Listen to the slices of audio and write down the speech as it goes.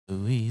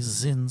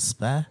Bowie's in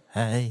space.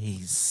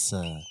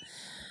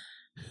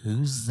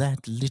 Who's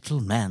that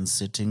little man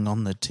sitting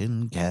on the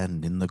tin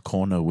can in the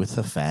corner with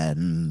a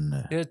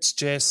fan? It's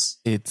Jess.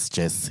 It's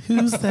Jess.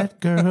 Who's that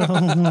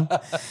girl?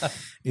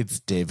 It's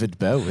David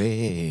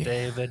Bowie.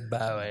 David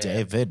Bowie.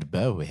 David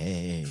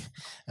Bowie.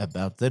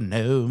 About the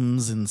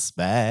gnomes in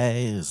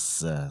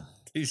space.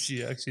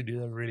 You actually do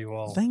that really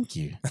well. Thank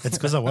you. It's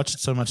because I watched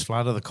so much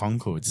Flight of the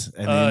Conchords,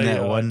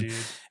 and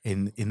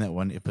in that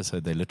one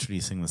episode, they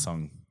literally sing the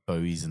song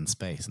 "Bowie's in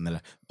Space," and they're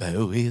like,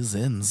 "Bowie's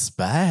in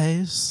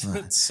space."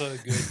 It's so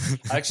good.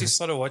 I actually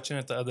started watching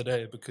it the other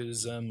day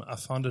because I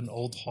found an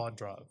old hard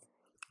drive.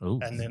 Ooh.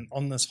 And then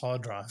on this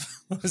hard drive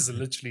was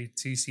literally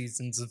 2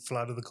 seasons of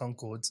Flight of the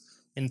Conchords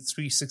in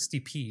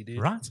 360p, dude.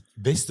 Right.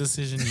 Best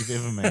decision you've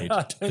ever made.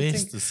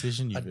 Best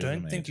decision you've ever made. I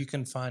don't think you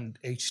can find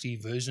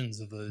HD versions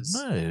of those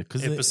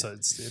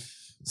episodes, dude.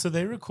 So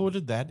they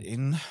recorded that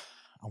in,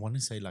 I want to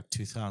say like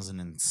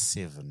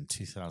 2007,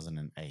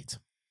 2008.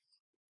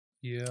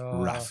 Yeah.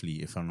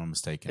 Roughly, if I'm not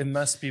mistaken. It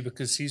must be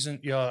because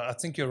I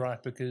think you're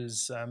right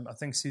because I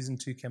think season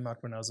 2 came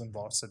out when I was in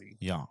varsity.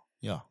 Yeah.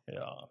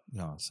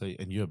 So,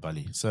 and you're a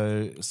bully.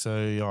 So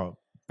yeah.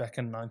 Back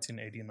in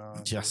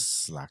 1989.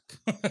 Just like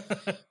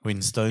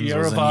when Stones Year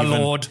wasn't of our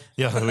even, Lord.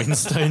 Yeah, when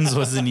Stones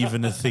wasn't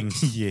even a thing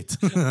yet.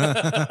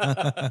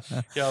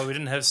 Yeah, we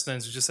didn't have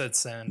stones, we just had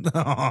sand.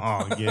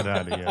 Oh, get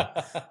out of here.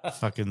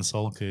 Fucking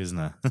Soul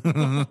Kersner.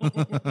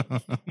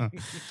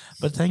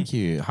 But thank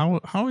you. How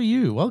are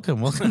you?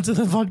 Welcome to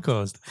the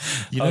podcast.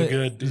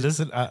 Good.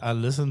 Listen, I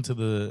listened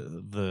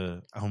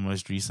to our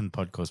most recent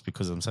podcast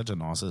because I'm such a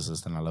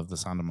narcissist and I love the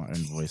sound of my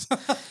own voice.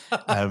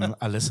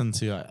 I listened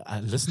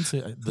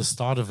to the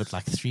start of it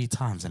like 3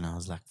 times and I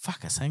was like,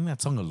 fuck, I sang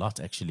that song a lot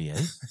actually, eh?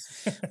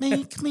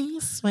 Make me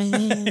sweat.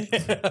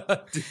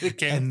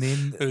 And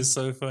then it was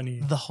so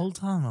funny. The whole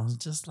time I was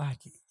just like,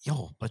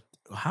 yo, but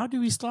how do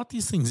we start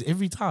these things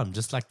every time?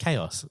 Just like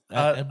chaos.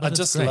 I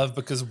just love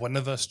because one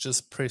of us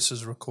just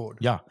presses record.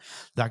 Yeah,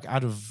 like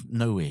out of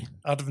nowhere.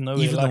 Even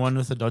the one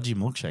with the dodgy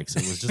milkshakes,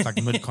 it was just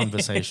like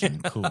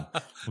mid-conversation. Cool.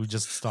 We're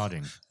just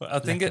starting. I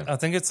think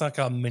it's like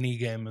our mini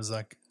game is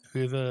like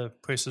whoever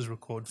presses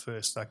record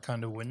first, like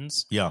kind of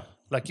wins. Yeah.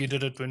 Like you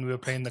did it when we were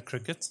playing the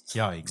cricket.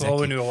 Yeah, exactly. Or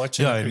when we were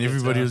watching the cricket. And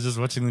everybody was just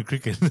watching the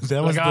cricket.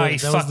 That was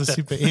the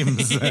Super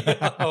M's.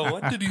 Oh,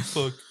 what did he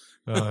fuck?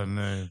 Oh,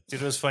 no.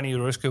 It was funny.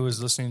 Roshka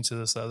was listening to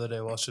this the other day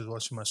while she was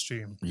watching my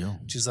stream. Yeah.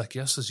 She's like,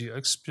 yes, as you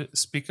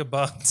speak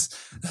about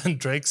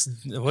Drake's,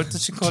 what did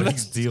she call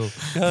Drake's it? deal.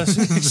 Yeah,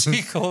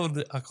 she called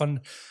it, I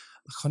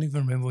can't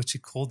even remember what she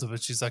called it,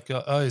 but she's like,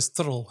 oh, it's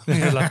troll.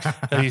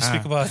 You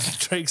speak about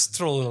Drake's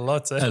troll a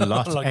lot. A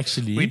lot,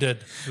 actually. We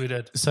did.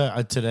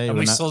 So today... And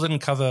we still didn't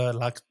cover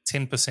like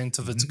 10%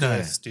 of its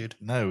growth, dude.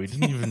 No, we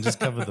didn't even just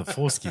cover the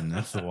foreskin.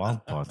 That's the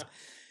wild part.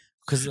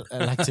 Because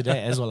like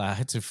today as well, I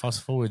had to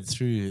fast forward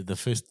through the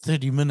first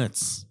 30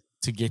 minutes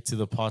to get to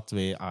the part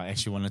where I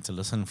actually wanted to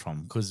listen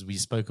from because we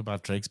spoke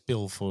about Drake's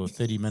bill for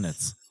 30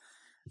 minutes.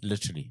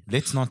 Literally.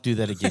 Let's not do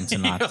that again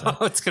tonight. I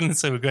was going to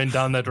say we're going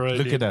down that road.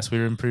 Look at us.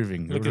 We're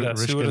improving. Look at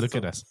us. Look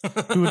at us.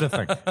 Who would have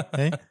thought?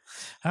 Hey?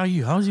 How are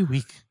you? How's your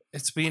week?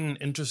 It's been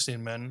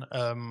interesting, man.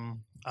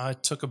 I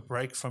took a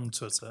break from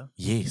Twitter.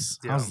 Yes.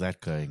 Yeah. How's that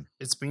going?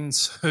 It's been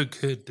so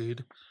good,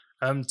 dude.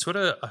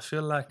 Twitter, I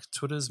feel like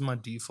Twitter's my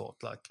default.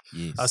 Like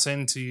yes. I was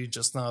saying to you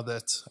just now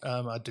that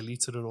I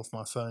deleted it off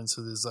my phone,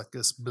 so there's like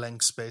this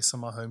blank space on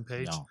my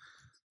homepage. No.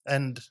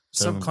 And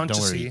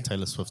subconsciously, don't worry,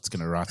 Taylor Swift's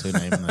going to write her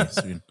name there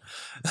soon.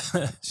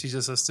 She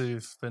just has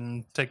to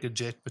take a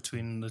jet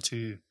between the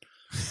two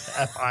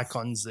app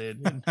icons there.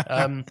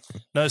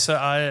 No, so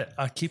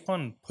I keep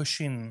on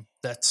pushing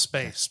that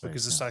space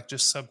because it's like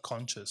just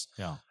subconscious.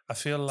 Yeah, I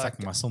feel it's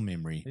like muscle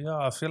memory. Yeah,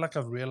 I feel like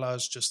I've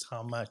realized just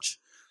how much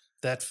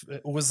that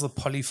was the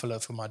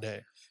polyfiller for my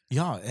day.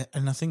 Yeah,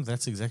 and I think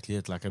that's exactly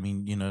it. Like, I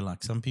mean,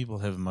 like some people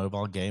have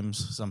mobile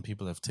games, some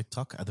people have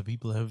TikTok, other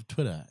people have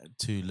Twitter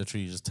to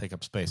literally just take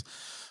up space.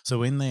 So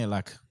when they're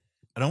like,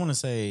 I don't want to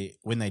say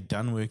when they're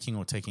done working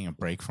or taking a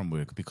break from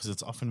work, because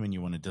it's often when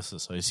you want to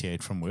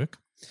disassociate from work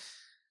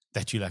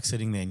that you're like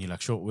sitting there and you're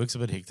like, sure, work's a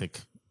bit hectic.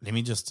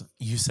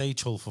 You say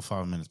chill for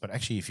 5 minutes, but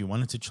actually if you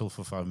wanted to chill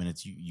for 5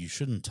 minutes, you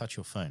shouldn't touch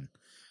your phone.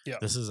 Yeah.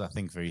 This is, I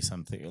think,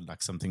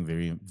 something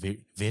very,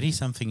 very, very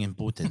something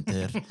important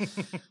there.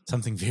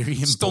 Something very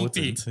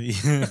important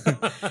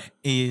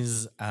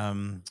is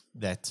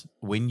that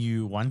when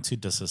you want to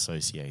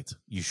disassociate,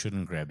 you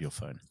shouldn't grab your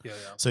phone. Yeah.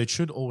 So it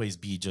should always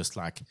be just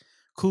like,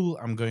 cool,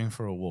 I'm going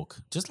for a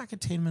walk. Just like a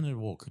 10-minute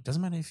walk. It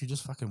doesn't matter if you're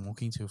just fucking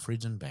walking to a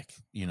fridge and back,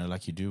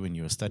 like you do when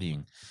you're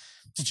studying.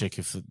 To check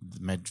if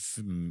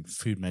the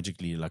food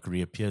magically like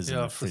reappears in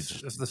the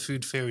fridge. If the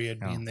food fairy had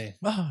been there.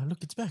 Oh,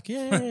 look, it's back.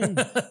 Yay.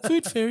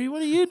 Food fairy,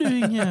 what are you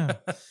doing here?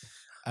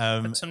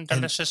 Put some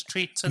delicious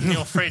treats in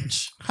your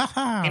fridge.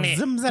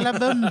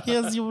 Zimzalabum,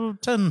 here's your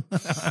tin.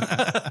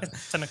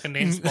 Tin of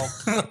condensed milk.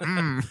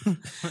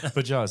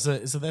 But yeah, so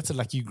that's it.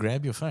 Like you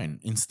grab your phone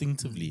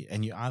instinctively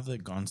and you either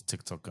go onto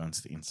TikTok, go onto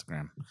the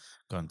Instagram,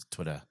 go onto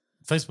Twitter.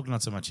 Facebook,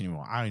 not so much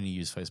anymore. I only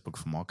use Facebook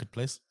for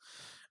Marketplace.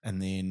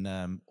 and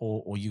then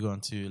or you go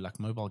into like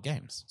mobile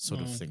games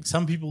sort of thing.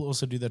 Some people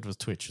also do that with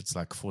Twitch. It's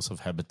like force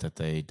of habit that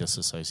they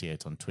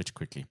disassociate on Twitch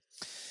quickly.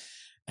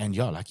 And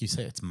yeah, like you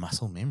say, it's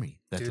muscle memory.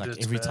 That Dude, like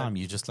it's every bad. time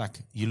you just like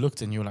you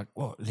looked and you were like,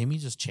 well, let me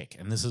just check.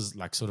 And this is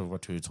like sort of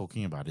what we were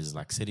talking about, is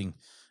like setting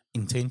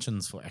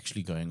intentions for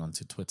actually going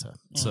onto Twitter.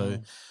 So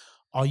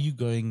are you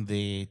going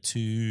there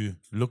to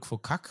look for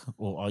cuck,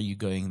 or are you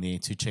going there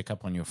to check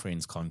up on your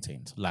friends'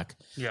 content? Like,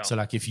 so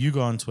like if you go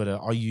on Twitter,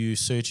 are you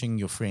searching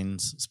your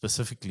friends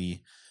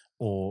specifically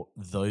or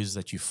those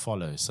that you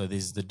follow? So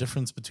there's the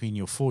difference between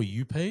your For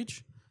You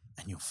page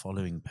and your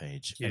following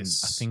page.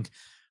 Yes. And I think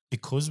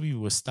because we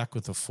were stuck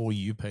with a For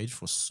You page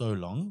for so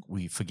long,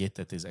 we forget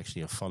that there's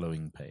actually a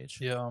following page.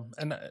 Yeah.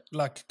 And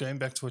like going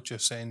back to what you're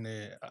saying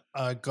there,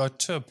 I got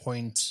to a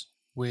point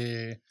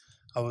where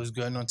I was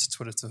going onto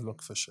Twitter to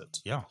look for shit.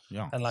 Yeah,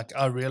 yeah. And like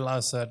I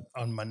realized that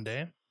on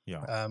Monday.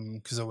 Yeah.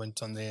 Because I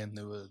went on there and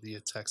there were the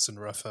attacks in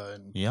Rafah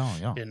and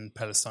Yeah. in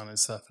Palestine and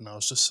stuff, and I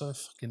was just so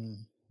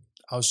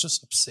I was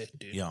just upset,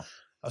 dude. Yeah.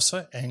 I was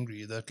so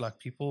angry that like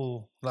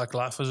people, like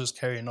life was just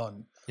carrying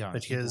on. Yeah.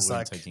 But here's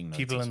like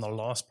people in the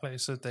last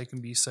place that they can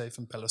be safe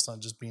in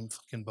Palestine just being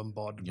fucking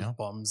bombarded with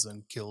bombs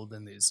and killed.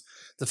 And there's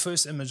the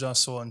first image I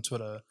saw on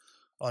Twitter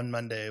on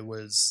Monday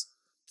was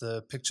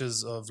the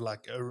pictures of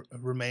like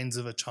remains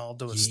of a child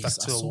that was stuck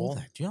to a wall.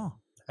 That,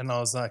 and I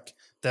was like,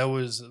 that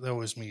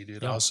was me,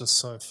 dude. I was just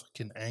so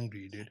fucking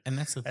angry, dude. And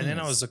that's the thing. And then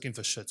I was looking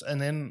for shit. And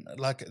then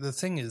like the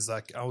thing is,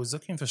 like I was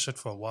looking for shit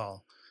for a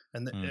while,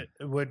 and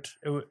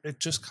it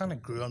just kind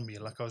of grew on me.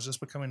 Like I was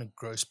just becoming a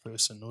gross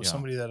person, or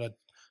somebody that I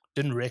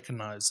didn't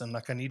recognize, and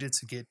like I needed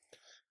to get.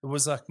 It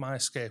was like my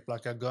escape.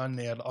 Like I'd go in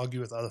there, I'd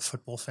argue with other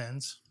football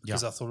fans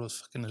because I thought it was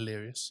fucking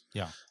hilarious.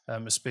 Yeah.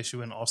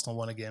 Especially when Arsenal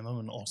won a game. I'm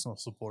an Arsenal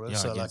supporter. Yeah,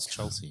 so against like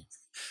Chelsea.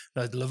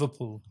 Like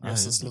Liverpool.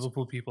 Yes,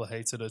 Liverpool people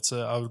hated it.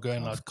 So I would go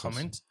and I'd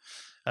comment.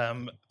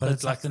 But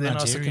it's like the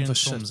Nigerian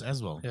films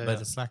as well. Yeah,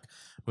 but it's like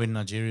when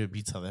Nigeria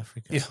beat South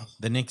Africa,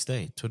 the next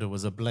day Twitter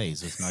was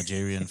ablaze with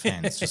Nigerian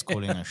fans just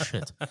calling us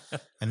shit.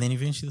 And then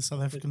eventually the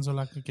South Africans were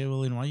like, okay,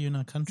 well then why are you in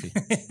our country?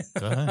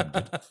 Go home,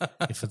 dude,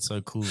 if it's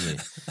so cool there.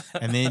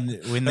 And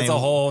then when that's a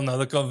whole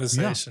nother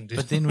conversation, dude.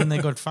 But then when they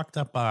got fucked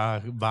up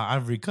by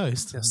Ivory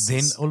Coast,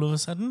 then all of a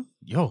sudden,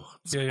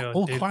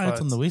 all quiet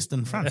on the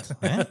Western Front.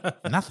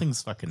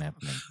 Nothing's fucking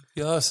happening.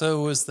 Yeah,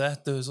 so was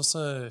that. There was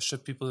also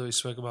shit people that we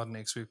spoke about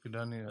next week. We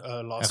don't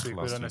last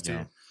week. We don't have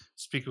to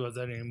speak about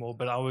that anymore.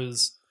 But I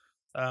was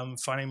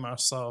finding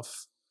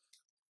myself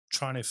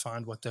trying to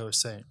find what they were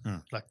saying,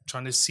 like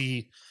trying to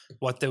see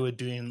what they were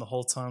doing the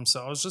whole time.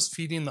 So I was just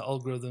feeding the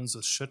algorithms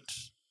with shit,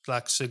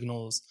 like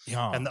signals,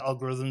 and the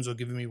algorithms were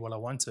giving me what I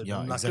wanted. Yeah,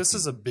 and like this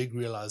is a big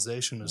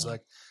realization. Is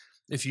like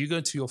if you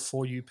go to your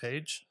For You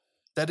page,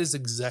 that is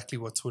exactly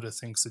what Twitter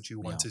thinks that you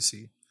want to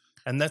see.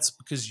 And that's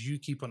because you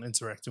keep on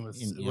interacting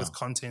with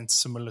content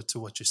similar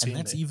to what you're seeing. And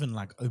that's there. even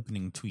like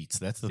opening tweets.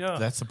 That's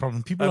the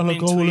problem. People are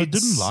like, oh, well, I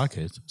didn't like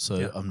it,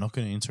 so I'm not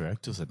going to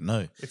interact with it.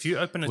 No. If you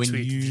open a tweet,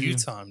 view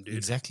time, dude.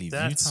 Exactly.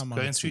 That's view time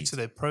going through to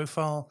their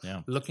profile,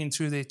 Yeah. looking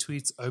through their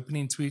tweets,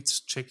 opening tweets,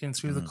 checking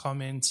through the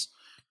comments,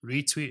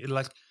 retweet.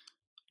 Like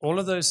all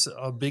of those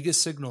are bigger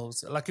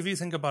signals. Like if you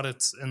think about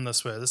it in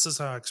this way, this is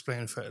how I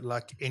explain for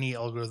like any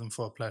algorithm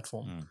for a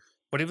platform.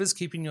 Whatever's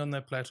keeping you on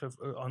that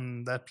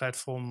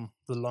platform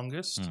the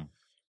longest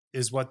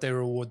is what they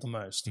reward the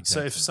most.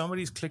 Exactly. So if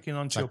somebody's clicking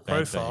onto your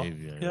profile,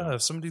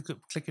 if somebody's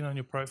clicking on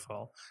your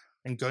profile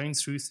and going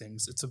through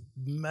things, it's a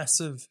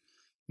massive,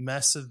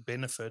 massive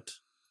benefit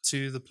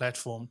to the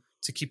platform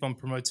to keep on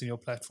promoting your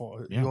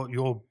platform,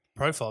 your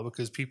profile,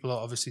 because people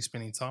are obviously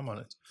spending time on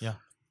it. Yeah.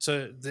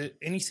 So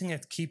anything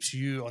that keeps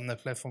you on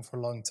that platform for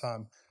a long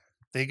time,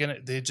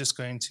 they're just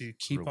going to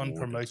keep on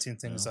promoting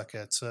things like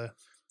that. So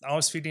I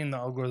was feeding the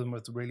algorithm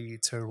with really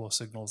terrible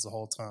signals the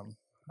whole time.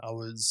 I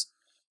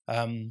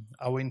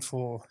went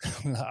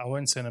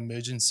to an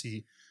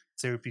emergency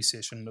therapy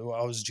session.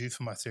 I was due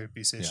for my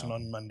therapy session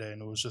on Monday,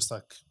 and it was just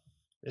like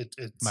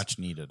it's much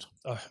needed.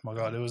 Oh my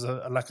God. It was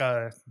like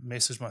I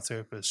messaged my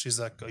therapist.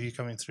 She's like, are you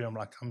coming through? I'm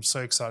like, I'm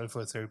so excited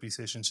for a therapy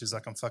session. She's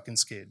like, I'm fucking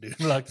scared, dude.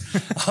 Like,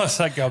 I was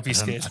like, I'll be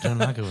scared. I don't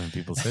like it when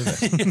people say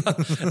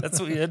that.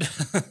 That's weird.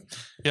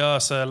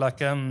 So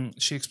like,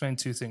 she explained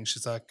two things.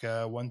 She's like,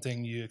 one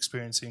thing, you're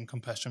experiencing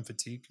compassion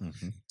fatigue.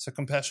 So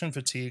compassion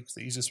fatigue,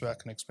 the easiest way I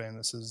can explain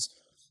this is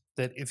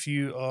that if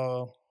you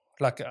are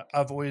like,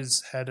 I've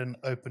always had an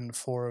open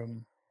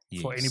forum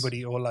for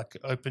anybody, or like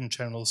open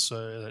channels,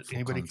 so that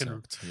anybody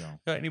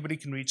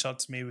can reach out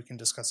to me. We can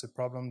discuss their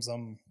problems.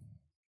 I'm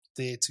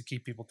there to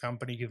keep people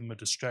company, give them a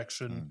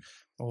distraction,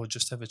 or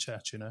just have a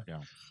chat, you know.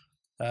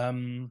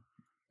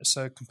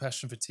 So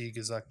compassion fatigue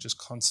is like just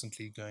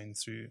constantly going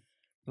through,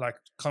 like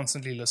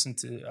constantly listen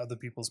to other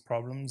people's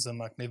problems and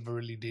like never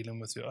really dealing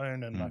with your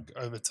own, and like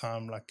over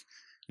time, like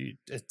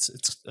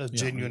it's a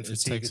genuine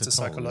fatigue. It's a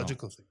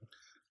psychological thing.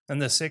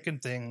 And the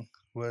second thing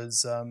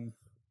was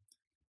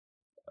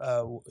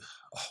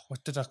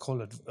what did I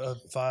call it?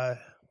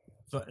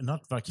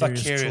 Not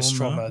vicarious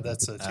trauma.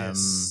 That's it.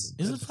 Yes.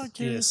 Is it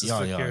vicarious?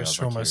 Yes, it's vicarious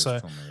trauma. So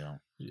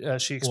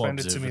She or explained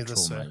it to observe me a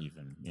this trauma way.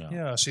 even.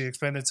 Yeah, she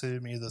explained it to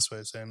me this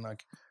way, saying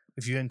like,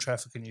 if you're in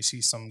traffic and you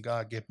see some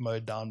guy get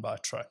mowed down by a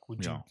truck,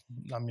 would you?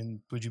 I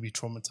mean, would you be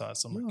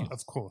traumatized? I'm like,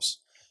 of course.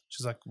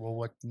 She's like, well,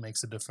 what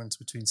makes the difference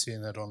between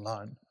seeing that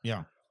online?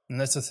 Yeah. And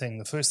that's the thing.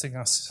 The first thing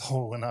I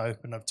saw when I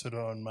opened up Twitter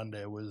on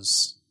Monday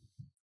was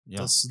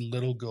this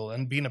little girl.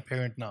 And being a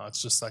parent now,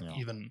 it's just like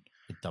even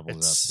it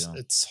doubles up.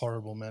 It's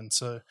horrible, man.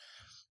 So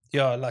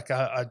yeah, like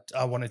I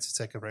wanted to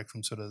take a break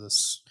from Twitter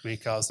this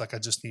week. I was like, I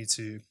just need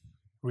to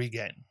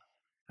regain.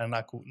 And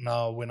like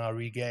now, when I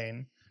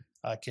regain,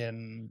 I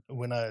can,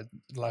 when I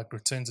like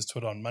return to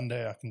Twitter on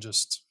Monday, I can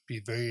just be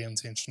very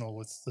intentional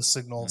with the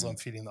signals I'm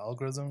feeding the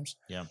algorithms.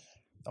 Yeah.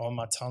 I want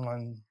my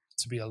timeline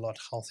to be a lot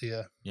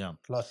healthier. Yeah.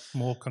 A lot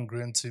more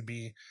congruent to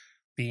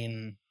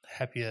being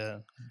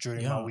happier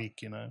during my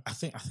week, you know. I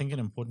think an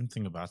important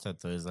thing about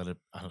that though is that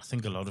I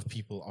think a lot of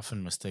people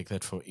often mistake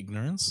that for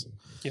ignorance.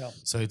 Yeah.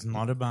 So it's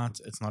not about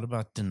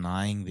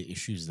denying the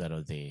issues that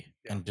are there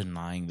and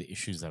denying the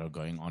issues that are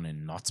going on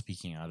and not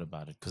speaking out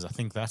about it. Because I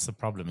think that's the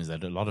problem, is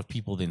that a lot of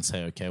people then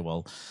say, okay,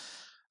 well,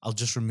 I'll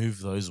just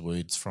remove those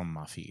words from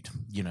my feed,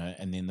 you know,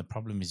 and then the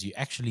problem is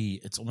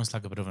it's almost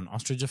like a bit of an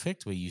ostrich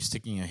effect where you're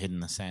sticking your head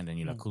in the sand and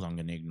you're like, cool, I'm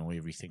going to ignore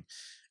everything.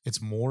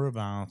 It's more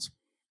about,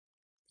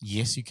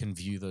 yes, you can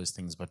view those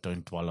things, but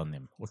don't dwell on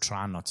them, or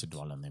try not to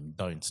dwell on them.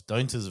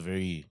 Don't is a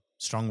very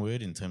strong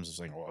word in terms of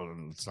saying, oh,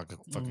 it's like a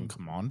fucking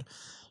command,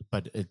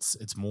 but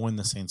it's more in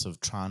the sense of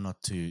try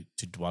not to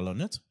dwell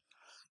on it,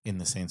 in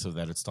the sense of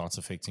that it starts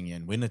affecting you.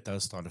 And when it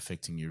does start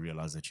affecting you,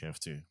 realize that you have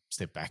to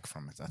step back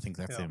from it. I think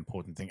that's the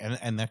important thing.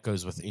 And that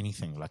goes with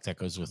anything. Like that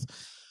goes with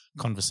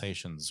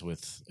conversations,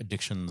 with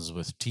addictions,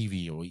 with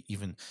TV, or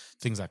even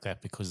things like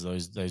that, because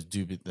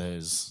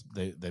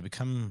they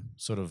become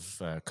sort of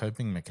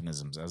coping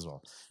mechanisms as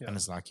well. And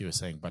it's like you were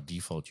saying, by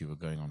default you were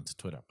going on to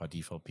Twitter, by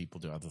default people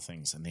do other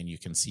things, and then you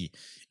can see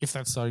if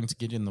that's starting to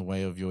get in the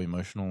way of your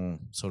emotional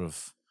sort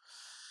of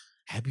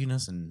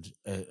happiness, and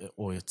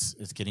or it's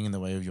getting in the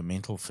way of your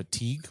mental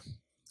fatigue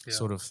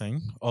sort of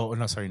thing. Oh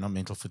no, sorry, not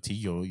mental fatigue,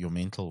 your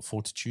mental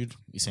fortitude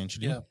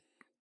essentially.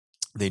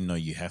 Then no,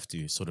 you have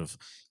to sort of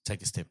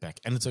take a step back.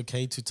 And it's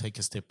okay to take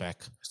a step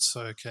back. It's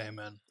so okay,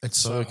 man. It's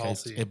so okay.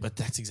 Healthy. But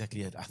that's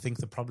exactly it. I think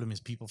the problem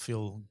is people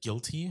feel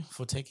guilty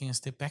for taking a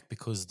step back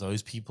because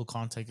those people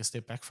can't take a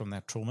step back from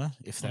that trauma,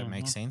 if that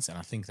makes sense. And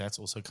I think that's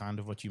also kind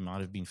of what you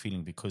might have been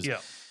feeling, because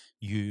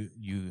you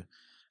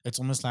it's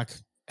almost like,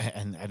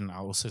 and I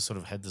also sort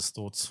of had this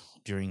thought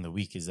during the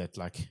week, is that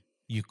like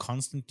you're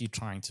constantly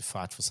trying to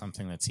fight for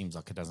something that seems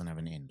like it doesn't have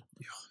an end.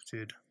 Yeah,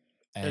 dude.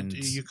 And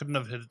you couldn't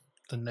have hit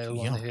the nail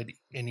on the head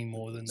any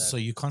more than that. So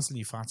you're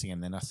constantly fighting,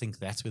 and then I think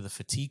that's where the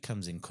fatigue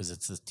comes in, because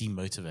it's this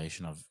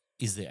demotivation of,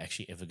 is there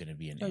actually ever going to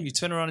be an end? You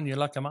turn around and you're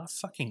like, am I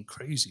fucking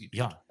crazy,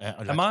 dude? Yeah.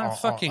 Am I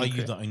fucking Are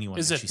you the only one?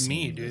 Is it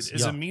me, dude?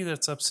 Is it me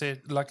that's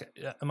upset? Like,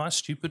 am I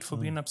stupid for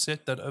being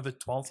upset that over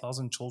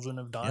 12,000 children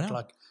have died?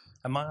 Like,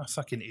 am I a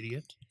fucking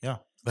idiot? Yeah.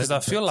 Because I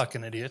feel like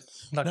an idiot.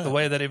 Like the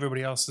way that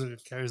everybody else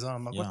carries on.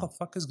 I'm like, what the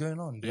fuck is going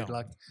on, dude?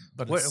 Like,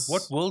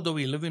 what world are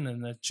we living in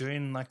that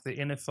during like the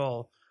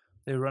NFL,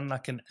 they run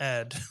like an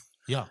ad?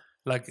 Yeah.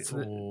 Like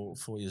for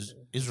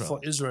Israel. For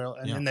Israel,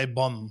 and then they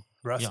bomb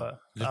Rafah.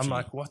 Yeah, I'm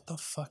like, what the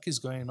fuck is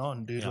going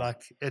on, dude? Yeah.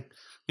 Like it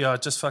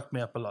just fucked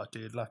me up a lot,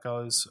 dude. Like I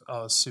was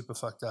super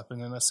fucked up.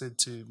 And then I said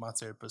to my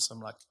therapist,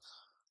 I'm like,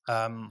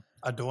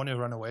 I don't want to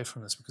run away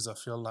from this, because I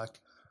feel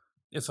like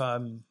if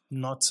I'm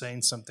not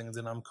saying something,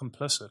 then I'm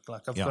complicit.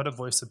 Like I've got a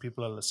voice that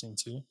people are listening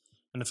to.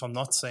 And if I'm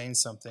not saying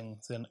something,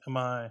 then am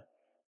I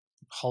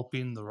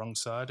helping the wrong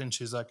side? And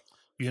she's like,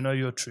 you know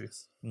your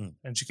truth.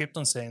 And she kept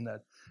on saying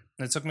that.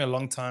 And it took me a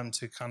long time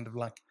to kind of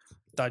like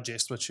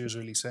digest what she was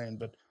really saying.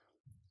 But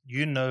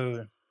you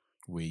know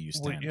where you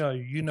stand.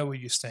 You know where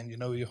you stand. You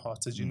know where your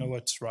heart is. You know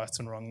what's right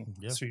and wrong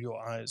through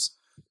your eyes.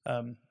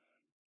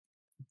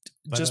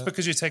 Just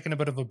because you're taking a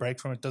bit of a break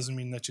from it doesn't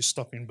mean that you're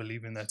stopping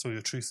believing that, or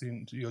your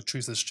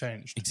truth has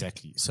changed.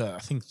 Exactly. So I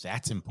think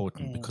that's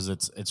important, because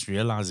it's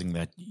realizing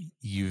that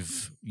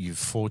you've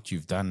fought,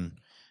 you've done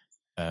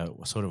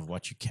sort of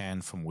what you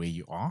can from where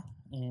you are,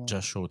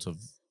 just short of,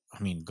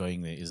 I mean,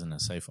 going there isn't a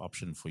safe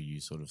option for you,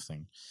 sort of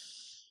thing.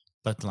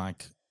 But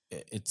like,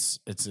 it's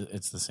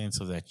the sense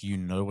of that you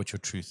know what your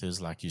truth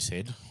is, like you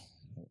said,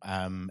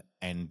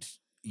 and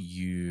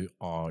you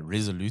are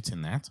resolute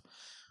in that.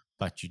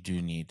 But you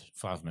do need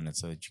 5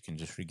 minutes so that you can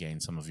just regain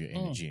some of your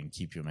energy and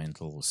keep your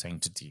mental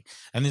sanctity.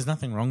 And there's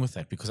nothing wrong with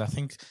that, because I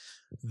think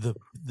the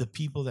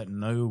people that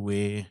know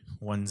where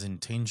one's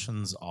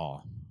intentions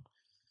are,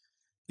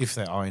 if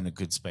they are in a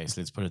good space,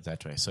 let's put it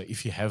that way. So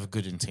if you have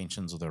good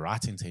intentions, or the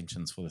right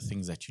intentions for the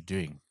things that you're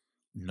doing,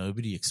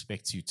 nobody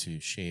expects you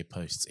to share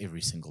posts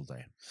every single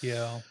day.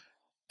 Yeah.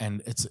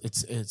 And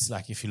it's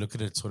like, if you look at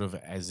it sort of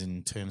as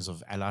in terms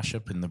of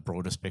allyship in the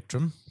broader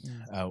spectrum,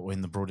 or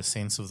in the broader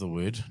sense of the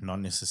word, not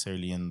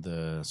necessarily in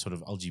the sort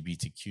of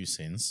LGBTQ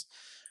sense,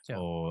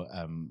 or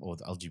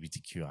the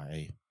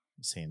LGBTQIA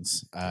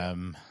sense,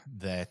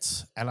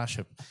 that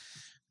allyship,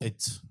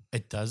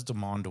 it does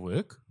demand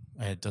work,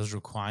 and it does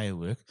require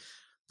work,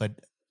 but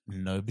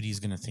nobody's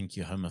going to think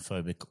you're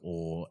homophobic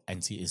or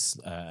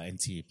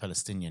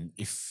anti-Palestinian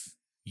if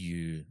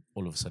you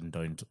all of a sudden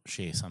don't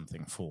share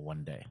something for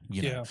one day,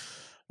 you know,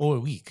 or a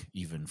week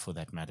even for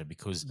that matter,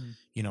 because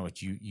you know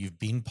what, you've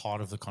been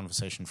part of the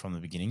conversation from the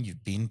beginning,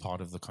 you've been part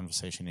of the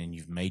conversation, and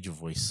you've made your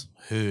voice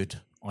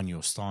heard on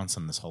your stance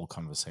on this whole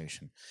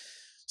conversation.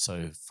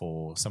 So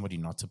for somebody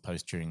not to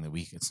post during the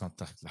week, it's not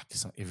like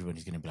it's not,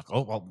 everybody's going to be like,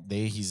 oh, well,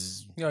 there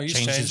he's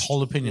changed his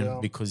whole opinion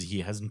because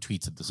he hasn't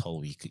tweeted this whole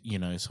week, you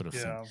know, sort of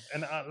thing.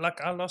 And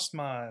I lost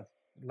my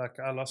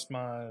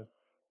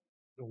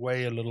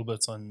way a little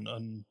bit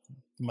on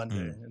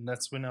Monday, and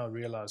that's when I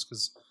realized,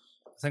 because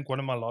I think one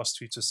of my last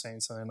tweets was saying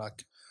something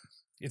like,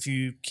 if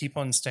you keep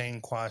on staying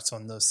quiet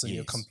on this, then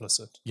you're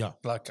complicit. Yeah.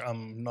 Like,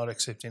 I'm not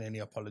accepting any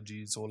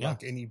apologies or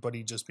like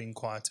anybody just being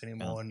quiet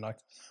anymore. Yeah. And like,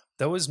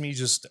 that was me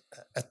just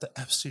at the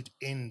absolute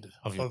end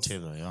of your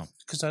tether,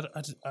 because I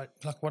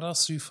like, what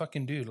else do you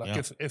fucking do?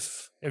 Like,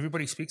 if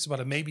everybody speaks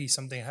about it, maybe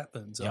something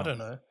happens. I don't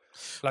know.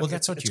 Like, well,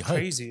 that's what you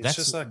crazy. Hope. It's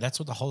just like, that's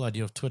what the whole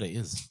idea of Twitter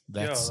is.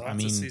 That's, I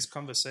mean, it's these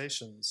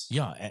conversations.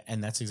 Yeah,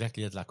 and that's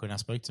exactly it. Like when I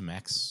spoke to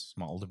Max,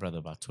 my older brother,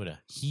 about Twitter,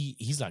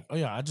 he's like, oh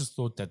yeah, I just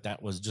thought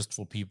that was just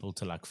for people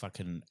to like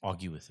fucking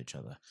argue with each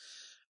other.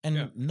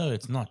 And no,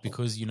 it's not,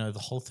 because, you know, the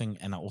whole thing.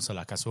 And I also,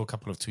 like, I saw a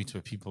couple of tweets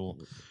where people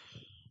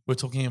were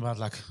talking about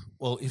like,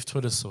 well, if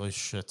Twitter's so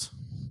shit,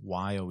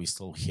 why are we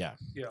still here?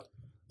 Yeah.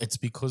 It's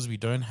because we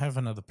don't have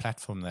another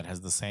platform that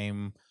has the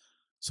same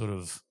sort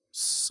of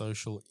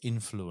social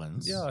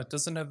influence. Yeah, it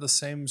doesn't have the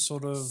same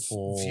sort of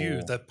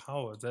view, that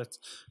power,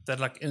 that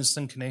like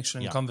instant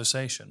connection and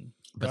conversation.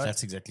 But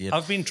that's exactly it.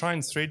 I've been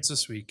trying Threads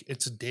this week.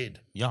 It's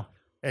dead. Yeah.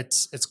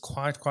 It's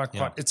quiet.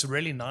 It's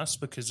really nice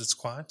because it's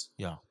quiet.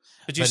 Yeah.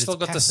 But you still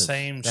got passive. The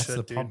same That's shit,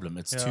 the problem.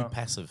 It's too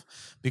passive,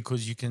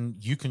 because you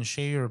can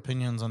share your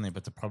opinions on there,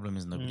 but the problem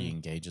is nobody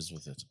engages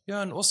with it.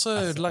 Yeah, and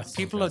also like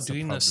people are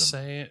doing the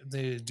same.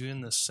 They're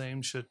doing the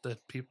same shit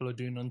that people are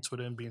doing on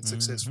Twitter and being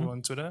successful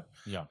on Twitter.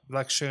 Yeah,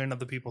 like sharing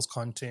other people's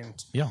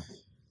content. Yeah,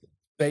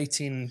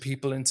 baiting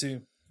people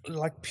into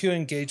like pure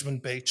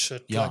engagement bait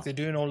shit. Yeah. Like they're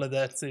doing all of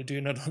that. They're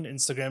doing it on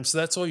Instagram. So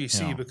that's all you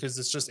see, because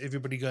it's just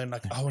everybody going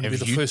like, I want to be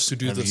the first to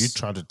do this. Have you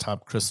tried to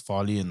type Chris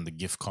Farley in the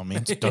GIF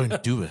comments?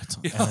 Don't do it.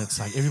 And it's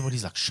like,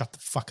 everybody's like, shut the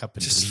fuck up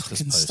and just delete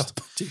this post. Stop,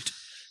 dude.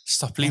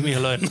 Stop, leave me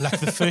alone. Like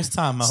the first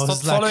time I was like,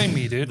 stop following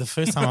me, dude. The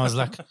first time I was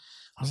like,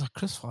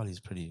 Chris Farley's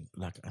pretty,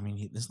 like, I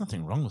mean, there's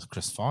nothing wrong with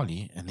Chris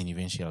Farley. And then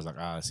eventually I was like,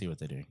 I see what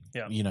they're doing.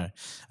 Yeah. You know, and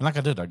like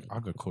I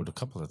got called a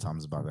couple of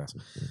times about that.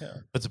 Yeah.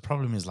 But the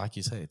problem is, like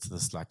you say, it's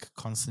this like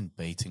constant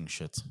baiting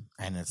shit.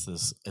 And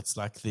it's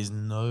like there's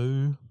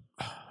no,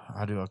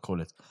 how do I call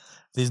it?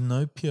 There's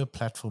no pure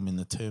platform in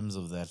the terms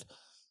of that.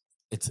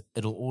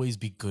 It'll always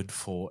be good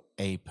for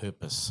a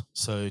purpose.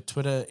 So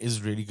Twitter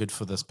is really good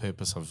for this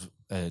purpose of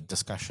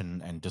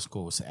discussion and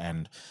discourse,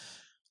 and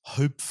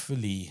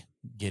hopefully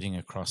getting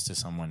across to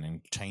someone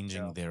and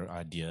changing their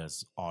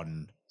ideas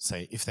on,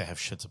 say, if they have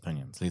shit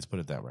opinions. Let's put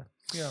it that way.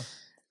 Yeah.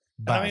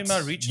 But I mean, my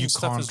reach and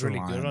stuff is really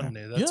good on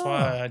there. That's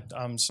why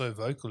I'm so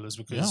vocal, is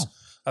because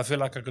I feel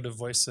like I could have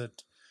voiced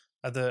it.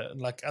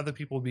 Other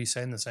people will be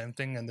saying the same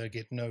thing and they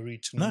get no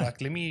reach. And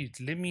like, let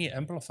me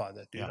amplify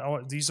that,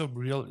 dude. These are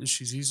real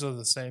issues. These are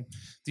the same.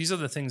 These are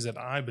the things that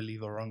I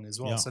believe are wrong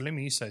as well. So let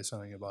me say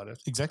something about it.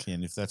 Exactly.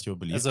 And if that's your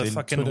belief, as a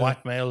fucking Twitter,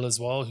 white male as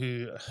well,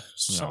 who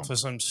for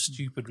some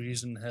stupid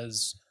reason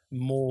has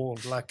more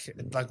like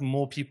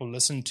more people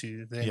listen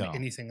to than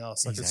anything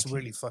else. Like, it's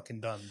really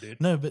fucking dumb,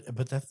 dude. No,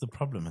 but that's the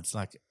problem. It's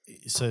like,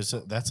 so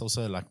that's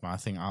also like my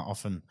thing.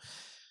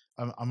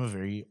 I'm a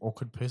very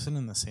awkward person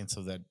in the sense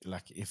of that,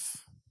 like,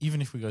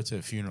 even if we go to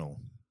a funeral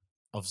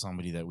of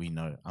somebody that we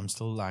know, I'm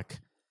still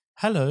like,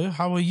 hello,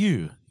 how are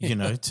you? You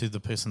know, to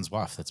the person's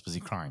wife that's busy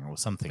crying or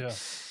something. Yeah.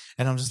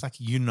 And I'm just like,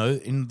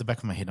 in the back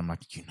of my head, I'm like,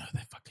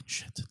 that fucking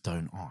shit.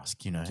 Don't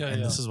ask,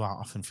 This is why I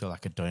often feel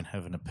like I don't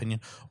have an opinion.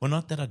 Well,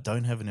 not that I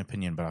don't have an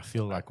opinion, but I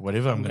feel like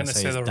whatever I'm going to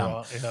say is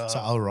dumb. So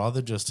I'll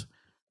rather just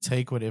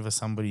take whatever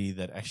somebody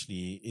that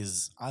actually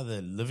is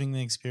either living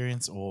the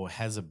experience or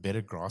has a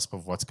better grasp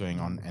of what's going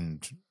on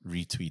and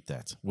retweet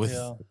that with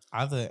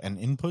either an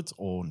input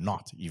or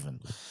not even.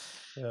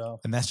 Yeah.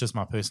 And that's just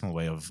my personal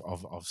way of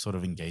sort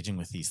of engaging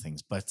with these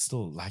things. But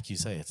still, like you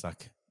say, it's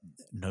like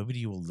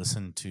nobody will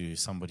listen to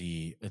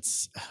somebody.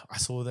 I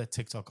saw that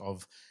TikTok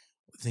of,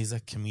 there's a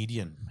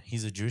comedian.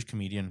 He's a Jewish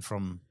comedian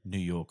from New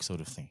York sort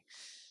of thing.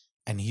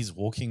 And he's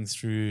walking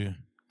through,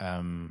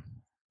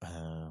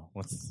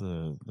 what's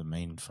the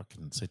main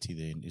fucking city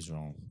there in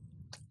Israel?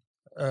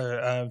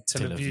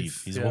 Tel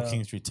Aviv. He's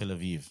walking through Tel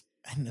Aviv,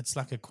 and it's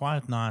like a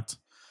quiet night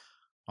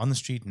on the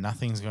street.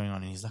 Nothing's going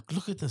on, and he's like,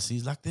 "Look at this."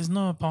 He's like, "There's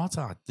no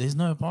apartheid. There's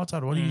no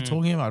apartheid. What are you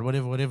talking about?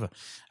 Whatever."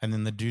 And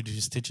then the dude who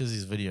stitches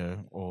his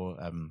video, or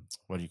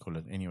what do you call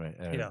it? Anyway,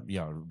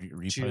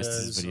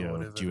 reposts his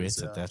video,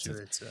 duets at that.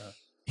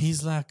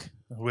 He's like,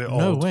 We're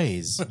no old.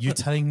 ways. You're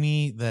telling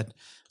me that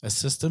a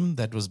system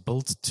that was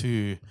built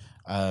to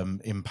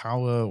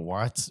empower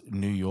white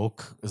New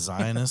York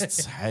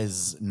Zionists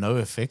has no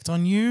effect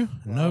on you?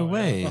 No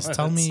ways.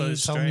 Tell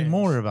me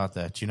more about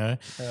that,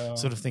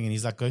 sort of thing. And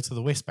he's like, go to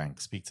the West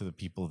Bank, speak to the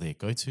people there.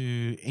 Go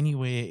to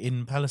anywhere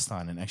in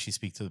Palestine and actually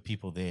speak to the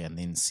people there, and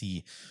then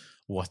see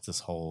what this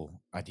whole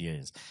idea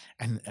is.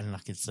 And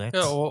like, it's that.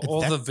 Yeah, all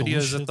the videos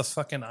bullshit that the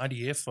fucking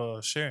IDF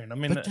are sharing. I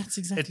mean, but that's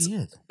exactly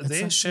it.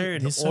 They're like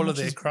sharing so all of much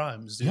their is-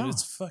 crimes, dude. Yeah.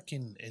 It's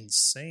fucking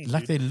insane.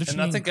 Like, dude. they're literally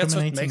And I think that's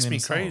what incriminating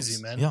makes me themselves.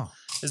 crazy, man. Yeah.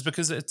 Is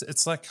because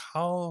it's like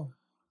how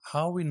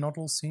are we not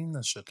all seeing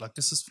this shit? Like,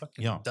 this is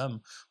fucking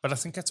dumb. But I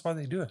think that's why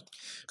they do it.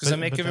 Because they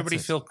make everybody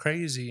feel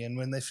crazy. And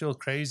when they feel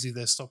crazy,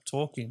 they stop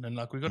talking. And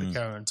like, we got to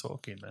carry on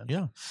talking, man.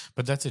 Yeah.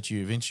 But that's it.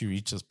 You eventually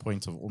reach this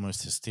point of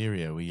almost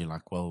hysteria where you're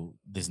like, well,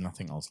 there's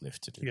nothing else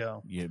left to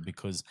do. Yeah.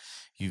 Because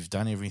you've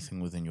done everything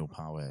within your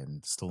power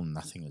and still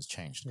nothing has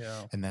changed.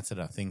 Yeah. And that's it.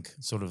 I think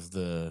sort of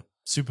the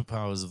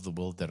superpowers of the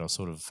world that are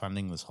sort of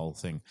funding this whole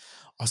thing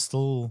are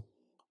still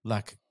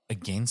like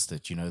against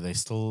it. They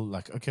still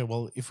like, okay,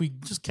 well, if we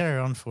just carry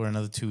on for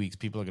another 2 weeks,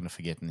 people are going to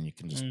forget, and then you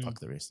can just fuck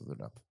the rest of it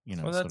up.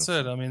 Well, that's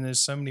it. I mean, there's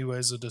so many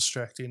ways of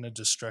distracting a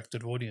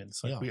distracted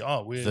audience. Like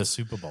we're the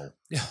Super Bowl.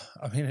 Yeah,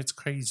 I mean, it's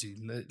crazy.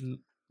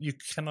 You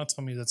cannot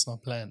tell me that's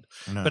not planned.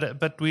 No.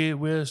 But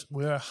we're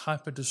a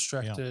hyper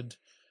distracted,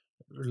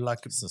 like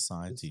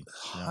society,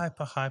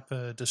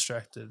 hyper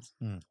distracted.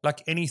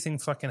 Like anything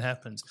fucking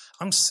happens.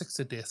 I'm sick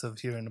to death of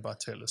hearing about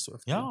Taylor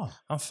Swift. Dude. Yeah,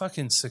 I'm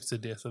fucking sick to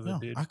death of it,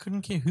 dude. I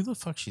couldn't care who the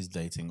fuck she's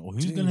dating or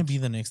who's going to be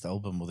the next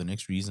album or the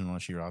next reason why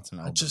she writes an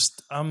album.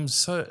 I'm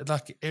so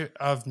like,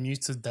 I've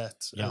muted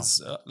that. Yeah.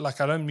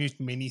 Like, I don't mute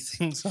many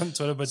things on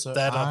Twitter, but So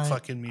I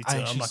fucking muted.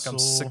 I'm like, I'm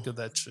sick of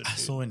that shit. I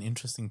saw an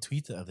interesting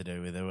tweet the other day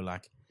where they were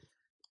like,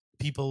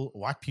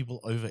 white people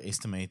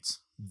overestimate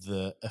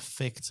the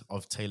effect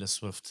of Taylor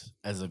Swift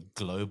as a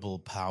global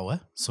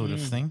power sort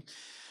of thing,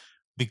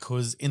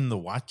 because in the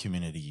white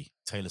community,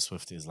 Taylor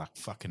Swift is like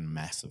fucking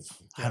massive,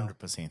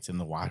 100% in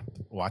the white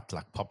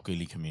like pop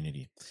girly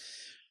community.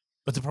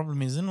 But the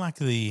problem is, in like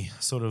the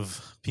sort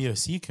of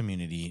POC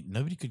community,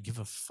 nobody could give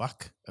a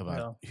fuck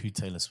about who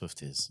Taylor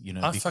Swift is.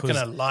 I fucking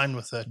align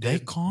with her. Dude. They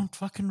can't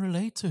fucking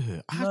relate to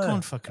her. I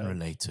can't fucking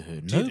relate to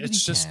her. Dude, nobody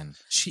can.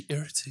 She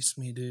irritates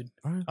me, dude.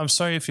 Bro. I'm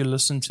sorry if you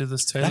listen to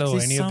this, Taylor,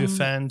 or any of your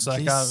fans.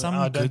 Like,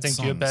 I don't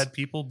think you're bad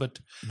people, but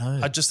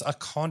I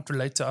can't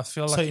relate to. I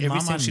feel like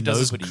everything she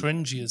does is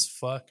cringy as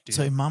fuck, dude.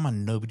 So in my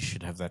mind, nobody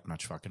should have that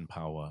much fucking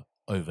power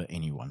over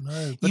anyone.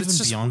 No, but even it's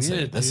just Beyonce.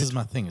 weird, this dude. is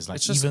my thing. It's like,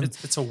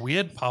 it's a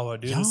weird power,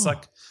 dude. It's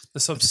like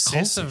this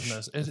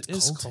obsessiveness. It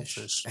is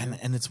cultish.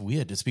 And it's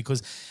weird. It's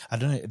because I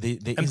don't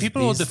know. And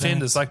people will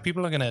defend us. Like,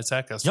 people are going to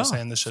attack us for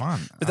saying this shit. Fine.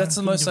 But that's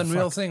the most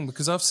unreal thing,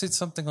 because I've said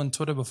something on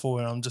Twitter before,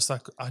 and I'm just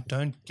like, I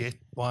don't get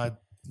why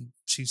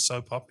she's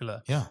so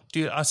popular. Yeah,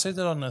 dude. I said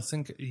that on, I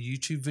think, a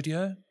YouTube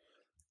video.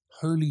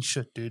 Holy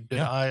shit, dude.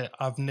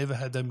 I've never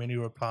had that many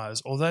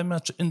replies or that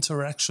much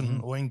interaction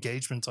or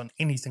engagement on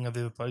anything I've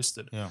ever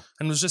posted. Yeah.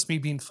 And it was just me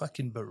being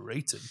fucking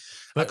berated.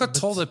 I got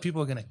told that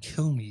people are going to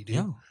kill me, dude.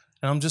 Yeah.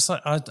 And I'm just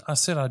like, I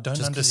said, I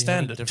don't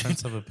understand it.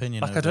 Difference of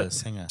opinion like, over a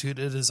singer. Dude,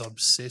 it is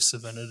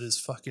obsessive and it is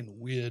fucking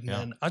weird,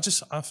 man.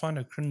 I find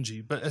it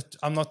cringy, but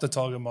I'm not the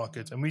target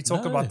market. And we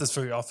talk about this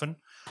very often.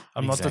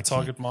 I'm not the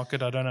target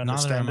market. I don't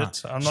understand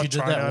it. I'm not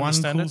trying to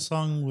understand one cool it.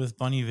 song with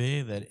Bon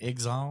Iver, that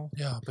Exile.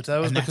 Yeah, but that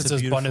was because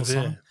it was Bon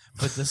Iver.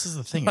 But this is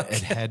the thing.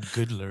 It had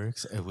good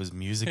lyrics. It was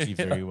musically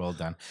very well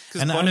done.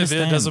 Because Bon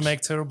Iver doesn't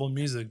make terrible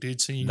music, dude.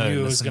 So you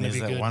knew it was going to be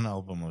good. One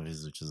album of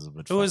his, which is a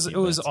bit It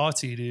was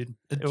arty, dude.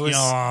 It was.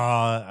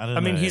 I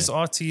don't know. He's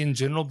arty in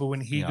general, but when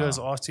he goes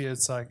arty,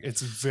 it's like,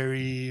 it's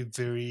very,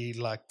 very,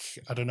 like,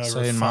 I don't know. So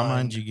in my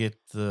mind, you get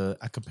the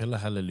a cappella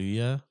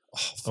Hallelujah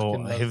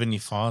or Heavenly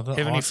Father.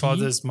 Heavenly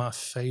Father is my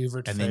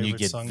favorite. And then you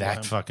get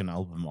that fucking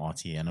album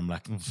arty, and I'm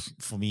like,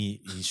 for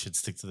me, he should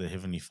stick to the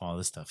Heavenly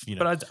Father stuff.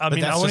 But I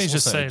mean, I want to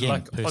just say,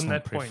 like, on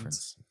that point,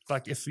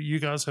 like, if you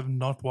guys have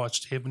not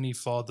watched Heavenly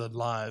Father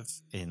live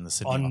in the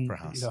Sydney Opera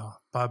House,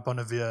 by Bon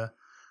Iver,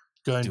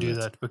 go and do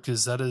that,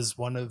 because that is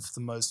one of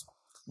the most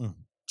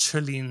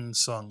chilling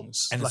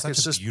songs, and like,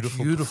 it's just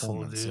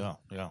beautiful, dude.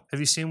 Yeah. Have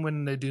you seen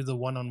when they do the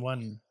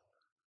one-on-one?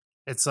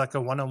 It's like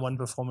a one-on-one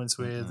performance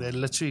where they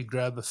literally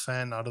grab a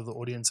fan out of the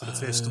audience at a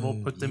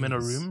festival, put them in a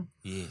room,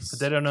 but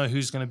they don't know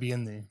who's going to be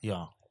in there.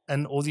 Yeah,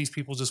 and all these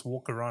people just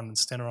walk around and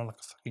stand around like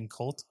a fucking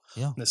cult.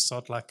 Yeah, and they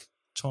start like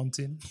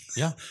chanting.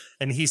 Yeah,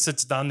 and he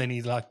sits down, then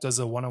he like does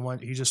a one-on-one.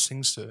 He just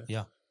sings to her.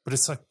 Yeah. But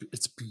it's like,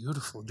 it's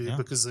beautiful, dude,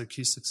 because the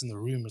acoustics in the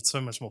room, it's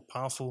so much more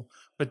powerful.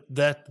 But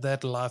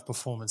that live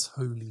performance,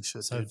 holy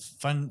shit. So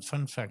dude.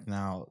 fun fact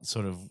now,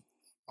 sort of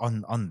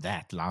on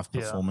that live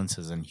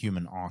performances and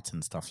human art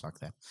and stuff like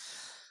that.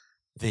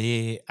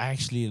 I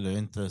actually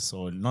learned this,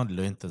 or not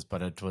learned this,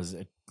 but it was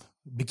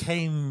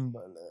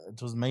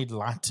made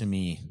light to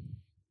me.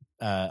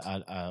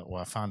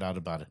 I found out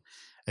about it.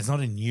 It's not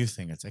a new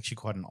thing. It's actually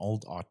quite an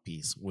old art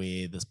piece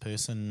where this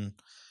person,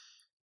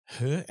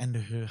 her and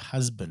her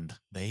husband,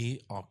 they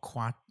are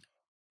quite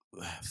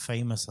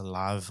famous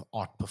live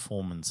art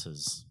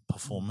performers.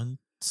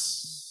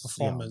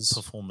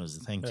 Performers.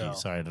 Thank Yeah. you.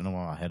 Sorry, I don't know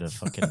why I had a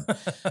fucking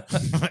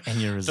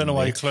aneurysm. Don't know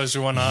why you closed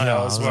your one eye. Yeah,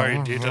 I was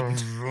worried, dude. I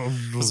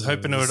was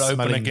hoping it would open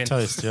smelling again.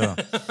 toast, yeah.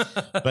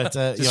 But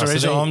just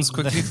raise your arms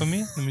quickly for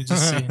me. Let me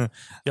just see.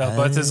 Yeah,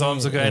 both his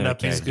arms are going up.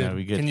 Okay, He's good. no,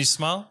 we're good. Can you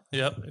smile?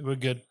 Yep, we're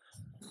good.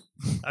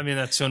 I mean,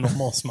 that's your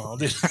normal smile,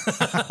 dude.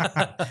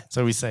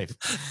 So we're safe.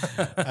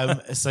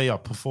 So yeah,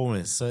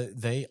 performers. So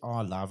they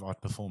are live art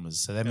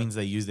performers. So that means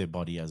they use their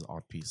body as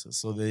art pieces.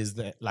 So there's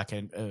like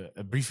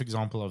a brief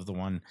example of the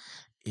one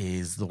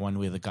is the one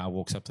where the guy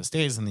walks up the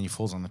stairs and then he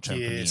falls on the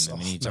trampoline and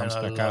then he jumps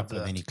back up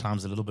and then he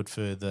climbs a little bit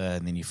further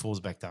and then he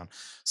falls back down.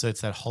 So it's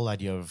that whole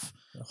idea of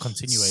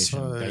continuation,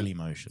 daily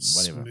motion,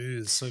 whatever.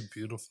 Smooth, so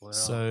beautiful. Yeah.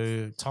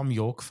 So Tom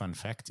York, fun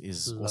fact,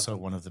 is also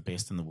one of the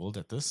best in the world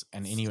at this.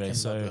 And anyway,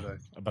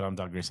 but I'm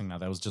digressing now.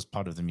 That was just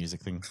part of the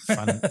music thing.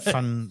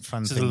 Fun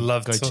thing.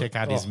 Go check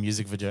out his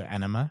music video,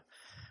 Anima.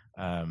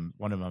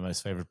 One of my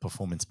most favorite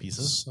performance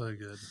pieces. So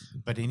good.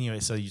 But anyway,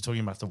 so you're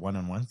talking about the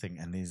one-on-one thing,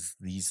 and there's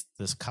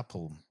this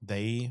couple.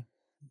 They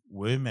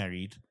were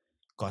married,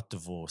 got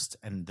divorced,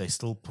 and they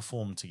still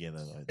perform together.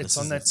 Though. It's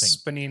on that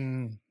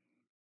spinning.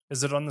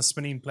 Is it on the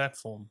spinning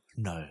platform?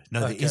 No,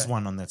 there is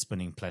one on that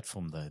spinning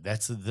platform though.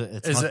 It's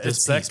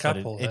it's that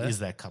couple. It is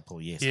that couple.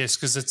 Yes. Yes,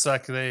 because it's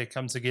like they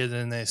come together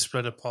and they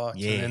split apart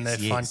and then they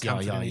find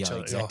comfort in each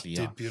other. Exactly.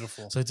 Dude,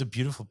 beautiful. So it's a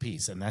beautiful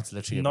piece, and that's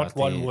literally not about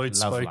one word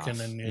spoken,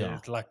 life. and you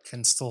like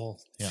can still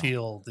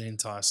feel the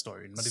entire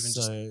story. Not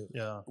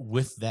even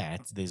With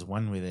that, there's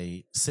one where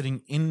they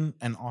sitting in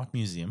an art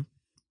museum,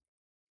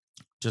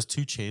 just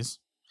two chairs,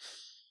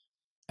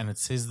 and it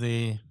says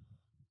there,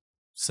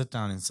 sit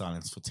down in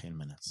silence for 10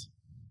 minutes.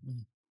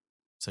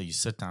 So you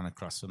sit down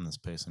across from this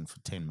person for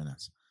 10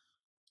 minutes.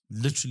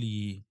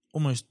 Literally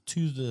almost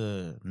to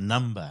the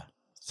number,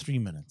 3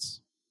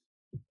 minutes.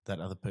 That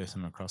other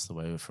person across the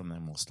way from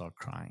them will start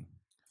crying.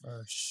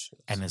 Oh, shit.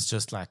 And it's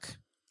just like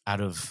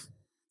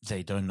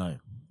they don't know.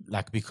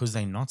 Like because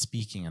they're not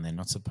speaking and they're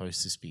not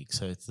supposed to speak.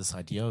 So it's this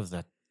idea of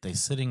that they're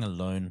sitting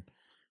alone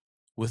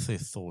with their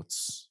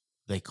thoughts.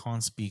 They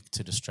can't speak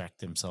to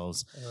distract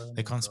themselves.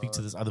 They can't speak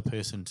to this other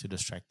person to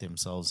distract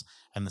themselves.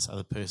 And this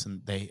other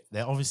person,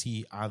 they're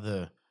obviously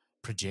either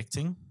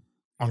projecting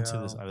onto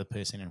this other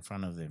person in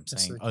front of them,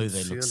 saying, "Oh,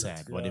 they look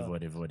sad,"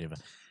 whatever.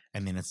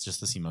 And then it's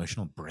just this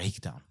emotional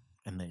breakdown.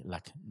 And they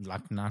like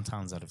 9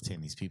 times out of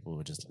 10, these people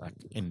were just like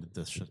in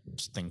this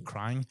thing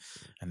crying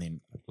and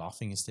then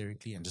laughing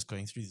hysterically and just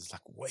going through this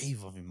like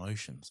wave of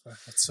emotions.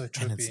 That's so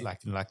trippy. And it's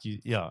like you,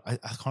 I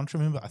can't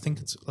remember. I think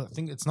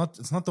it's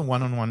not the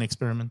one-on-one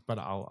experiment, but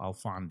I'll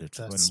find it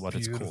when what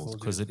it's called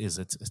because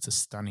it's a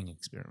stunning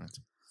experiment.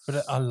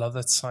 But I love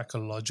that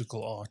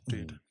psychological art,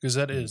 dude, because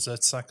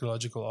that's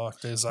psychological art.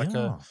 There's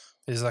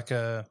like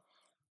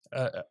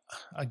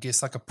I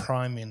guess like a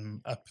priming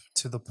up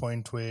to the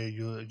point where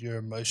you're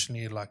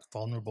emotionally like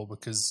vulnerable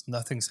because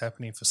nothing's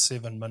happening for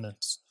 7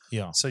 minutes.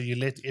 Yeah. So you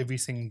let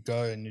everything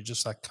go and you're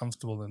just like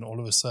comfortable, and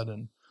all of a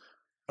sudden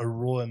a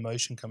raw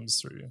emotion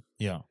comes through.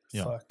 Yeah.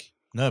 Fuck.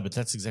 No, but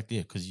that's exactly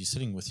it because you're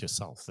sitting with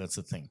yourself. That's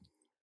the thing.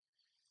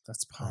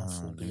 That's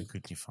powerful, dude. Let me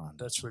quickly find.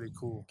 That's really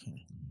cool.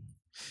 Okay.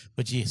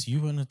 But yes,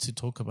 you wanted to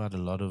talk about a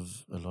lot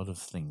of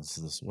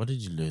things. What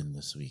did you learn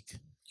this week?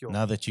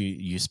 Now that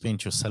you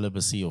spent your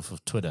celibacy off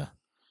of Twitter.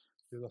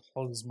 Who the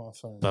hell is my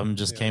phone? Bum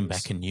just came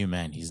back and knew,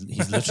 man.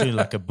 He's literally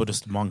like a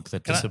Buddhist monk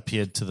that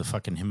disappeared to the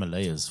fucking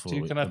Himalayas for.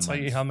 Dude, can I tell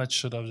you how much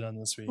shit I've done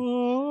this week?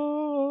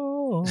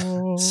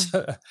 Oh.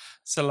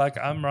 so like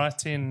I'm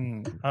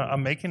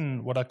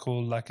making what I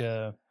call like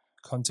a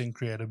content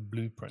creator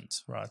blueprint,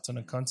 right? And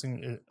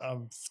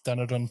I've done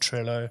it on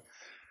Trello,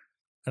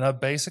 and I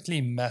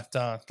basically mapped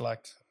out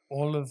like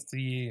all of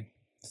the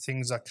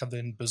things I cover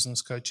in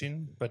business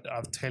coaching, but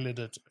I've tailored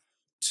it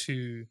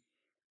to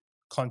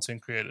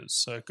content creators.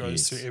 So it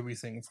goes through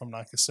everything from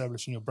like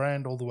establishing your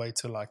brand all the way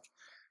to like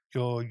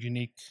your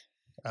unique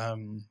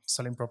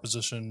selling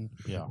proposition,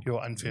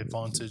 your unfair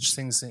advantage,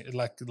 things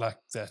like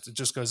that. It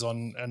just goes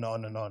on and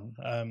on and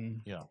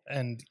on.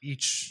 And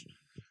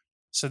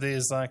so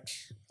there's like,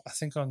 I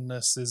think on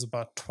this there's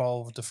about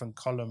 12 different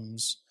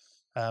columns.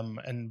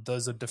 And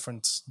those are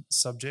different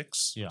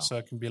subjects. Yeah. So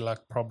it can be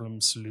like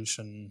problem,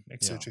 solution,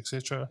 etc.,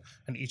 etc.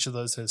 And each of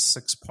those has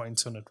 6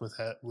 points on it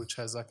which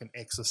has like an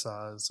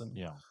exercise. And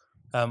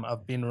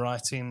I've been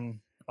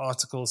writing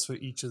articles for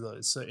each of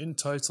those. So in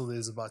total,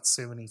 there's about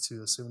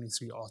 72 or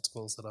 73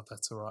 articles that I've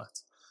had to write.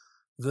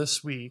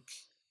 This week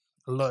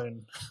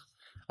alone,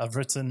 I've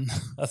written,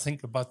 I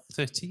think, about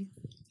 30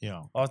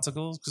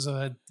 articles because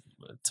I had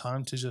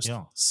time to just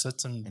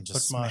sit and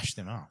just smash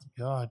them out.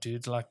 Yeah,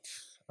 dude, like,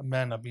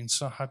 man, I've been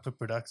so hyper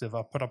productive.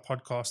 I put a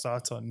podcast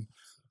out on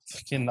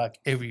fucking like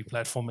every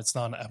platform. It's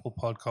now an Apple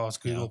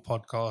Podcast, Google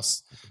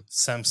Podcast,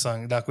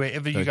 Samsung, like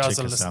wherever you guys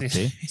are listening.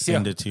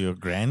 Send it to your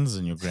grands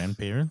and your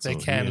grandparents. They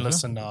can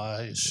listen now,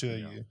 I assure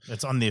you.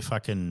 It's on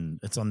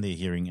their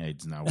hearing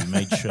aids now. We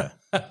made sure.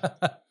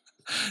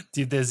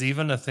 Dude, there's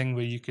even a thing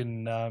where you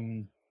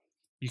can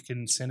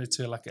send it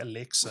to like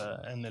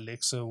Alexa, and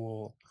Alexa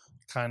will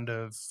kind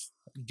of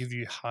give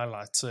you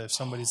highlights. So if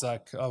somebody's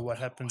like, "Oh, what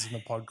happens in the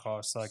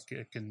podcast?" Like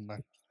it can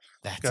like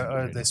That's go, "Oh, they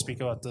incredible.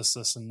 speak about this,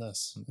 this, and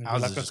this." And you'd be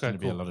Ours like, is just "Okay, going to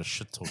be a cool." lot of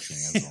shit talking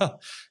as Yeah,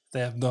 well. they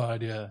have no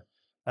idea.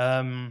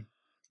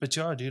 But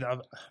yeah, dude,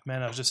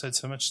 I've just had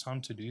so much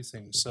time to do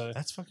things. So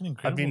That's fucking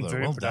incredible. I've been though.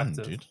 very Well productive.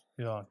 done, dude.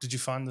 Yeah. Did you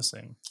find this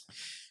thing?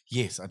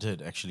 Yes, I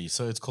did actually.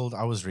 So it's called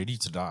 "I Was Ready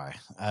to Die,"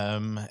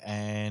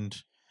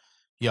 and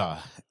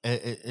yeah,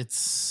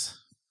 it's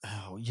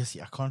yes,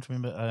 I can't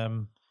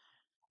remember.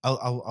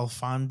 I'll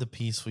find the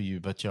piece for you,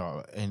 but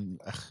yeah,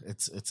 and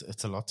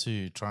it's a lot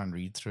to try and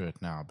read through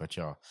it now, but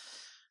yeah,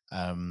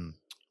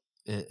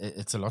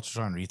 it's a lot to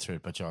try and read through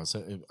it, but yeah,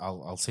 so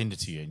I'll send it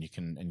to you and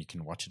you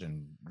can watch it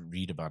and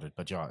read about it,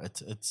 but yeah,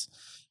 it's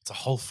a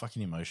whole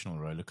fucking emotional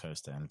roller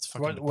coaster and it's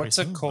fucking What's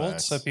it depressing, called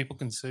but- so people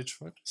can search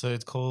for it? So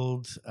it's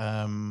called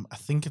I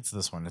think it's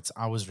this one. It's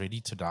 "I Was Ready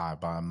to Die"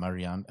 by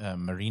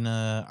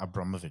Marina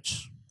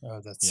Abramovich. Oh,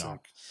 that's Yeah.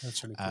 sick.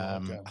 That's really cool.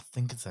 Okay. I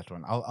think it's that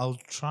one. I'll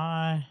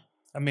try.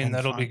 I mean, and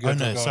that'll be find- good. Oh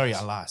no, regardless.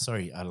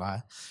 sorry, I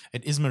lie.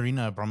 It is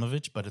Marina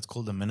Abramovich, but it's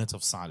called "A Minute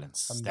of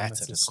Silence." A That's Minute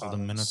it. of It's called "A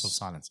Minute of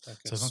Silence. Silence."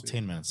 Okay, So it's not sweet.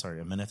 10 minutes,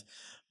 sorry, a minute.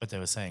 But they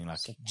were saying like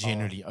So power.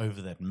 generally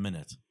over that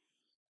minute,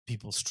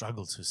 people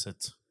struggle to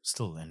sit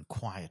still and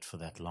quiet for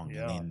that long,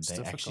 Yeah, and then it's they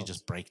actually difficult.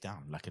 just break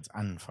down. Like it's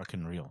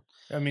unfucking real.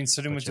 I mean,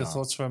 sitting But with your yeah.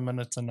 thoughts for a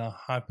minute in a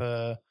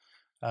hyper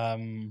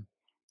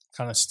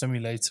kind of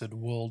stimulated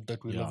world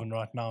that we live Yeah. in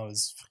right now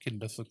is fucking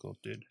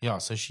difficult, dude. Yeah,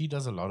 so she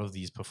does a lot of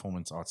these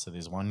performance arts. So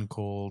there's one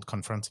called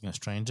 "Confronting a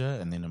Stranger"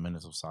 and then "A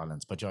Minute of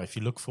Silence." But yeah, if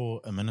you look for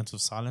 "A Minute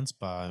of Silence"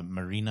 by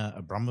Marina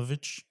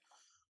Abramovich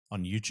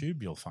on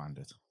YouTube, you'll find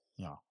it.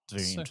 Yeah, it's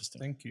very Sick. interesting.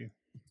 Thank you.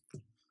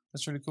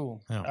 That's really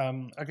cool. Yeah.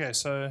 Okay,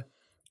 so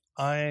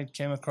I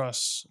came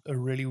across a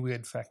really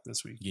weird fact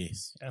this week.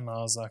 Yes. And I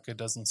was like, it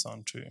doesn't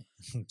sound true.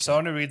 Okay. So I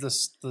want to read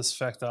this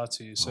fact out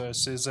to you. So it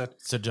says that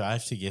So do I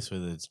have to guess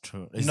whether it's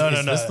true? No,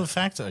 is this no. the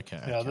fact?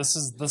 Okay. yeah, okay. this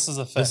is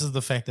a fact. This is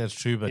the fact that's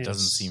true, but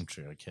doesn't Yes. seem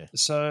true. Okay.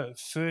 So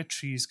fir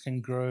trees can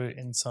grow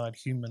inside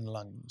human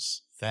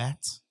lungs.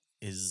 That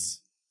is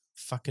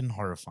fucking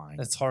horrifying.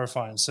 That's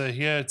horrifying. So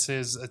here it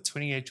says a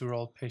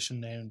 28-year-old patient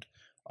named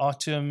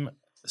Artem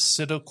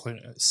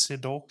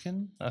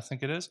Sidorkin, I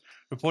think it is,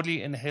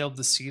 reportedly inhaled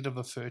the seed of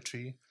a fir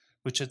tree,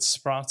 which had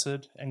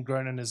sprouted and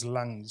grown in his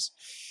lungs.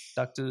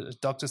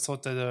 Doctors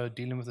thought that they were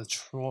dealing with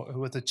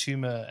a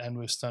tumor and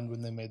were stunned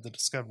when they made the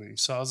discovery.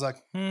 So I was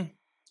like, let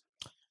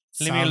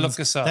me look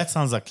this up. That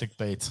sounds like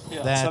clickbait.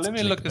 Yeah, That's so let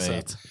me look this up.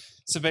 clickbait.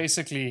 So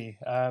basically,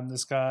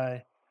 this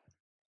guy,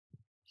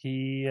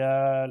 he,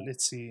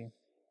 let's see.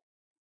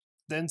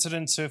 The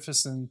incident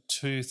surfaced in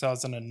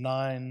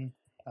 2009.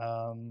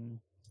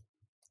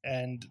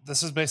 And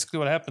this is basically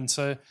what happened.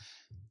 So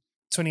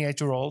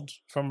 28-year-old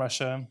from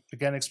Russia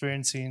began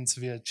experiencing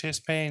severe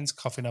chest pains,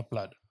 coughing up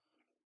blood.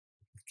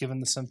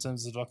 Given the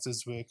symptoms, the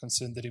doctors were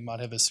concerned that he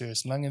might have a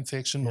serious lung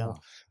infection Yeah. or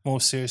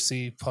more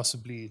seriously,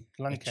 possibly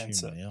lung A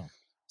cancer. tumor, yeah.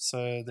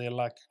 So they're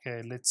like,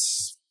 okay,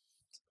 let's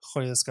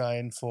hoy this guy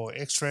in for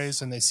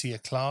x-rays, and they see a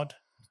cloud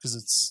because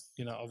it's,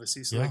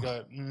 obviously. So Yeah. they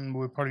go,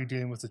 we're probably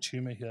dealing with a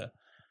tumor here.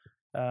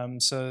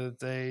 So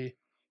they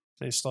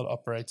start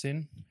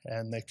operating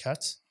and they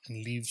cut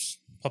and leaves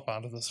pop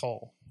out of this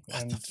hole.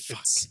 What and the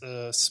fuck? it's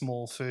a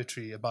small fir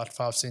tree, about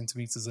 5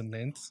 centimeters in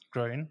length,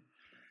 growing.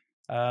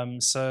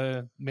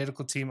 So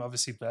medical team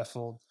obviously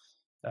baffled.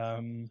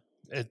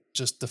 It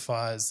just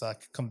defies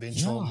like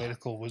conventional Yeah.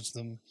 medical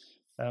wisdom.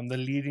 The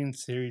leading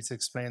theory to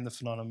explain the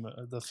phenomenon.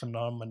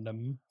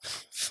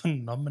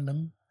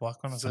 Why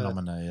can't I say that?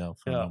 Phenomena, yeah.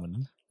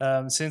 Phenomenon.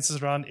 Centers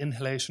around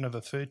inhalation of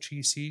a fir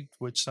tree seed,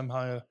 which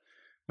somehow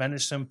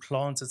managed to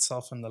implant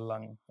itself in the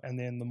lung, and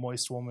then the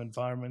moist, warm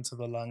environment of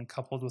the lung,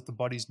 coupled with the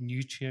body's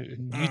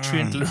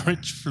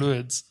nutrient-rich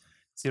fluids,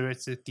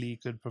 theoretically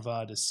could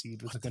provide a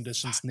seed with the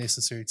conditions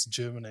necessary to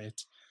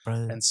germinate Bro,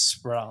 and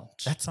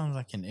sprout. that sounds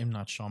like an M.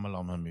 Night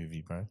Shyamalan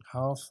movie, bro.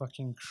 How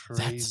fucking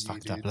crazy, That's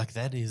fucked dude. up. Like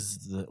that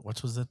is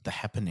what was it? The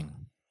Happening.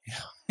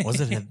 Yeah.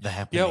 Was it The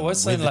Happening? Yeah, it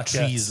was where something the like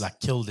that. trees like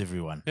killed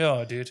everyone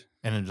Yeah, dude.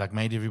 and it like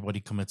made everybody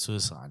commit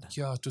suicide.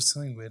 Yeah, it was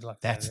something weird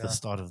like That's that. the Yeah.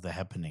 start of The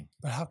Happening.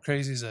 But how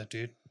crazy is that,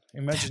 dude?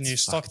 Imagine That's you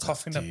start fucked up,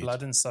 coughing up dude.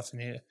 blood and stuff in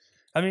here.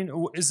 I mean,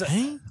 is that?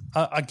 Hey?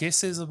 I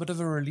guess there's a bit of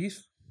a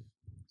relief,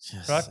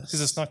 right?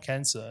 Because it's not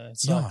cancer.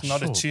 It's like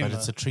not a tumor. but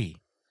it's a tree.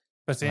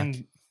 But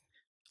then,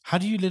 How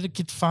do you let it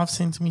get 5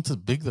 centimeters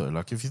big though?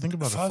 Like if you think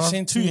about 5 it, 2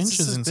 centimeters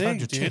inches is inside big,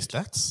 your dude. chest,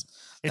 that's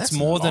it's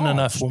more than large,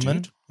 enough,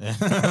 woman. dude.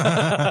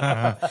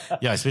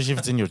 Yeah, especially if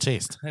it's in your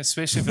chest.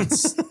 Especially if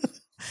it's.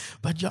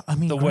 But yeah, I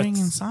mean, The growing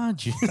width.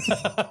 inside you.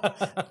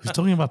 We're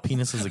talking about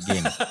penises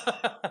again.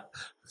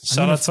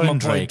 Shout out to my phone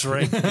boy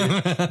Drake. Drake, dude.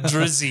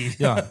 Drizzy.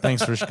 Yeah,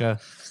 thanks, Rishka,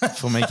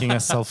 for making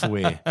us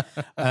self-aware.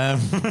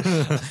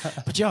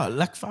 But yeah,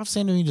 like 5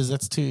 centimeters,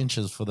 that's 2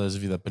 inches for those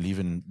of you that believe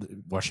in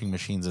washing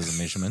machines as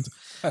a measurement.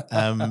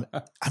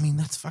 I mean,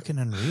 that's fucking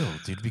unreal,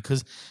 dude,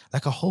 because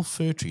like a whole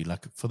fir tree,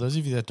 like for those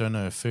of you that don't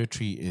know, a fir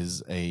tree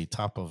is a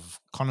type of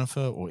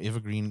conifer or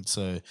evergreen.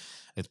 So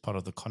It's part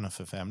of the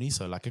conifer family,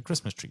 so like a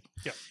Christmas tree.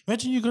 Yeah.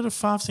 Imagine you got a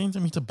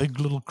 5-centimeter big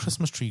little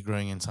Christmas tree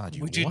growing inside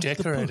you. Would you What the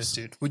decorate it, puss?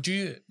 dude? Would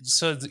you?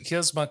 So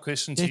here's my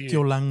question to Deck you.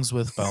 your lungs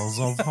with bells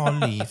of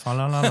holly. Fa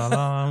la la la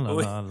la la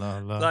la la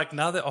la. Like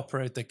now they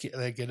operate, they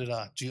get it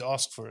out. Do you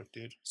ask for it,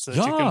 dude? So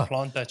that you can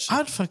plant that shit.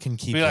 I'd fucking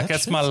keep Be that like,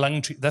 that's shit. my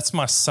lung tree. That's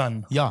my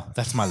son. Yeah,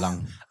 that's my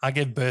lung. I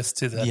gave birth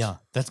to that. Yeah,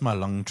 that's my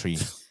lung tree.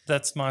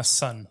 That's my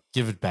son.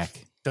 Give it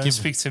back. Don't Give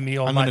speak to me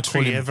or I'm my gonna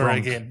call tree him ever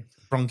Bronk. again.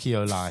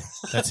 Bronchioli.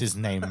 That's his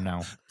name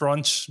now.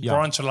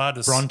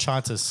 Bronchiolitis.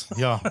 Bronchitis.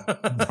 Yeah.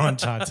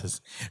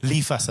 Bronchitis.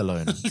 Leave us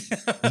alone.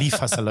 Leave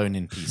us alone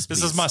in peace. This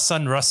please. is my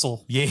son,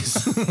 Russell.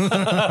 Yes.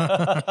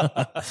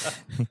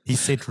 He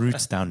set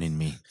roots down in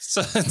me.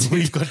 So,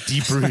 We've got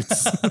deep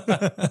roots.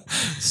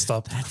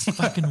 stop. That's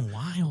fucking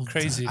wild.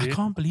 Crazy, I dude.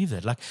 can't believe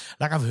that. Like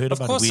I've heard Of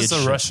about course, weird it's a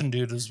shit. Russian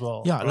dude as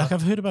well. Yeah, right? like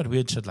I've heard about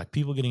weird shit, like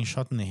people getting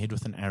shot in the head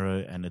with an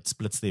arrow and it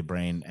splits their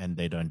brain and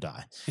they don't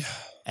die. Yeah.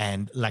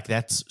 And like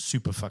that's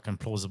super fucking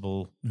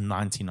plausible.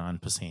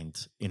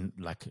 99% in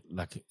like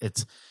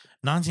it's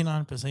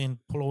 99%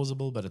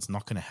 plausible, but it's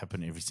not going to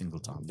happen every single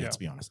time. Let's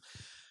be honest.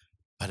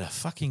 But a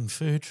fucking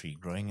fir tree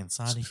growing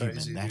inside It's a human,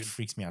 crazy, that dude.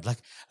 freaks me out.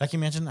 Like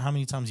imagine how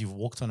many times you've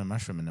walked on a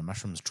mushroom and the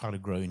mushrooms try to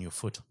grow in your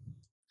foot.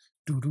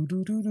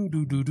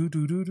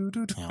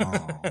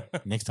 Oh,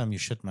 next time you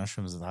shit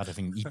mushrooms without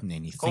having eaten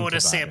any, think about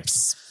it.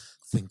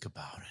 Think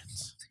about it.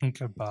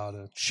 Think about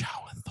it.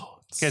 Shower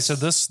thoughts. Okay, so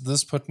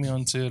this put me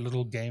onto a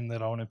little game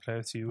that I want to play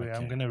with you. Where I'm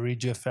Okay. going to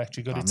read you a fact.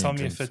 You got I'm to tell in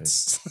me if drink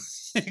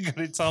it's you got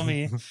to tell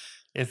me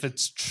if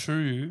it's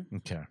true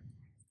Okay.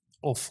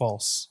 or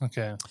false.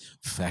 Okay,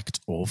 Fact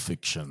or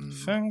fiction?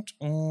 fact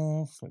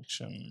or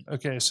fiction.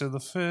 Okay, so the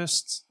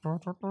first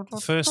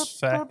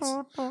fact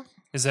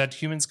is that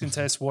humans can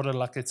taste water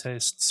like it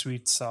tastes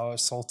sweet, sour,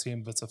 salty,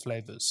 and bitter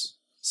flavors.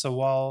 So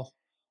while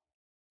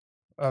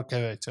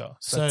okay, wait, yeah,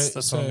 that's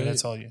what I'm going to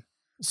tell you.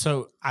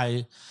 So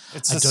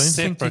It's I a don't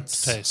think separate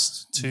it's-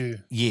 taste too.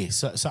 yeah,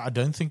 so I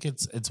don't think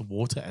it's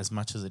water as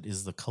much as it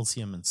is the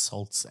calcium and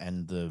salts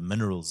and the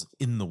minerals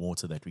in the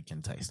water that we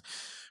can taste.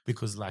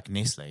 Because like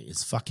Nestle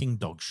is fucking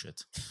dog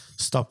shit.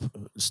 Stop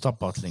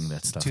bottling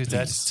that stuff. Dude,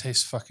 that please.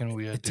 tastes fucking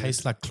weird. It dude.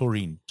 tastes like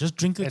chlorine. Just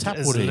drink the It tap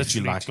is water if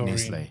you literally like chlorine.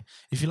 Nestle.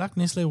 If you like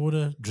Nestle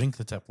water, drink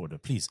the tap water,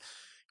 please.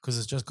 Because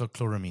it's just got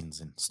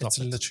chloramines in. Stop It's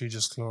it. literally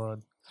just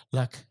chloride.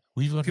 Like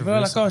we've got People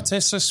are like, reverse- "Oh, it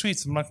tastes so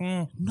sweet." I'm like,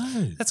 no.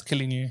 "That's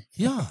killing you."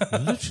 Yeah,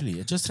 literally.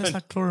 It just tastes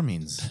like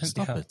chloramines.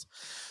 Stop Yeah. it.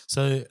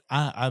 So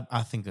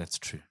I think that's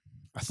true.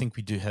 I think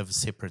we do have a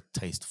separate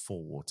taste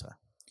for water.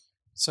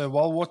 So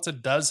while water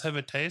does have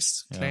a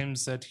taste, Yeah.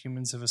 claims that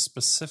humans have a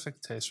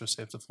specific taste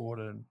receptor for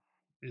water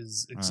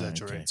is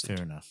exaggerated. Okay,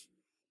 fair enough.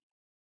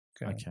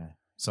 Okay. Okay.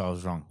 So I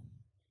was wrong.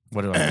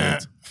 What do I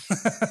get?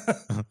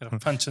 Get a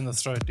punch in the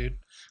throat, dude.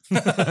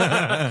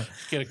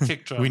 Get a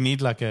kick drop. we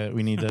need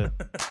a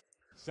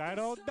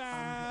Settle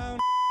down.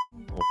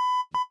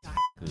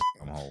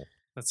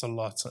 That's a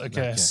lot. Okay,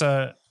 Okay.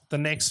 so the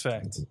next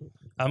fact.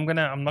 I'm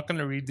not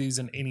gonna read these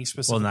in any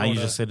specific Well, now you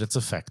order. just said it's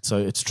a fact, so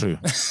it's true.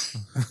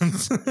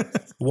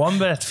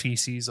 Wombat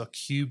feces are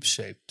cube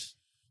shaped.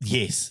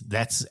 Yes,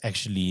 that's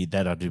actually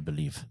that I do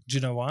believe. Do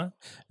you know why?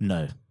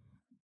 No,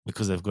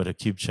 because they've got a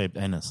cube-shaped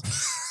anus.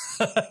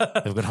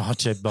 They've got a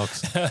heart-shaped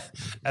box.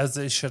 As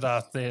they should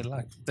out there,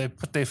 like they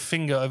put their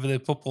finger over their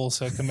pupil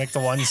so it can make the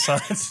one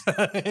side.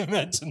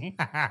 Imagine.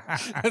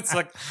 It's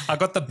like, I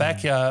got the back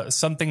here.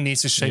 Something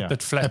needs to shape Yeah.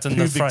 it flat A in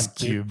the Pubix front.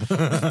 cube.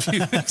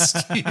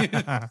 Pubix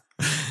cube.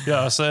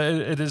 Yeah, so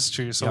it is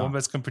true. So Yeah.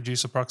 wombats can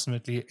produce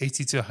approximately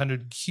 80 to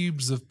 100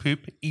 cubes of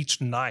poop each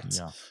night.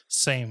 Yeah.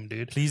 Same,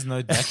 dude. Please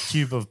note that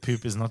cube of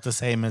poop is not the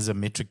same as a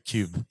metric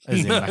cube,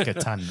 as in like a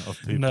ton of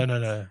poop.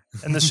 No.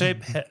 And the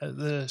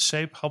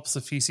shape helps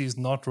the feces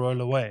not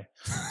roll away.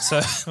 So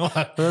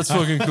that's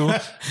fucking cool.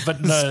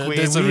 But no, Square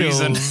there's a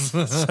reason.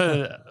 wheels.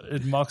 So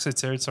it marks their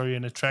territory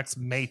and attracts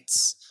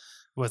mates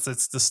with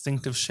its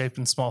distinctive shape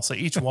and smell. So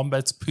each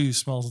wombat's poo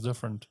smells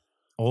different.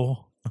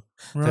 Or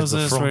There's a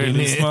Roses frog in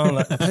really there. smell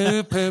like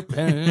poo, poo, poo.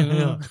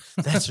 yeah,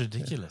 that's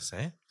ridiculous,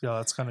 eh? Yeah,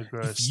 that's kind of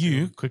gross. If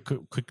you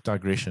quick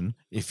digression,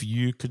 if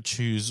you could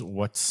choose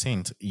what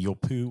scent your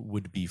poo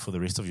would be for the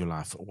rest of your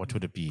life, what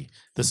would it be?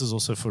 This is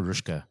also for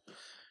Rushka,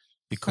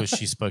 because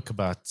she spoke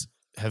about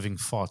having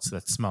farts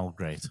that smell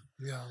great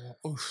Yeah,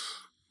 well,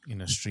 oof. in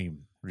a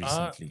stream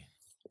recently.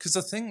 Because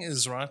the thing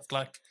is, right,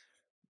 like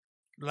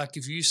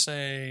if you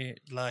say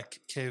like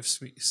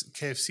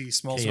KFC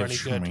smells really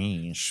good.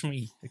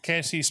 Shmee. The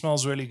KFC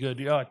smells really good.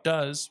 Yeah, it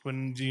does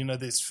when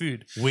there's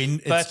food. When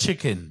it's But-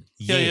 chicken,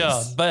 Yeah,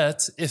 yes. yeah.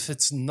 But if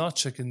it's not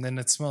chicken, then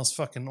it smells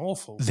fucking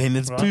awful. Then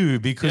it's right? poo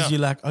because Yeah. you're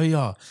like, oh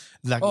yeah,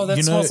 like Oh, that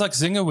you know, smells like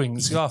zinger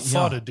wings. Yeah,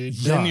 farted, dude.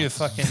 Then you're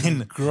fucking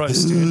Then-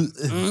 gross, dude.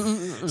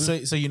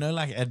 So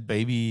like at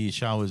baby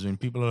showers when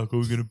people are like, oh,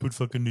 we're gonna put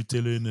fucking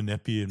Nutella in the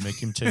nappy and make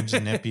him change the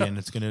nappy and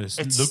it's gonna It's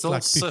look still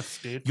like poo. sif,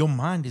 dude. Your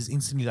mind is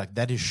instantly like,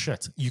 that is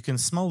shit. You can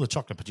smell the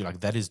chocolate, but you're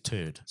like, that is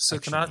turd. So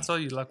can I actually. tell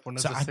you like one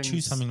of So the I things?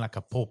 choose something like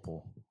a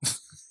pawpaw.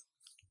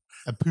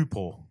 A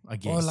poopaw, I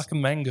guess. Oh, like a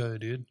mango,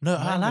 dude. No,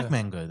 I like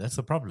mango. That's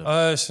the problem.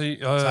 Oh, So I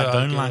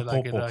don't like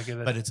I get pawpaw,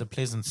 it. but it's a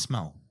pleasant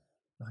smell.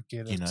 I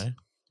get it. You know,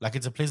 like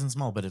it's a pleasant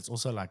smell, but it's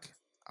also like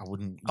I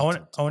wouldn't. I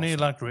want to often.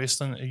 like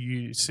rest on.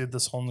 You said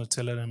this whole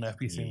Nutella and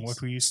nappy thing. Yes.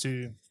 What we used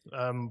to,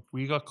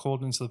 we got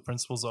called into the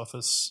principal's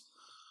office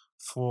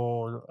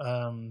for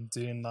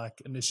doing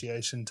like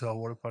initiation to our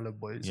water polo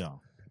boys. Yeah.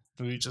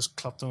 We just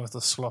clapped them with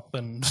a slop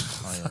and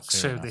fair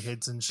shaved their enough.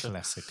 heads and shit.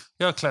 Classic.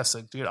 Yeah,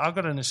 classic, dude. I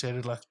got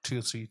initiated like 2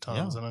 or 3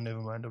 times, Yeah. and I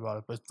never mind about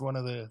it. But one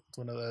of the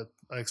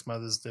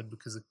ex-mothers did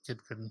because the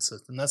kid couldn't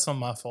sit, and that's not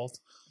my fault.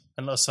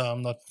 And also,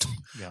 I'm not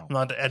Yeah. I'm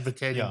not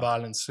advocating Yeah.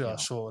 violence. Yeah, Yeah.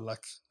 sure.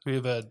 Like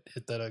whoever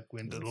hit that, I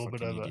went a He's little bit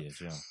fucking over. idiot,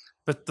 yeah.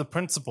 But the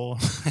principal,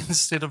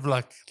 instead of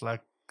like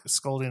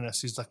scolding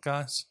us, he's like,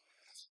 guys,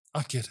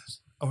 I get it.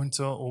 I went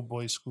to an all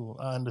boys school.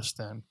 I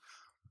understand.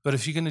 But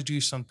if you're going to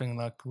do something,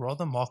 like,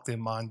 rather mark their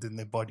mind than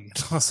their body.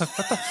 And I was like,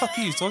 what the fuck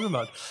are you talking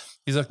about?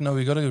 He's like, no,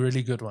 we got a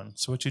really good one.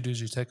 So what you do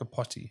is you take a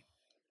potty,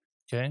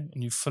 okay,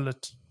 and you fill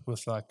it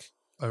with like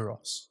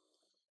Oros,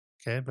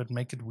 okay, but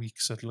make it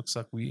weak so it looks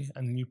like wee,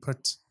 and then you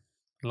put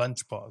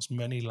lunch bars,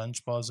 many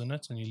lunch bars in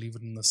it, and you leave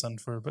it in the sun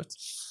for a bit.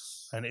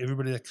 And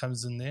everybody that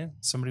comes in there,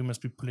 somebody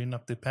must be pulling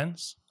up their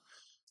pants,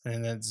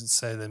 and then they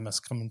say they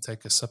must come and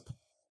take a sip.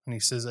 And he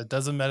says, it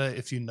doesn't matter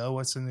if you know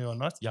what's in there or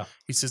not. Yeah.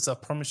 He says, I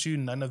promise you,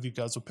 none of you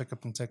guys will pick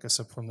up and take a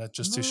sip from that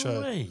just to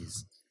show.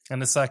 Ways.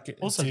 And it's like,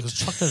 Also, dude, because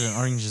chocolate and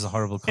orange is a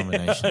horrible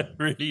combination. it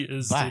really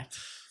is. Dude.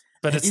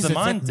 But it's is the that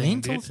mind thing.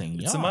 mental Dude. thing.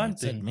 It's Yeah, the mind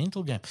it's that thing.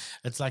 mental game.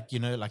 It's like, you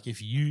know, like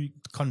if you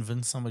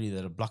convince somebody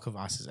that a block of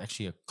ice is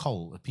actually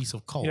a piece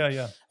of coal,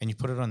 Yeah. and you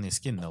put it on their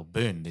skin, they'll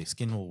burn. Their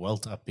skin will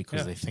welt up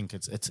because Yeah. they think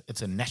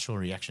it's a natural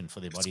reaction for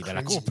their body. They're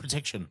like, crazy. oh,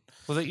 protection.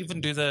 Well, they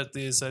even do that.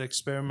 There's that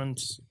experiment.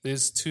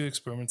 There's 2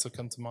 experiments that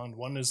come to mind.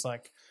 One is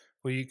like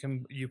where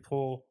you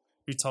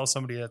tell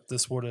somebody that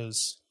this water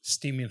is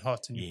steaming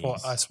hot and you pour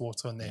Yes. ice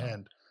water on their Yeah.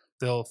 hand.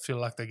 They'll feel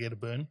like they get a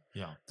burn.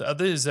 Yeah. The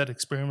other is that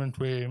experiment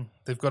where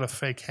they've got a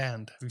fake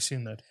hand. Have you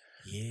seen that?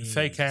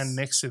 Fake hand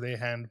next to their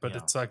hand, but Yeah.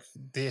 it's like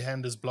their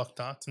hand is blocked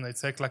out, and they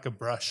take like a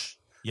brush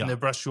Yeah. and they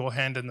brush your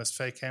hand and this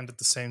fake hand at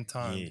the same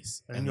time.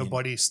 Yes. And your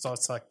body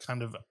starts like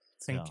kind of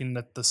thinking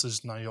that this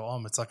is now your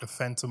arm. It's like a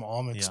phantom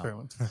arm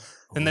experiment.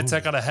 Then they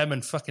take out a hammer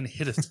and fucking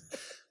hit it.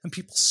 And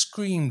people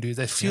scream, dude.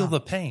 They feel the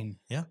pain.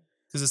 Yeah.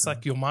 Because it's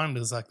like your mind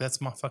is like, that's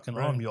my fucking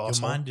arm, you Your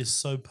asshole. mind is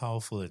so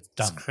powerful, it's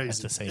dumb It's crazy.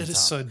 at the same It time. is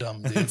so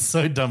dumb, dude. It's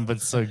so dumb,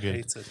 but so I good.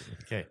 hate it.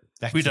 Okay,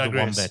 back We to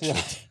digress. the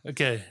wombat shit.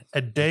 Okay,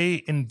 a day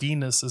in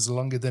Venus is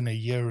longer than a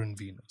year in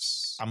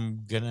Venus.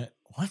 I'm gonna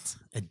what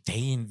a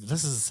day in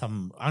this is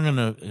some. I'm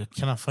gonna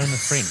can I phone a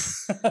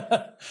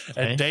friend?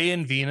 A day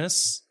in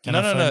Venus. Can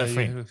I phone a No.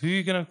 friend? Who are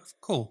you gonna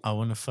call? I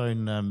want to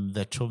phone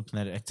that chump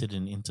that acted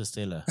in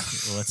Interstellar.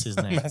 What's his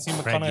name? Matthew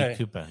Bradley McConaughey.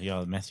 Cooper.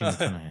 Yeah, Matthew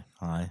McConaughey.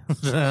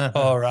 Hi.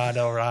 All right.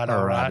 all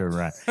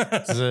right.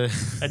 So,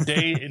 A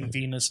day in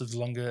Venus is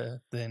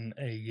longer than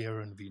a year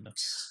in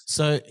Venus.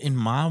 so in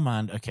my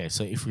mind, okay.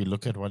 So if we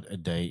look at what a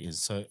day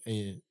is, so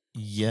a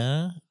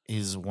year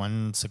is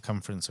one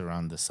circumference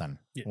around the sun,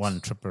 Yes.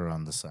 one trip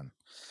around the sun.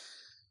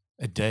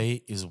 A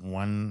day is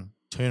one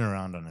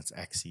turnaround on its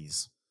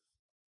axis.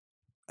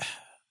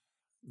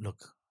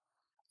 Look,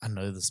 I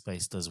know the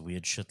space does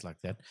weird shit like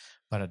that,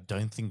 but I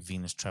don't think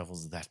Venus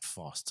travels that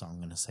fast. So I'm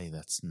going to say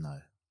that's no.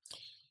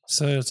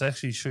 So it's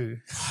actually true.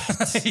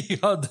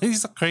 Yeah,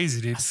 these are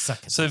crazy, dude. I suck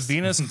at So this.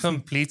 Venus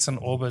completes an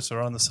orbit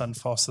around the sun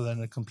faster than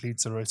it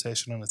completes a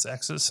rotation on its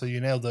axis. So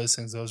you nailed those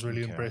things. That was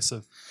really Okay.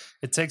 impressive.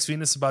 It takes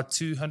Venus about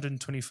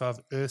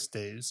 225 Earth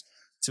days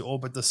to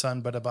orbit the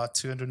sun, but about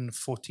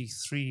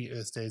 243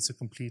 Earth days to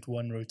complete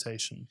one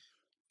rotation.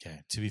 Okay,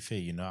 to be fair,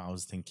 you know, I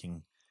was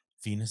thinking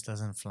Venus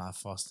doesn't fly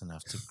fast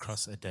enough to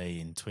cross a day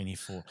in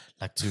 24,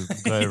 like to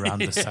go around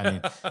the sun.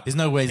 There's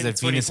no ways In that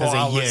Venus has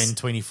 24 a year hours. in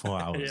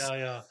 24 hours.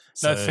 Yeah.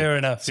 So- No, fair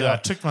enough. So yeah. I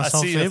tricked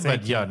myself see your there, but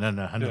thinking. yeah, no,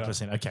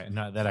 100%. Okay,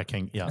 no, that I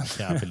can, yeah,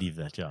 I believe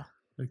that, yeah.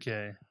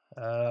 Okay.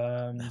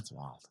 That's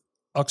wild.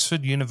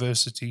 Oxford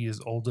University is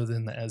older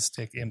than the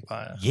Aztec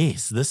Empire.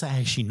 Yes, this I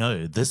actually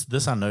know. This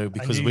I know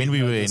because knew when you'd we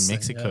know were in this thing,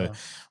 Mexico, yeah.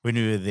 when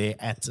we were there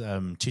at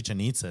Chichen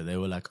Itza, they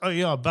were like, "Oh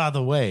yeah, by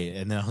the way,"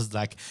 and then I was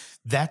like,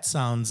 "That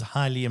sounds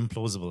highly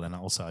implausible." And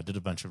I did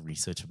a bunch of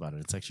research about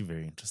it. It's actually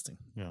very interesting.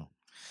 Yeah,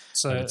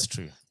 So but it's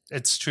true.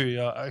 It's true.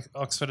 Yeah.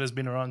 Oxford has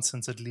been around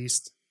since at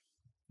least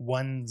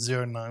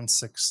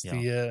 1096, the Yeah.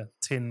 year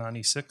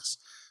 1096,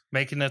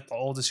 making it the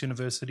oldest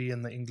university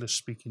in the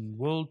English-speaking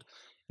world.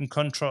 In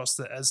contrast,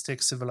 the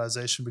Aztec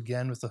civilization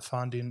began with the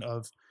founding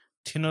of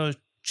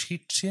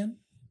Tenochtitlan.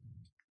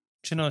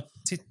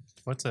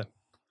 What's it?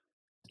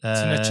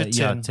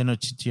 Tenochtitlan.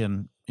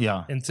 Tenochtitlan.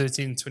 Yeah, In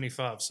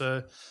 1325.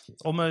 So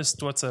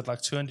almost, what's that,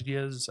 like 200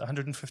 years,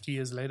 150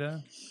 years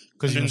later?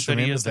 because you must 130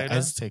 remember years the later?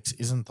 Aztecs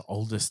isn't the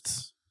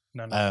oldest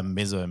No.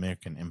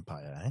 Mesoamerican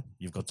empire. Eh?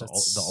 You've got the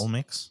That's-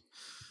 Olmecs.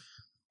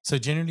 So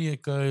generally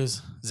it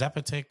goes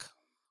Zapotec,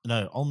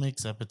 Olmec,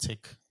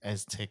 Zapotec,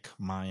 Aztec,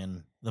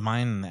 Mayan. The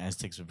Mayan and the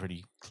Aztecs were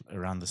pretty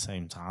around the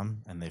same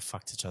time, and they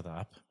fucked each other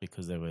up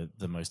because they were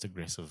the most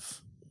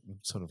aggressive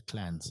sort of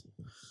clans.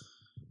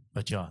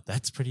 But yeah,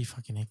 that's pretty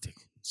fucking hectic.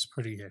 It's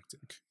pretty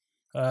hectic.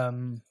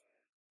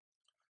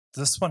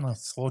 This one I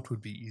thought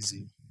would be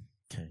easy,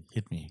 Okay,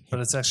 hit me. but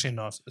it's actually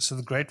not. So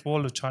the Great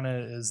Wall of China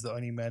is the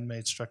only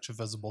man-made structure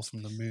visible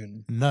from the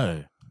moon.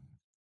 No.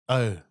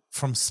 Oh,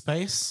 from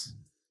space,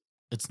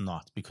 it's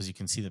not, because you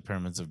can see the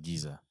pyramids of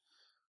Giza.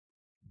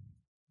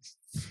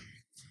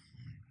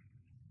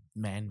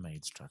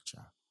 Man-made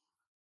structure.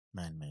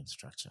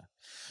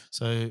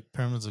 So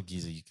pyramids of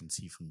Giza you can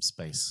see from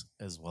space,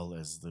 as well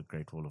as the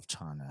Great Wall of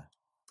China.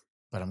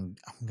 But I'm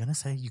gonna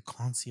say you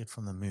can't see it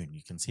from the moon.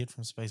 You can see it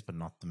from space, but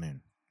not the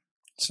moon.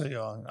 So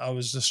yeah, I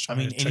was just trying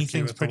to trick you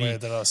anything's with the way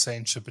that I was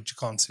saying shit, but you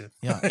can't see it.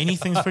 Yeah,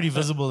 anything's pretty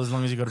visible as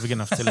long as you've got a big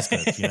enough telescope.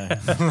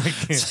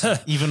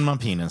 Even my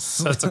penis.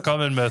 So it's a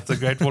common myth. The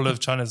Great Wall of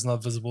China is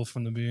not visible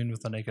from the moon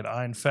with the naked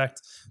eye. In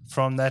fact,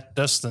 from that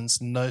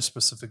distance, no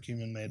specific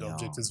human-made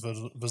object is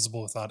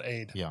visible without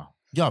aid. Yeah,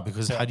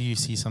 because how do you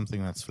see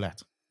something that's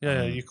flat?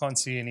 Yeah, you can't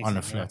see anything on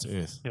a flat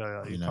Earth.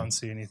 Yeah, you can't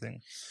see anything.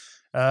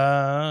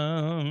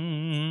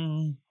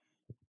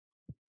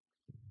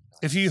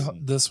 If you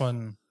this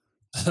one.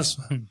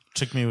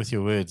 Trick me with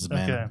your words,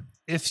 man. Okay.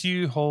 If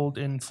you hold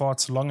in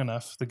farts long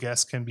enough, the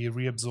gas can be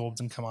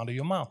reabsorbed and come out of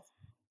your mouth.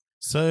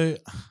 So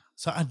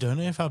I don't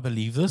know if I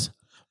believe this,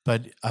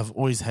 but I've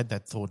always had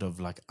that thought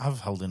of like, I've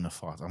held in a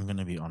fart. I'm going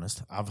to be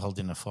honest. I've held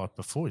in a fart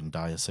before in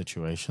dire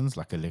situations,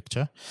 like a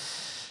lecture.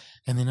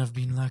 And then I've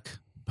been like,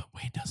 but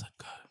where does it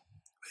go?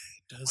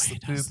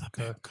 Where does the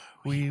poop go?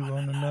 We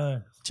want to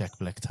know. Jack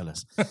Black, tell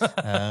us.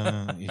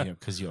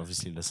 Because you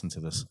obviously listen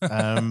to this.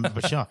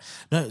 But yeah.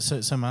 No,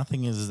 so my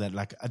thing is that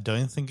like, I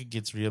don't think it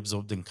gets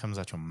reabsorbed and comes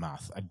out your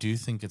mouth. I do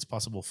think it's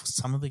possible for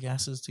some of the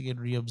gases to get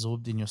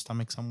reabsorbed in your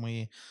stomach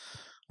somewhere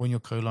or in your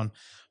colon.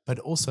 But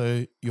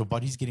also your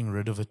body's getting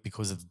rid of it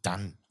because it's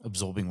done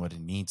absorbing what it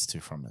needs to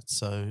from it.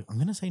 So I'm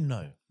going to say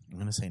no.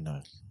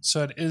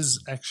 So it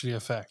is actually a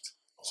fact.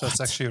 So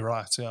it's actually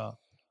right, yeah.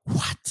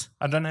 What?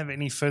 I don't have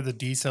any further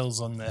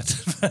details on that.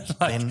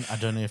 Then I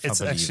don't know if it's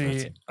I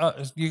believe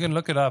actually, you can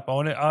look it up.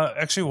 I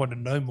actually want to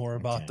know more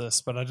about this,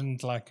 but I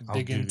didn't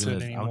dig into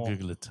it anymore. I'll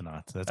Google it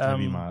tonight. That's going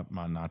to be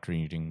my night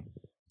reading.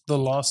 The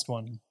last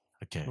one.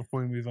 Okay.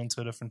 Before we move on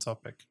to a different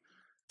topic.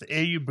 The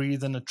air you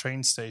breathe in a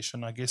train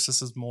station, I guess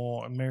this is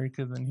more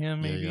America than here,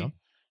 maybe. Yeah.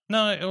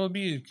 No, it will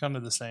be kind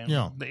of the same.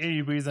 Yeah. The air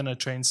you breathe in a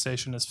train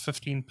station is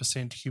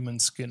 15% human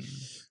skin.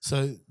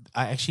 So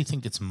I actually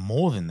think it's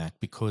more than that,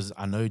 because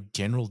I know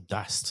general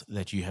dust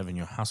that you have in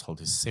your household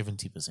is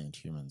 70%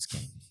 human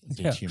skin.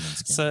 Human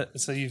skin.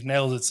 So you've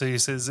nailed it. So it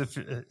says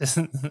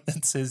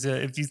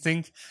if you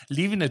think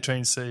leaving a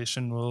train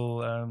station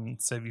will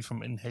save you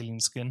from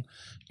inhaling skin,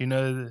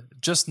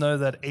 just know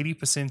that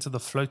 80% of the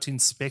floating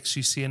specks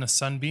you see in a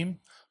sunbeam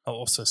are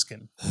also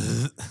skin.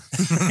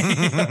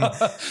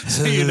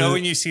 So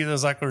when you see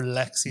those like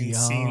relaxing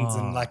scenes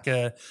in like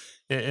a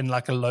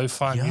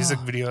lo-fi music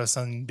video or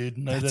something, dude,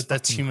 know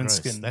that's human gross.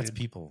 skin. That's dude.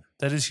 people.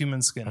 That is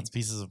human skin. That's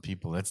pieces of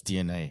people. That's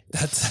DNA.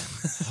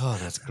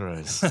 That's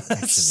gross.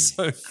 That's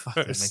so Fuck,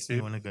 gross. It makes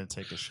me want to go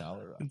take a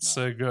shower right It's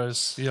now. so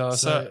gross.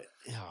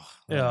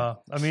 Yeah.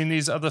 I mean,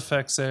 these other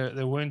facts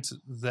they weren't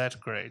that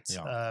great.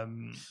 Yeah.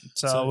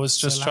 So I was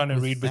just trying to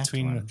read with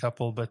between that a one-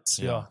 couple, but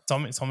tell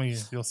me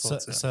your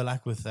thoughts. So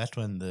like with that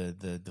one,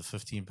 the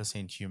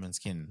 15% human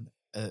skin,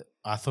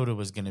 I thought it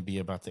was going to be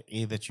about the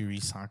air that you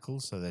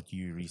recycle, so that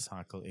you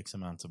recycle X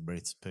amount of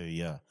breaths per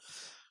year.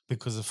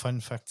 Because a fun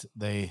fact,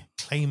 they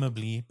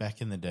claimably back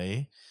in the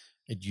day,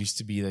 it used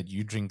to be that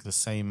you drink the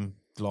same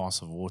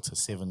glass of water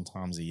 7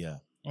 times a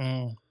year.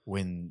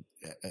 When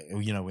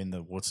when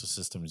the water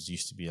systems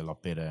used to be a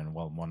lot better and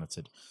well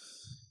monitored,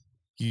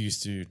 you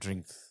used to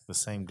drink the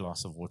same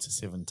glass of water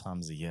 7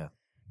 times a year.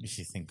 If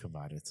you think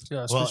about it,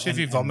 Especially if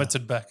you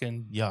vomited back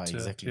in.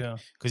 Exactly.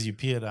 Because you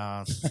pee it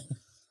out.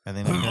 And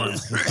then it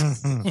goes,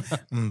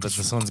 but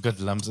this one's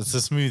got lumps. It's a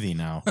smoothie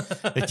now.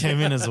 It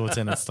came in as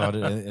water and it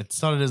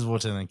started as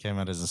water and then came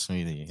out as a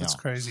smoothie. That's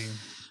crazy.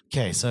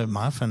 Okay, so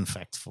my fun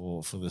fact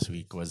for this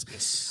week was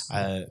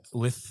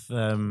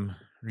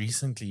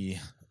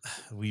recently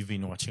we've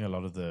been watching a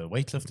lot of the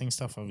weightlifting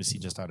stuff, obviously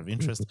just out of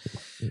interest.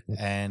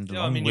 And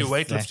you're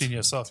weightlifting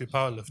yourself, you're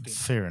powerlifting.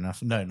 Fair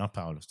enough. No, not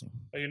powerlifting.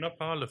 Are you not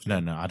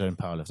powerlifting? No, I don't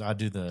powerlift. I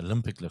do the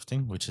Olympic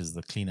lifting, which is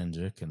the clean and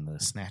jerk and the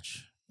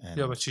snatch.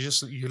 But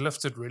you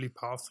lifted really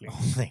powerfully.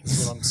 Thanks.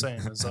 That's what I'm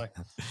saying. It's like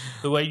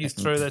the way you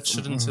throw that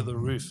shit into the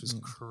roof is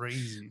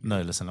crazy.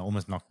 No, listen, I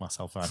almost knocked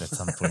myself out at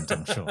some point,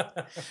 I'm sure.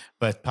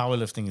 But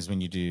powerlifting is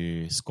when you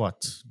do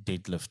squat,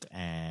 deadlift,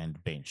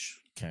 and bench.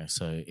 Okay,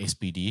 so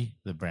SBD,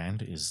 the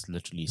brand, is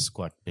literally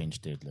squat, bench,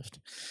 deadlift.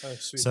 Oh,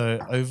 sweet. So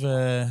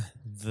over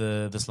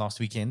this last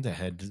weekend, they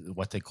had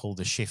what they call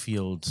the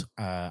Sheffield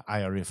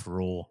IRF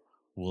Raw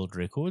World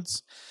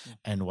Records.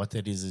 And what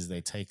that is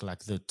they take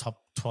like the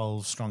top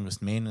 12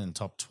 strongest men and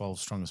top 12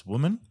 strongest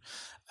women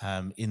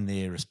in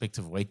their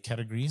respective weight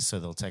categories. So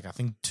they'll take, I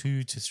think,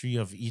 2 to 3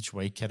 of each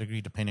weight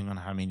category, depending on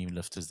how many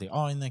lifters there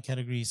are in that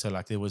category. So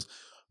like there was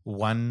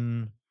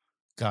one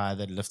guy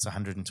that lifts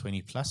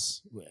 120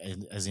 plus,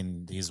 as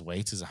in his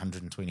weight is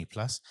 120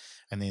 plus.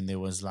 And then there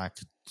was like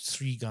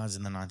 3 guys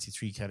in the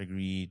 93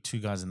 category, 2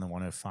 guys in the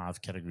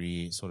 105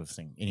 category, sort of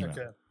thing. Anyway.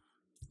 Okay.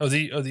 Are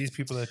these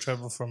people that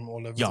travel from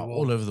all over the world?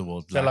 all over the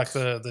world. They're like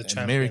the champions.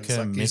 America,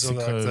 like these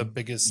Mexico. are like the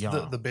biggest,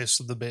 the best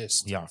of the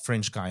best. Yeah,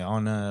 French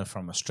Guyana,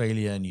 from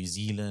Australia, New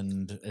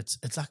Zealand.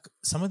 It's like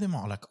some of them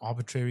are like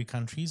arbitrary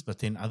countries, but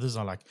then others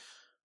are like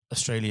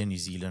Australia, New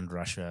Zealand,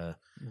 Russia,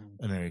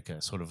 America,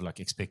 sort of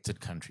like expected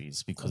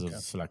countries because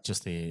of like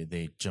just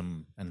their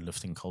gym and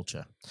lifting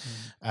culture.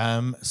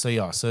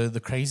 So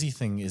the crazy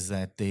thing is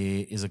that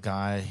there is a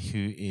guy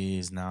who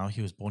is now,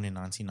 he was born in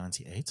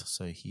 1998,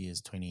 so he is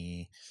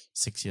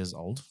 26 years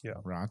old,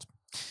 right?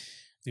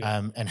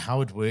 Yeah. And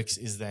how it works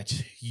is that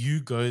you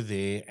go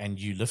there and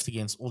you lift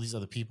against all these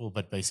other people,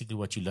 but basically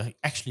what you're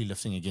actually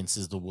lifting against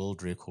is the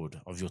world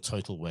record of your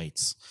total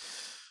weights.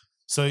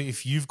 So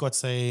if you've got,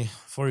 say,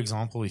 for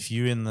example, if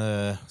you're in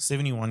the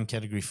 71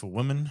 category for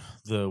women,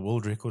 the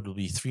world record will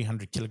be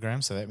 300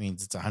 kilograms. So that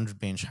means it's 100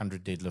 bench,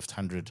 100 deadlift,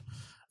 100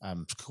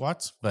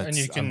 squats. But and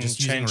you can I'm just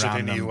change using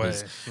it any way.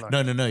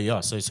 Like, no.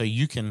 Yeah. So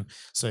you can.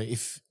 So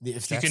if you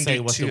that's can say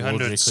do what the world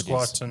 200 record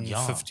squat is, and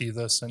 50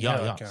 this and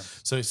yeah. Okay.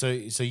 So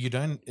you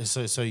don't.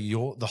 So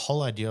your the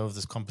whole idea of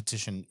this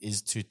competition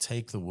is to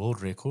take the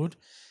world record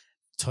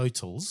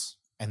totals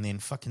and then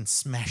fucking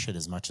smash it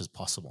as much as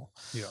possible.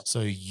 Yeah.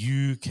 So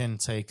you can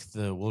take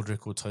the world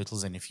record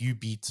totals, and if you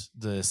beat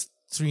the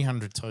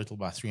 300 total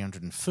by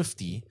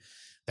 350,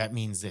 that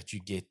means that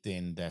you get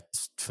then that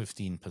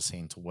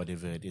 15% or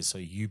whatever it is. So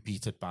you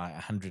beat it by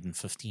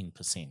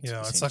 115%.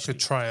 Yeah, it's like a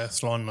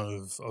triathlon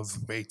of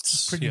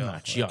weights. Pretty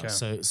much, yeah.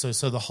 Okay.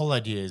 So the whole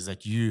idea is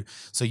that you're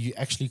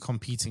actually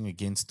competing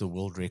against the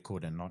world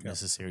record and not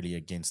necessarily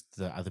against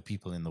the other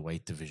people in the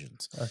weight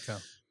divisions. Okay.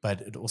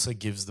 But it also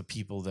gives the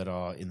people that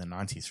are in the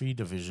 93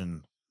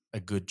 division a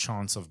good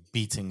chance of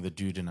beating the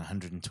dude in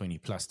 120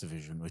 plus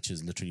division, which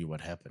is literally what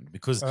happened.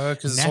 Because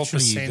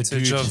naturally the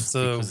dude, because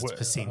it's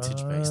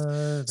percentage based.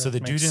 So the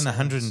dude in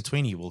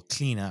 120 will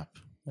clean up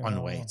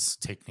on weights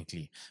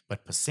technically,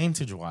 but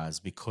percentage wise,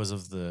 because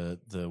of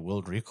the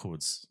world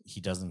records, he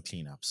doesn't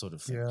clean up, sort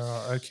of thing.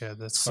 Yeah, okay,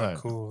 that's quite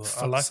cool.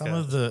 I like some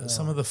of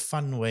the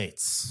fun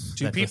weights.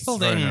 Do people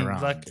then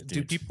around,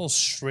 do people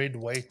shred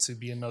weight to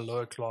be in a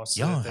lower class?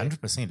 Yeah,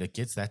 100%. It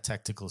gets that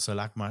tactical. So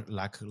like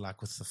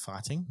with the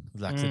fighting,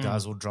 like the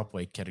guys will drop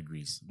weight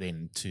categories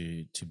then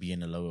to be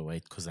in a lower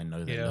weight because they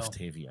know they lift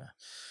heavier.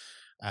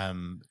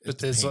 But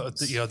there's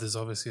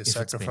obviously a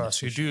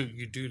sacrifice. You do.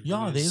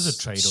 Yeah, there is a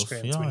trade-off.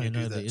 Yeah, I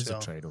know there is a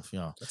trade-off.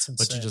 Yeah,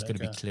 but you just got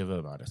to be clever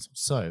about it.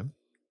 So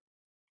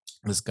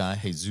this guy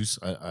Jesus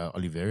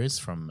Oliveras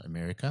from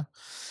America.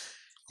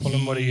 Call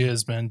him what he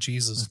is, man.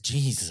 Jesus.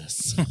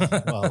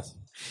 Well,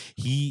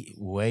 he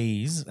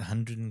weighs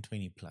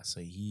 120 plus.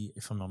 So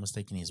if I'm not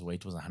mistaken, his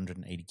weight was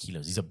 180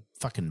 kilos. He's a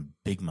fucking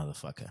big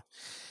motherfucker.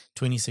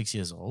 26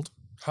 years old.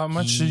 How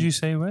much did you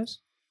say he weighs?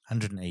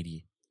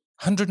 180.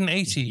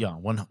 180. Yeah,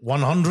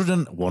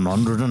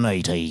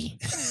 180.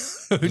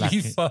 Holy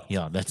fuck.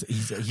 Yeah,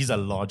 he's a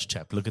large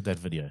chap. Look at that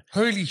video.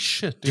 Holy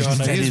shit. Dude,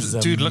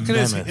 look at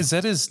his. Is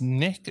that his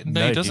neck?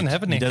 No, he doesn't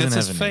have a neck. That's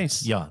his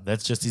face. Yeah,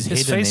 that's just his head.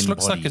 His face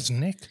looks like his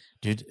neck.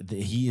 Dude,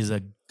 he is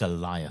a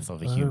Goliath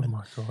of a human. Oh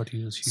my God,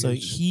 he is huge. So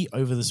he,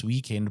 over this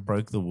weekend,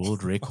 broke the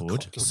world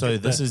record. So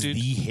this is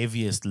the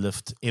heaviest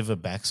lift ever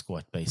back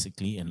squat,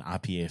 basically, in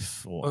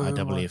IPF or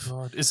IWF. My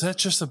God. Is that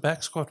just a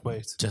back squat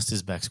weight? Just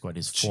his back squat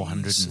is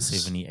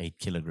 478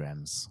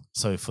 kilograms.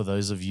 So for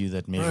those of you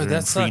that measure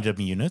in freedom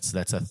units,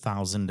 that's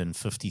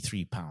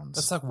 1,053 pounds.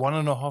 That's like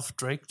 1.5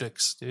 Drake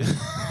dicks, dude.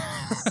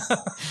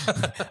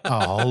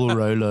 A whole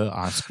Rolo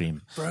ice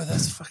cream. Bro,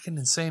 that's fucking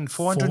insane.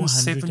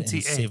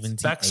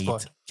 478 back squat.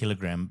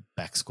 Kilogram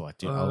back squat,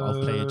 dude.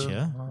 I'll play it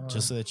here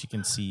just so that you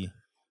can see.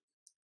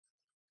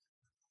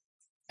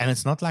 And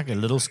it's not like a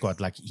little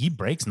squat. Like he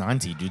breaks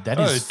 90, dude.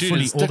 That is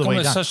fully all the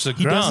way down.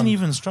 He doesn't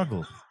even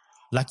struggle.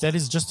 Like that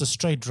is just a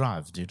straight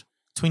drive, dude.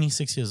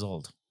 26 years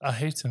old. I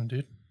hate him,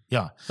 dude.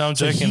 Yeah. No, I'm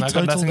joking. I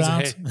got nothing to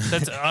hate.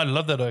 I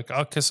love that oak.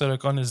 I'll kiss that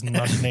oak on his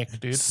nut neck,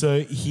 dude.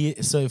 So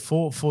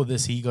for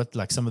this, he got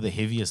like some of the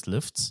heaviest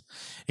lifts,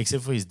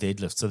 except for his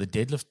deadlift. So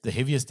the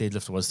heaviest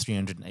deadlift was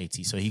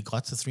 380. So he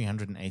got to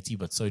 380,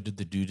 but so did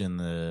the dude in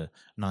the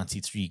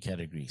 93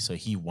 category. So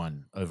he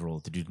won overall,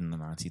 the dude in the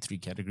 93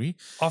 category.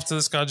 After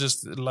this guy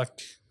just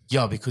like...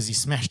 Yeah, because he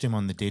smashed him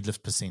on the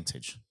deadlift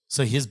percentage.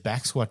 So his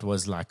back squat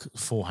was like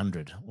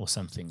 400 or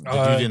something.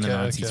 The dude in the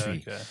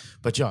 93. Okay.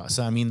 But yeah,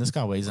 so I mean, this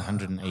guy weighs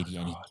 180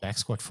 and he back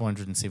squat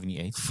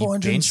 478.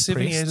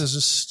 478 is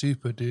just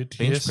stupid, dude.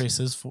 Bench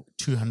presses for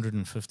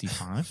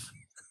 255.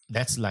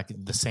 That's like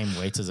the same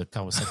weight as a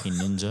Kawasaki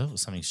Ninja or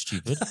something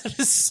stupid.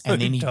 So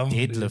and then he dumb,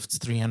 deadlifts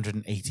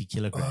 380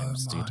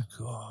 kilograms, dude. Oh my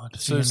God.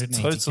 So his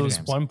total is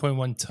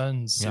 1.1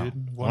 tons,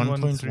 dude.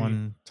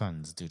 1.1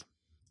 tons, dude.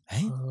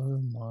 Hey,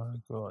 Oh my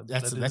God.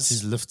 that's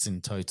his lifts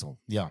in total.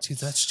 Yeah. Dude,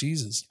 that's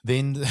Jesus.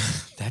 Then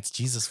that's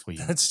Jesus for you,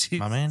 That's Jesus.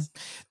 my man.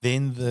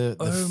 Then the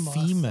Oh my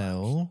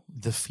female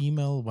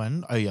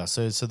one. Oh yeah.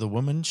 So the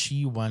woman,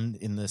 she won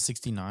in the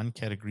 69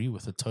 category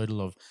with a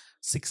total of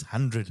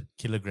 600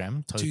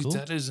 kilogram total.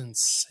 Dude, that is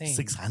insane.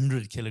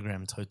 600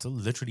 kilogram total,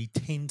 literally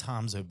 10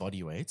 times her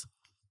body weight.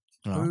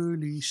 Right.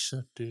 Holy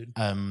shit, dude.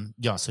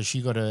 Yeah, so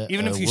she got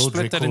Even if you world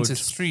split that into record,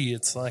 3,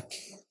 it's like,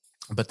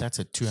 but that's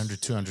at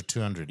 200, 200,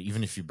 200.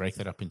 Even if you break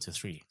that up into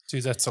 3,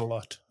 dude, that's a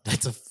lot.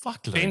 that's a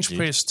fuckload. Bench dude.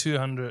 press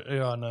 200.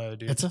 Yeah, no,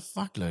 dude. It's a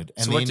fuckload.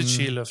 And So what then, did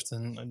she lift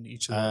in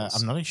each of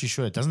those? I'm not actually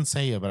sure. It doesn't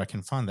say here, but I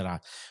can find that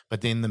out.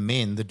 But then the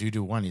men, the dude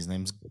who won, his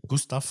name's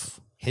Gustav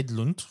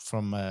Hedlund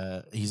from,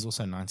 he's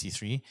also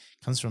 93,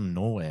 comes from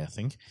Norway, I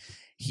think.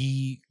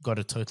 He got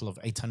a total of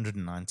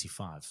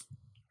 895.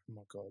 Oh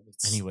my God.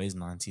 And he weighs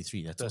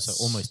 93. That's also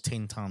almost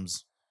 10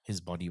 times his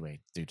body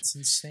weight, dude. It's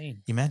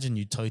insane. Imagine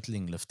you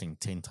totaling lifting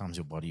 10 times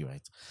your body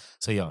weight.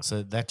 So yeah,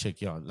 so that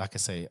chick, yeah, like I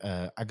say,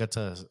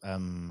 Agata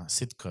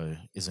Sitko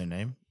is her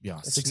name. Yeah,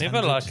 It's 600.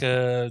 never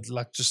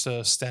like just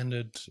a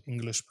standard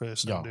English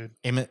person, Yeah,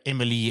 dude.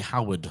 Emily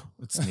Howard.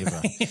 It's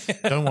never.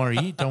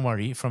 Don't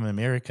worry. From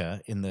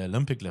America in the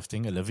Olympic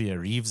lifting, Olivia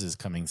Reeves is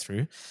coming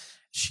through.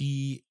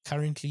 She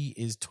currently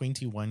is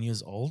 21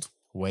 years old.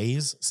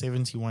 Weighs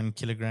 71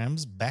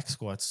 kilograms, back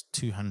squats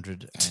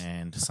 200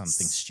 and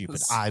something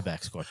stupid. I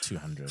back squat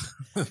 200.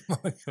 Oh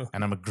my God.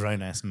 And I'm a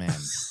grown ass man.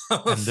 A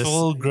And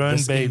full-grown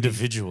baby.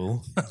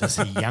 individual, this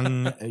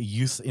young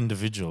youth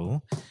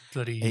individual,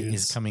 Bloody is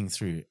youths. coming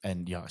through,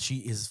 and yeah, she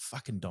is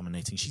fucking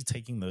dominating. She's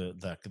taking the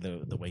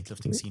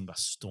weightlifting scene by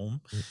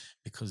storm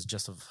because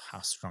just of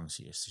how strong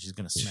she is. So she's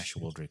going to smash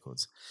world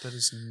records. That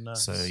is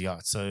nuts. So yeah,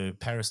 so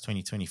Paris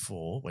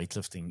 2024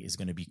 weightlifting is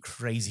going to be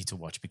crazy to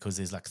watch because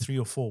there's like 3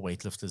 or 4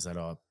 weightlifters that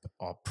are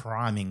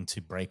priming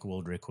to break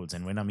world records.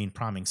 And when I mean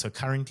priming, so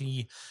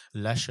currently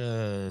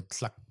Lasha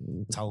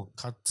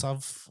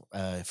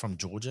Talkatsov from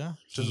Georgia,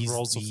 Just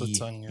rolls off the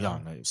tongue. yeah,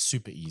 no,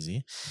 super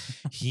easy.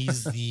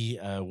 He's the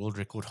world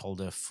record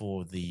holder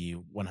for the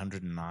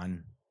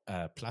 109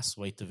 plus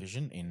weight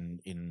division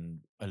in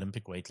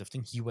Olympic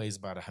weightlifting. He weighs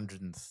about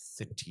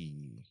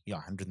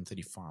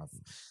 135.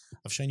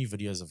 I've shown you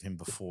videos of him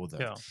before though.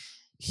 Yeah.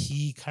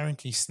 He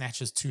currently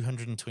snatches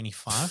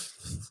 225.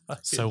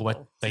 So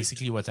what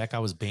that guy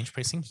was bench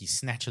pressing, he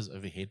snatches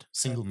overhead,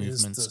 single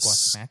movement, squat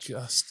snatch.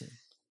 Disgusting.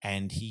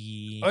 And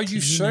he Oh, you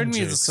clean showed and me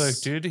jerks. this,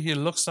 dude. He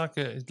looks like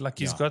he's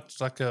Yeah. got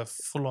like a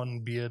full-on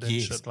beard and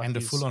Yes, shit. Like and a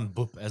he's- full-on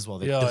boop as well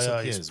that Yeah, yeah,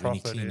 disappears he's when he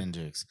proper, clean dude. and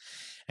jerks.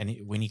 And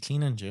when he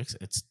clean and jerks,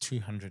 it's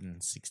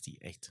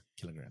 268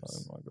 kilograms.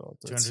 Oh my God,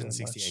 that's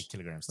 268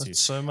 kilograms so much. too. That's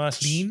so much.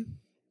 Clean,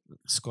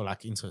 score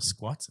like into a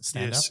squat,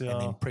 stand Yes, up, and yeah.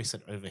 then press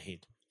it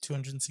overhead.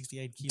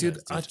 268 kilos. Dude,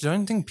 I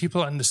don't think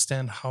people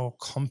understand how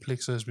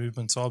complex those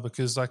movements are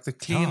because, like, the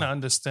clean, Yeah. I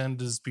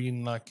understand has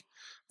been like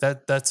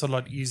that. That's a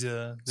lot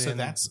easier.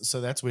 Than, So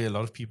that's where a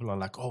lot of people are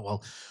like, oh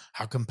well,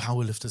 how come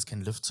powerlifters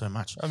can lift so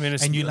much? I mean,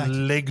 it's and you like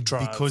leg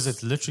drive because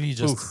it's literally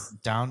just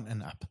Oof. down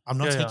and up. I'm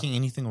not Yeah, yeah. taking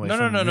anything away No,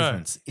 from no, no, no.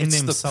 movements. In It's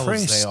the themselves,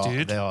 press,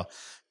 dude. they are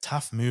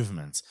tough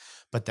movements.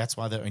 But that's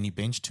why they only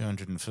bench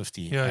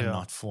 250 Yeah, and yeah.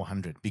 not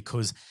 400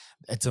 because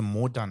it's a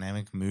more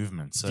dynamic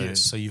movement. So,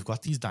 Yes. so you've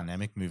got these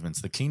dynamic movements.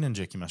 The clean and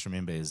jerk, you must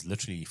remember, is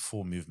literally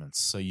 4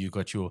 movements. So you've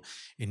got your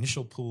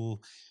initial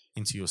pull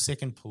into your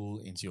second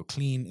pull, into your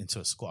clean, into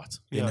a squat.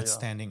 Then Yeah, it's yeah.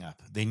 standing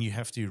up. Then you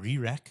have to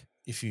re-rack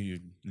if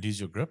you lose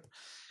your grip.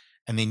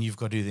 And then you've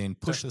got to then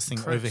push this thing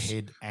Press.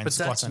 overhead and But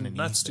squat that's underneath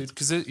nuts, it. dude.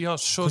 Because yeah,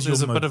 sure, 'Cause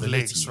there's a your bit of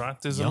mobility, legs, right?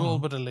 There's yeah. a little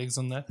bit of legs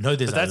on that. No,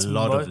 there's But that's a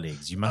lot mo- of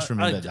legs. You must I-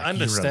 remember I that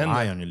understand you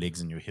rely that. on your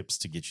legs and your hips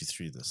to get you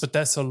through this. But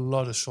that's a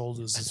lot of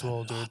shoulders as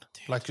well, dude.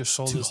 dude. Like your to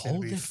shoulders need to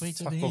hold be that weight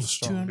fuck overhead, off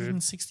strong, dude.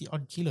 260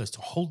 odd kilos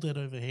to hold that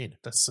overhead.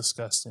 That's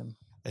disgusting.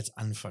 That's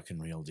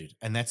unfucking real, dude.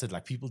 And that's it.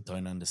 Like people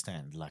don't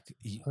understand. Like,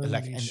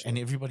 Holy shit. and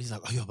everybody's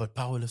like, oh yeah, but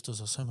powerlifters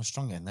are so much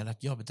stronger. And they're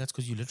like, yeah, but that's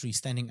because you're literally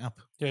standing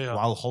up Yeah, yeah.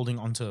 while holding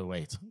onto a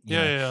weight. You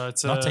Yeah, know? yeah.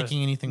 It's Not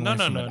taking anything no, away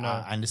no, from no, it. no.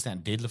 I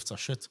understand deadlifts are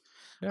shit.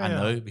 Yeah, I yeah.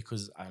 know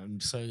because I'm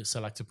so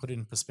like to put it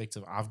in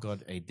perspective. I've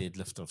got a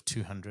deadlift of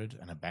 200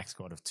 and a back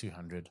squat of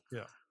 200.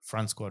 Yeah.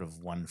 Front squat of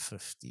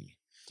 150.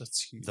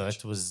 That's huge.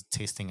 That was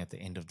testing at the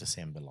end of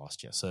December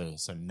last year. So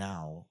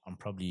now I'm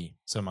probably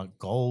my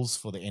goals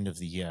for the end of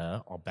the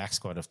year are back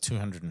squat of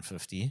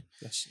 250,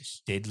 Yes,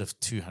 yes. deadlift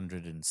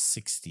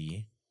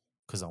 260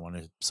 because I want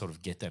to sort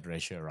of get that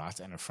ratio right,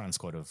 and a front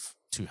squat of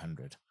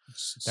 200.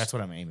 That's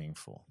what I'm aiming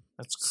for.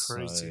 That's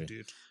crazy, So-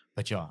 dude.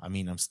 But yeah, I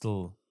mean, I'm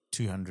still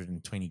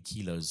 220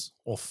 kilos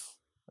off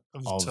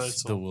Of of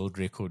total. the world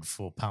record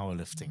for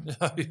powerlifting.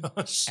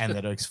 Yeah, shit. And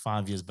that oak's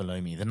 5 years below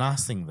me. The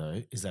nice thing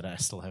though is that I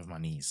still have my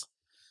knees.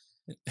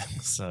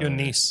 So Your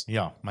niece.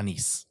 Yeah, my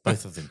niece.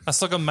 Both of them. I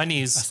still got I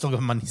monies. still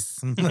got my niece.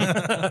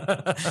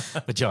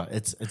 But yeah,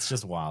 it's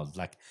just wild.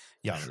 Like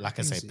I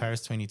say, Easy.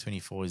 Paris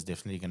 2024 is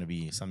definitely going to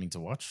be something to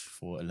watch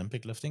for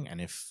Olympic lifting. And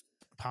if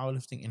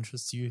powerlifting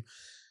interests you,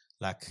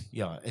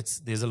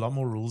 there's a lot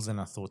more rules than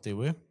I thought there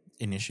were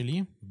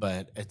initially,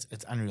 but it's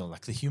unreal.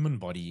 Like the human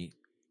body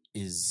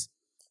is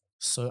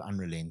so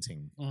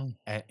unrelenting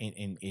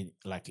in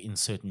like in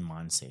certain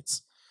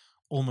mindsets.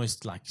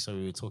 Almost like, so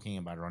we were talking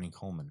about Ronnie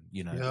Coleman,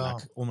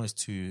 like almost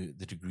to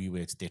the degree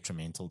where it's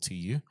detrimental to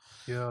you.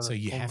 Yeah. So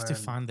you have to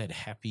find that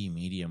happy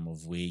medium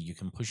of where you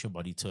can push your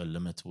body to a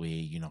limit where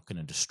you're not going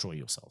to destroy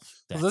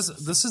yourself. Well,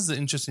 this is the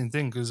interesting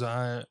thing, because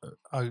I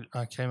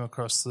came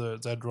across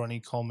that Ronnie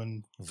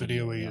Coleman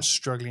video where you're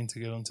struggling to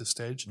get onto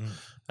stage.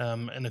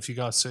 And if you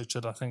guys search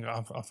it, I think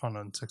I found it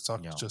on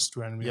TikTok, just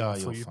randomly on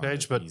the For You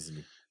page. But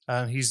easily.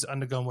 He's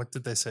undergone, what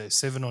did they say,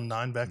 7 or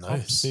 9 back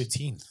hops?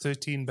 13.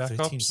 13 back 13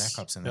 hops. back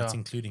hops, and that's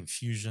including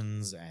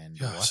fusions and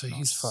whatnot. So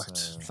he's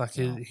fucked.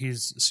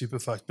 He's super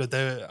fucked. But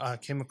I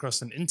came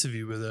across an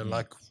interview where they're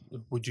like,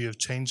 would you have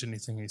changed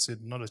anything? He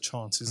said, not a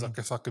chance. He's like,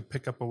 if I could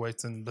pick up a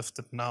weight and lift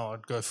it now,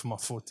 I'd go for my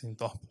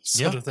 14th op,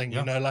 sort of thing.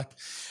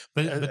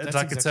 But it's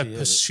like, it's a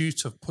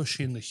pursuit of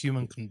pushing the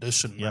human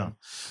condition. Man.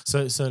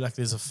 So like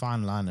there's a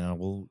fine line,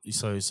 and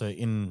so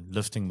in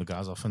lifting, the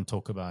guys often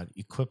talk about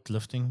equipped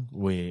lifting,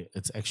 where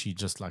it's actually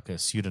just like a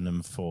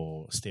pseudonym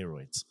for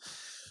steroids.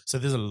 So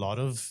there's a lot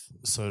of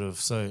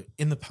so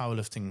in the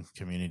powerlifting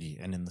community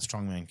and in the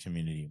strongman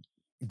community,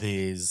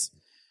 there's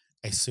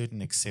a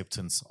certain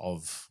acceptance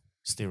of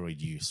steroid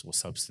use or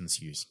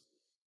substance use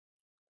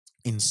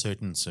in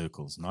certain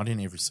circles, not in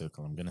every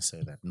circle. I'm going to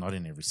say that, not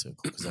in every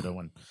circle, because I don't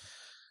want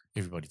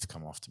everybody to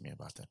come after me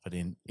about that, but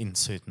in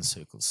certain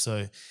circles.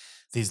 So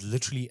there's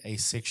literally a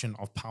section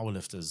of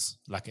powerlifters,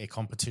 like a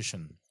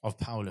competition of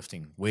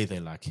powerlifting, where they're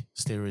like,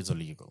 steroids are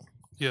legal.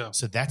 Yeah.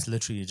 So that's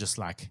literally just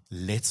like,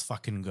 let's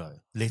fucking go.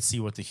 Let's see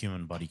what the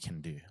human body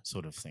can do,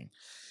 sort of thing.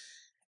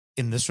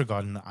 In this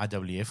regard, in the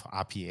IWF,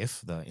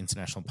 IPF, the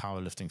International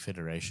Powerlifting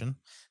Federation,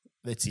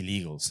 it's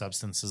illegal.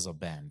 Substances are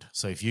banned.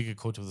 So if you get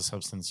caught with a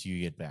substance,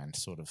 you get banned,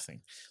 sort of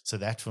thing. So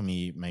that for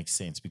me makes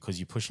sense, because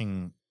you're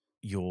pushing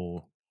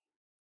your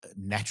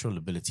natural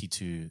ability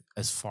to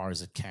as far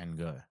as it can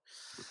go.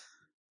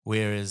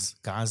 Whereas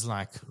guys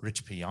like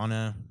Rich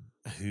Piana,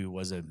 who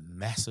was a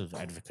massive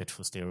advocate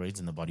for steroids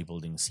in the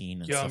bodybuilding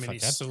scene and stuff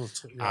like that,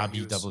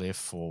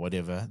 RBWF or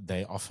whatever,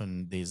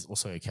 there's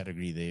also a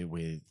category there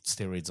where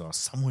steroids are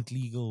somewhat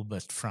legal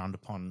but frowned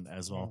upon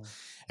as well.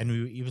 And we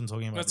were even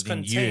talking about it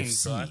in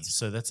UFC, right?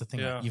 So that's the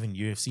thing, like even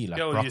UFC, like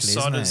Brock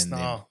Lesnar and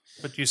them.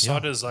 But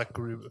USADA's like,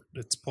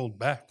 it's pulled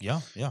back.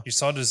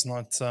 USADA's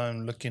not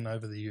looking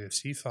over the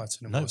UFC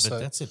fights anymore. No, but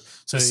that's it.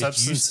 So the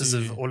substances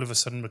have all of a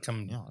sudden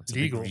become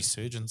legal. A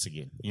resurgence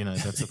again.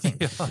 That's the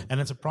thing. And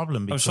it's a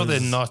problem because I'm sure they're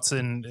not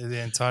in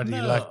the entirety,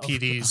 like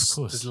PDs. Of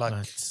course. Like,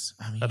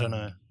 I don't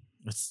know.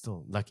 It's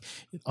still like,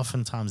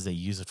 oftentimes they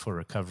use it for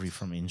recovery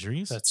from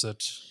injuries. That's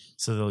it.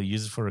 So they'll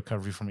use it for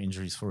recovery from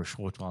injuries for a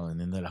short while, and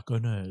then they're like, oh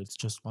no, it's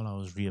just while I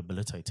was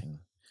rehabilitating.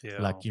 Yeah.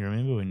 Like, you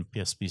remember when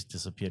Pierce Spies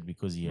disappeared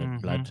because he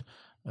had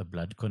a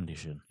blood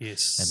condition?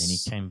 Yes. And then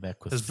he came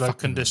back with his blood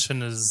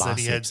condition is that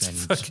he had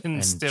fucking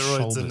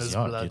steroids in his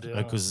blood.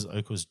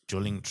 Oak was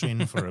jolling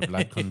train for a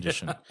blood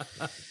condition.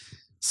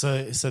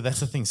 So that's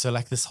the thing. So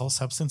like this whole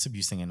substance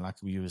abuse thing, and like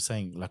we were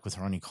saying, like with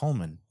Ronnie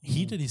Coleman,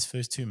 he did his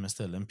first 2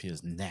 Mr.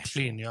 Olympias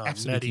natural, clean,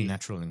 absolutely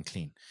natural and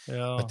clean.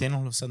 Yeah. But then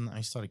all of a sudden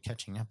I started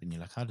catching up, and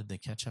you're like, how did they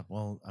catch up?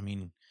 Well, I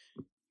mean,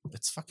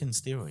 it's fucking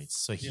steroids.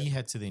 So he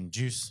had to then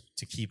juice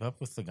to keep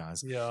up with the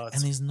guys. Yeah,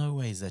 and there's no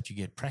ways that you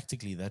get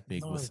practically that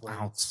big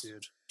without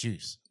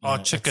juice.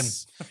 Chicken.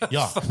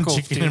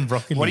 Chicken and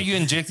broccoli. What are you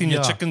injecting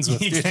your chickens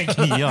with?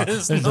 Exactly,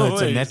 it's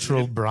a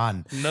natural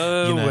brine.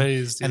 No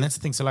ways, dude. And that's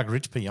the thing. So like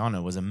Rich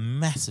Piana was a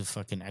massive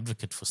fucking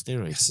advocate for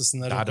steroids.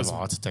 Died of a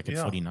heart attack at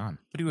 49.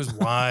 But he was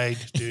wide,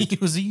 dude. He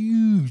was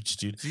huge,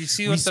 dude. Do you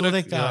see we saw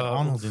that guy at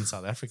Arnold in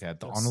South Africa at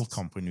the Arnold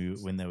comp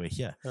when they were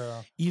here.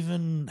 Yeah.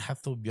 Even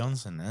Hathor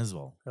Bjornsson as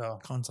well. Yeah.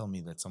 Can't tell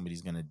me that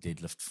somebody's going to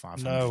deadlift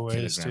 500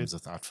 kilograms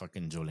without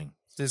fucking jolling.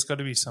 There's got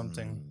to be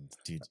something,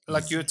 dude.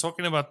 Like you were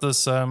talking about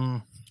this,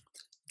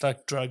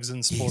 like drugs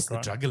in sport,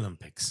 right? The Drug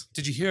Olympics.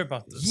 Did you hear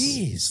about this?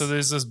 Yes. So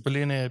there's this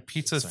billionaire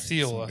Peter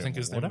Thiel, I think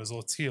his name is,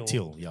 or Thiel.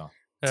 Thiel, yeah.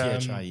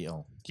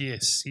 Thiel.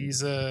 Yes,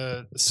 he's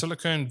a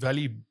Silicon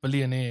Valley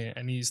billionaire,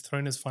 and he's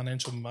thrown his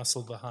financial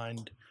muscle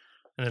behind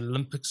an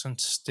Olympics on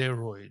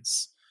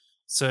steroids.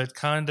 So it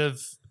kind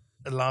of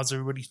allows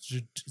everybody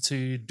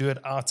to do it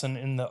out and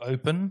in the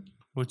open,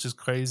 which is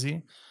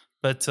crazy.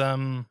 But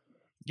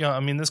yeah,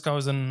 I mean, this guy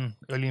was an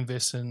early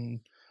investor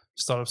in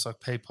startups like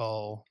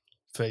PayPal,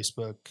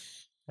 Facebook,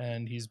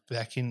 and he's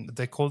backing.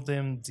 They called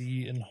them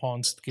the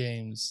Enhanced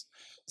Games.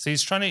 So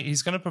he's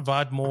going to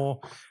provide more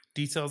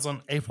details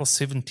on April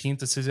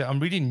 17th. It says, I'm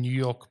reading New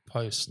York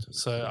Post,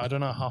 so I don't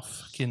know how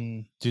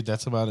fucking... Dude,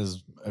 that's about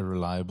as a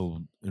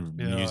reliable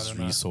news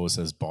resource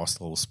as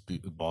Barstool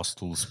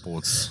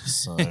Sports.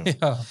 So.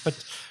 Yeah,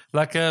 but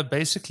like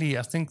basically,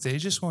 I think they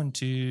just want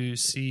to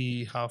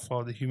see how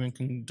far the human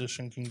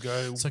condition can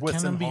go. So with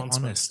can I be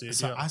honest? Dude,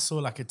 so I saw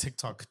like a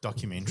TikTok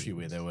documentary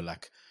where they were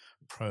like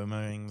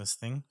promoting this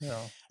thing. Yeah.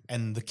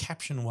 And the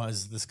caption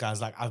was, this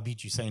guy's like, I've beat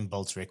Usain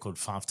Bolt's record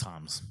 5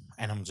 times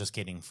and I'm just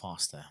getting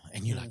faster.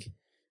 And you're like,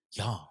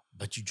 yeah,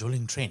 but you're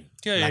drilling trend.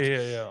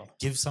 Yeah.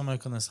 Give some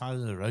oak on the side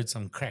of the road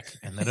some crack,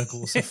 and that oak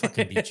will also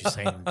fucking beat you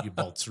saying you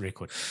Bolt's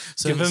record.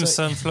 So, Give him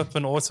some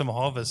flipping autumn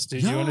harvest,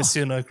 dude. You want to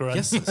see an oak run?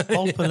 Yes, it's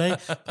Paul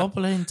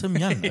Pelé and Tim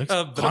Young. Yeah, Oaks bit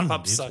of gone,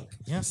 pub dude. suck.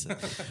 Yes,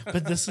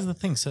 but this is the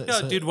thing. So,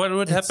 dude, what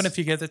would happen if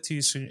you gave it to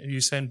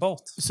Usain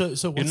Bolt?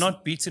 So you're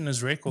not beating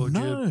his record.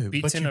 No, you're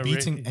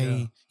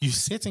beating you're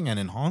setting an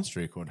enhanced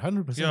record,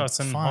 100%. Yeah, it's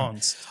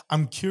enhanced.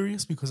 I'm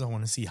curious because I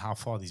want to see how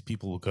far these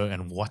people will go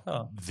and what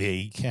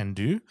they can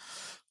do.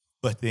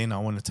 But then I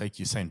want to take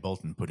Usain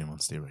Bolt and put him on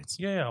steroids.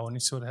 Yeah, I want to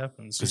see what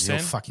happens. Because he'll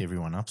fuck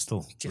everyone up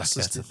still. That's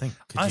the thing.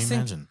 Could you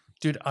imagine?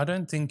 Dude, I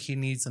don't think he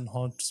needs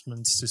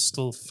enhancements to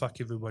still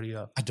fuck everybody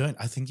up. I don't.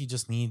 I think he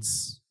just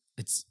needs...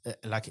 It's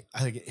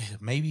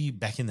maybe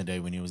back in the day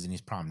when he was in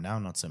his prime. Now,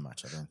 not so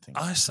much, I don't think.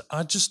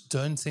 I just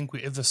don't think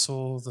we ever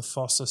saw the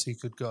fastest he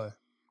could go.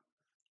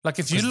 Like,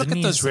 if you look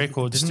at those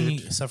records, didn't dude...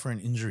 he suffer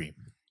an injury?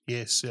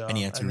 Yes, yeah. And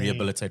he had to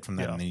rehabilitate from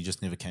that, and then he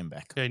just never came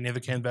back. Yeah, he never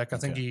came back. I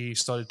think he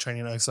started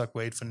training oaks like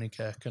Wade van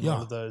Niekerk and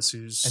all of those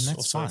and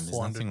that's fine. There's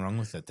nothing wrong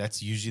with it.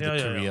 That's usually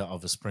the career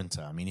of a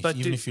sprinter. I mean,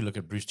 if you look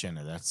at Bruce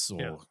Jenner,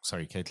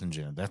 Caitlyn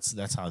Jenner,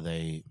 that's how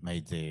they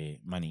made their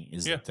money.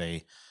 Is that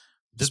they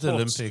did the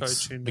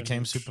Olympics,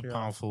 became super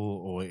powerful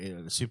or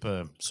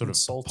super sort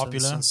of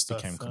popular,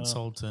 became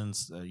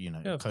consultants,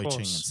 coaching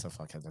and stuff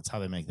like that. That's how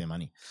they make their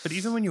money. But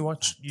even when you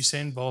watch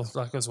Usain Bolt,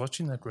 like I was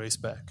watching that race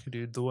back,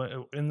 dude, the way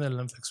in the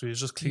Olympics where he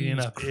was just cleaning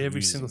up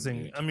every single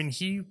thing. Dude. I mean,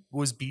 he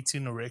was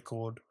beating a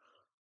record.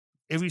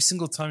 Every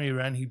single time he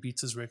ran, he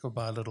beat his record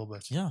by a little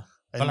bit. Yeah.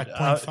 By like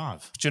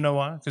 0.5. Do you know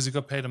why? Because he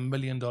got paid $1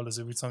 million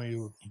every time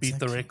you beat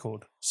the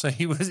record. So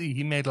he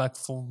made like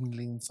 $4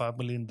 million, $5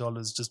 million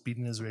just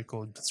beating his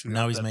record.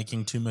 Now he's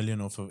making $2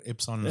 million off of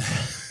Epson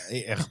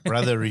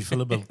brother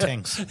refillable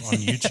tanks on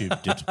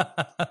YouTube, dude.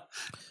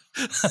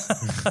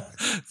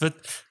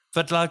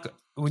 but like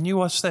when you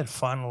watch that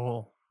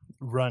final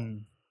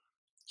run,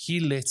 he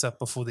let up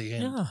before the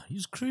end. Yeah, he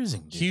was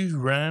cruising. Dude. He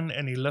ran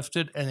and he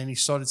lifted and then he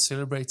started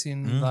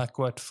celebrating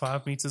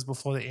 5 meters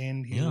before the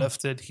end. He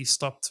lifted, he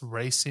stopped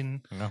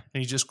racing and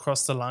he just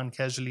crossed the line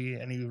casually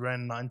and he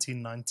ran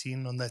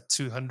 19:19 on that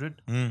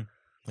 200.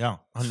 Yeah,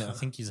 I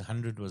think his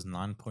 100 was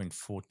 9.42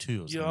 or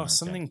something. Yeah,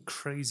 something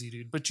crazy,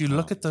 dude. But you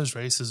look at those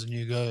races and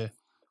you go,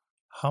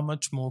 how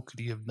much more could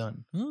he have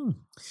done?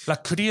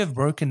 Like, could he have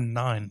broken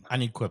 9?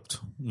 Unequipped,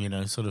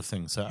 sort of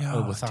thing. So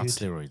without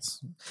steroids.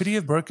 Could he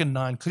have broken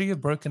 9? Could he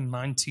have broken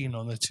 19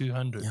 on the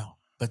 200? Yeah,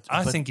 but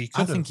I think he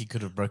could. I think he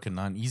could have broken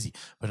 9 easy.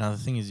 But another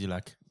thing is,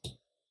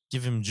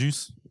 give him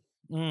juice.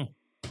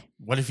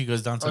 What if he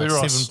goes down to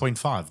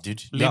 7.5,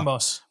 dude?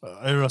 Limos.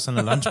 Oros on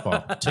a lunch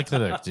bar. Check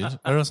that out, dude.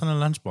 Oros on a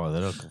lunch bar.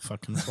 That'll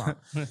fucking fly.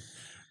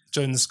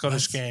 Join the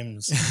Scottish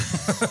Games.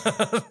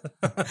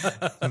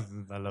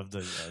 I love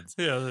those ads.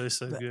 Yeah, they're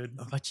so good.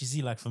 But you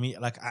see, for me,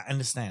 I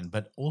understand,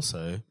 but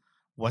also,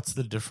 what's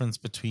the difference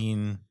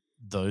between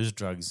those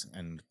drugs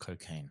and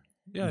cocaine?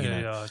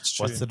 Yeah, it's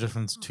true. What's the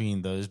difference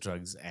between those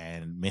drugs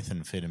and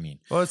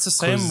methamphetamine? Well, it's the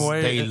same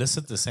way. They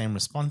elicit the same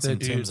response in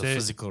terms of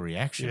physical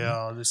reaction.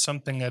 Yeah, there's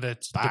something at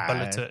it.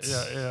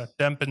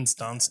 Dampens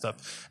down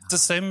stuff. It's the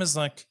same as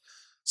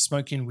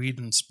smoking weed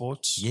in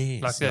sports.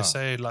 Yes, like they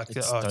say,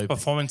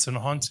 performance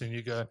enhancing.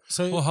 You go,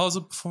 how's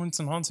it performance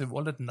enhancing?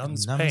 Well, it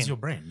numbs pain. Numbs your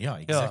brain. Yeah,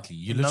 exactly.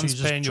 You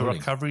numbs pain. Your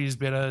recovery is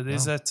better.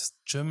 There's that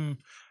gym.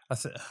 I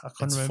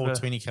can't remember.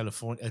 420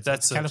 California.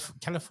 That's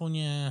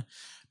California,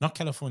 not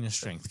California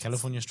Strength.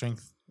 California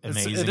Strength,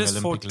 amazing it is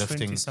Olympic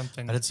lifting.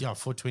 Something. But it's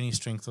 420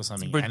 Strength or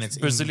something. And it's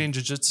Brazilian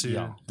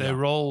Jiu-Jitsu. They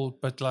roll,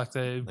 but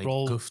they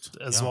roll goofed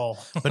as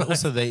well. But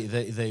also they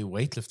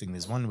weightlifting.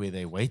 There's one where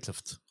they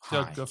weightlift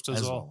high goofed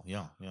as well.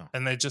 Yeah.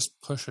 And they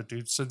just push it,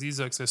 dude. So these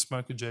oaks, they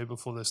smoke a J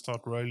before they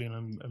start rolling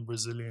in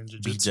Brazilian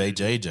Jiu-Jitsu.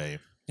 BJJJ.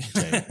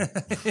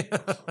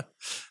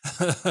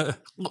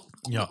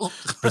 Yeah,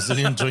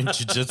 Brazilian joint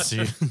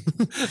jiu-jitsu.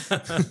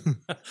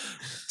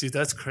 Dude,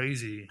 that's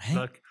crazy.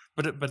 Hey?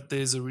 But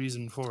there's a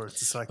reason for it.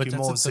 It's you're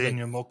more zen,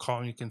 you're more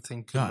calm, you can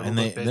think. Yeah, and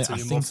I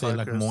think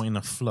they're more in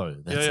a flow.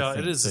 That's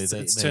it is. So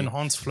it's to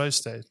enhance flow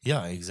state.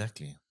 Yeah,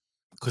 exactly.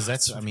 Because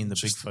that's the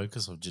big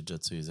focus of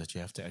jiu-jitsu is that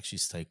you have to actually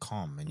stay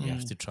calm and you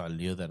have to try to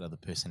lure that other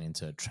person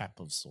into a trap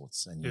of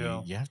sorts. And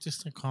you have to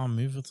stay calm,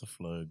 move with the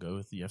flow,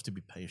 you have to be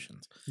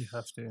patient. You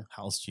have to.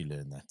 How else do you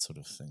learn that sort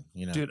of thing?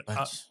 Dude,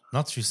 but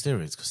not through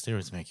steroids, because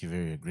steroids make you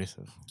very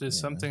aggressive. There's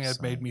something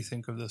that made me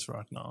think of this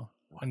right now.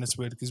 What? And it's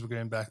weird because we're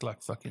going back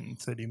fucking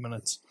 30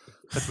 minutes.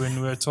 But when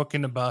we were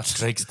talking about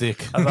Drake's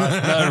dick. We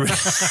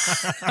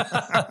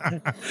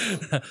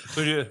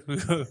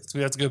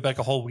have to go back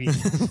a whole week.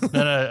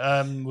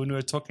 When we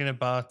were talking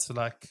about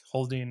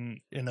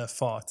holding in a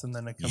fart and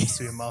then it comes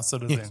to your mouth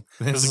sort of thing.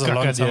 This is a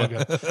long time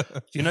ago.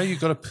 You've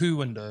got a poo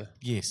window.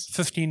 Yes.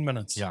 15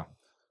 minutes. Yeah.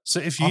 So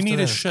if you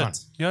need a shit,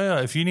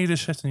 if you need a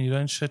shit and you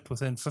don't shit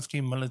within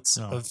 15 minutes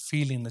of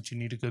feeling that you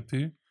need to go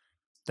poo,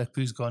 that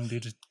poo's gone,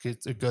 dude.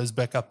 It goes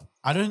back up.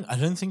 I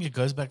don't think it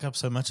goes back up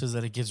so much as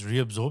that it gets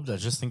reabsorbed. I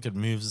just think it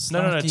moves.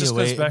 No, it just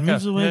goes back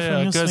up. Away from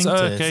your it goes,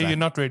 sphincter. okay, you're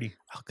not ready.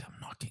 I'll come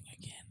knocking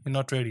again. You're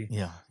not ready.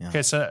 Yeah.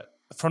 Okay, so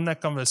from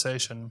that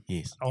conversation,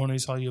 Yes. I want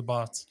to tell you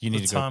about You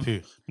need the to go time.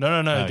 poo. No,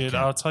 Okay. dude.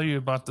 I'll tell you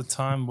about the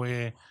time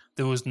where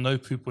there was no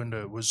poop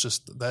window. It was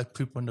just that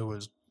poop window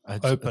was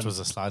open. It was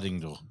a sliding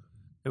door.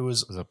 It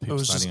was a poop it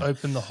was just sliding door.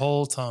 open the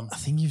whole time. I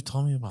think you've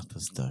told me about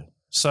this though.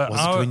 So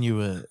Was it when you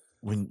were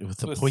with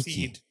the poiky?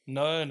 seed.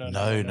 No.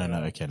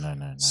 Okay,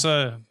 no.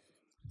 So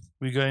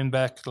we're going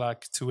back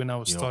like to when I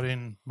was Yeah.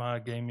 starting my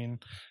gaming.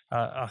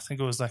 I think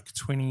it was like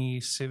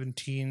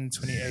 2017,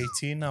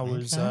 2018. I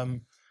was Okay.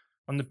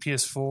 on the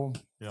PS4.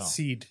 Yeah.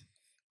 Seed,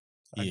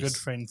 a Yes. good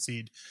friend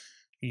Seed.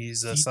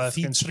 He's a Seed- South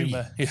African Seed 3.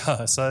 streamer.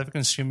 Yeah, South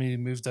African streamer. He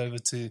moved over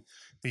to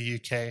the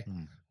UK.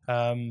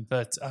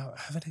 But I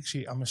haven't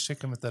actually. I must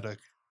check him with that oak.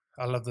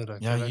 I love that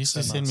oak. Yeah, That you oak's used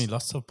to so send me nice.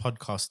 lots of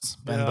podcasts.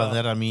 And Yeah. by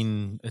that, I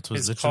mean, it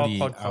was His car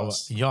literally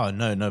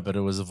podcast. no, but it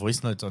was a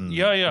voice note on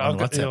Yeah, on I've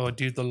got WhatsApp.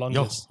 dude, the Yo,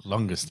 longest.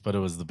 longest, but it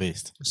was the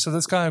best. So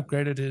this guy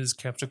upgraded his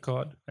capture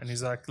card, and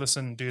he's like,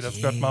 "Listen, dude,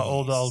 I've got my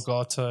old Yes.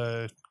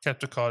 Elgato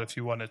capture card. If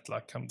you want it,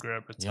 like, come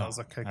grab it." Yeah, I was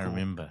like, "Okay, I cool."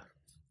 remember.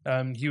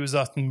 He was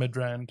out in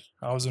Midrand.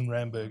 I was in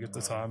Ramburg at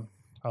the time.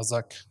 I was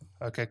like,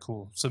 "Okay,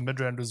 cool." So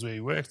Midrand was where he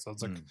worked. I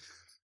was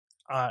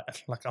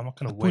like, I'm not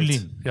gonna Pull wait.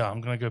 in. Yeah,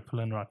 I'm gonna go pull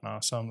in right now.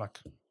 So I'm like,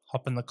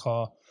 hop in the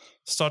car,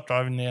 start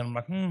driving there. And I'm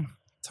like,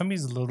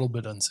 tummy's a little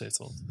bit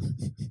unsettled.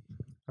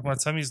 Like my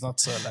tummy's not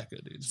so lacquer,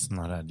 dude. It's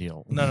not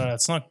ideal. No,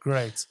 it's not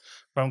great.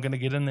 But I'm gonna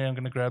get in there. I'm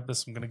gonna grab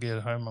this. I'm gonna get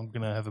it home. I'm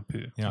gonna have a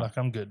poo. Yeah. Like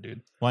I'm good,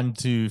 dude. 1,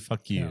 2,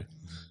 fuck you. Yeah.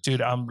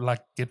 Dude, I'm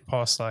like get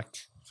past like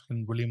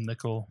fucking William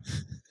Nicol,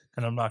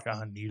 and I'm like,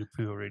 I need a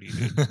poo already,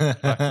 dude.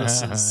 Like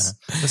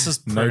this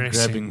is No pressing,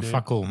 grabbing dude.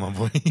 fuck all, my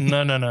boy.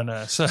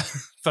 No. So,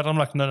 but I'm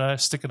like, no,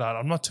 stick it out.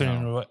 I'm not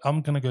turning away.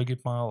 I'm gonna go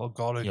get my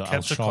Elgato Your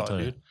capture card, Elgato.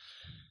 dude.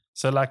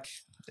 So like,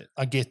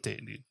 I get there,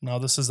 dude. Now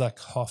this is like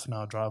half an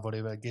hour drive,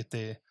 whatever. I get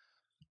there.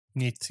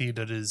 Meet Theed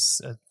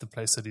at the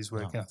place that he's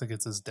working. I think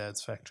it's his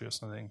dad's factory or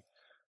something.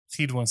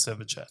 Theed wants to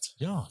have a chat.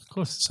 Yeah, of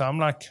course. So I'm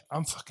like,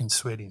 I'm fucking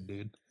sweating,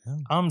 dude. Yeah.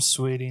 I'm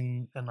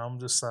sweating, and I'm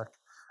just like,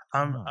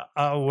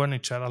 I want to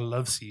chat. I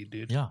love Theed,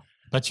 dude. Yeah.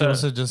 But you So-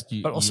 also just...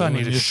 but also I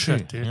need a your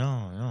shit, poo. dude.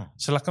 Yeah.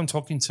 So like I'm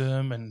talking to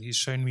him and he's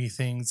showing me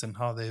things and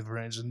how they've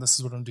arranged, and this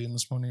is what I'm doing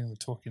this morning, and we're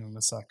talking, and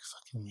it's like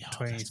fucking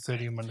 20,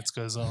 30 minutes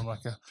goes on. I'm like,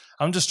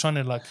 I'm just trying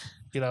to like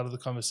get out of the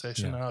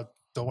conversation. Yeah. I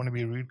don't want to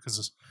be rude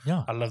because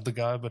Yeah. I love the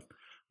guy, but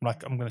I'm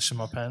like, I'm going to shit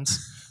my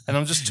pants. And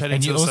I'm just chatting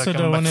And to you this also like,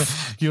 don't I'm want like,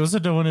 to. You also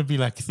don't want to be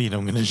like, Theed,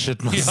 I'm going to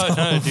shit myself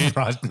no, dude.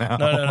 right now.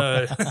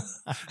 No.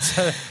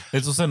 So,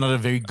 It's also not a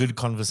very good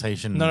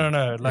conversation.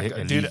 no.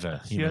 Like, dude, lever,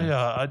 you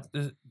know?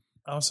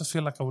 I also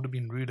feel like I would have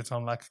been rude if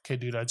I'm like, okay,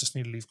 dude, I just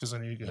need to leave because I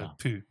need to go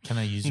poo. Can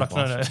I use I'm your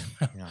like, no.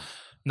 bathroom? Yeah.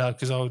 No,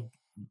 because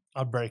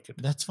I'd break it.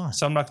 That's fine.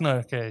 So I'm like, no,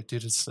 okay,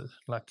 dude, it's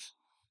like,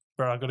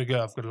 bro, I gotta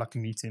go. I've got like a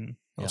meeting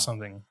or Yeah.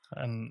 something,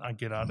 and I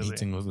get out of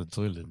Meeting there. with the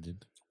toilet,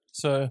 dude.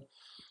 So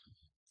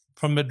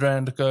from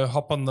Midrand, go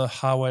hop on the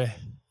highway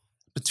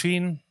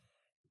between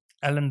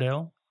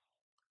Allendale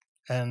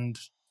and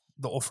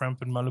the off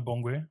ramp in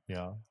Malabongwe.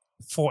 Yeah.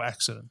 4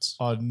 accidents.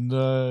 Oh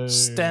no.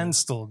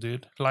 Standstill,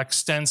 dude. Like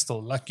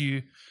standstill. Like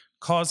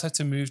cars had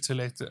to move to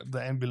let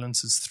the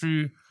ambulances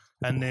through,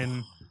 and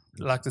then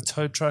like the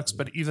tow trucks.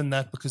 But even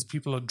that, because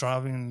people are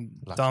driving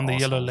Like down the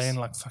yellow assholes. lane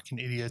like fucking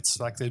idiots,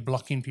 like they're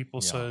blocking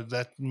people, so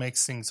that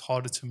makes things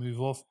harder to move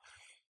off.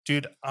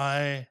 Dude,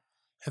 I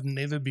have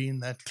never been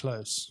that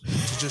close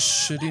to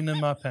just shitting in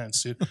my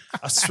pants, dude.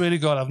 I swear to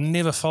God, I've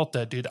never felt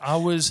that, dude. I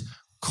was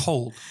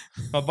cold.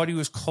 My body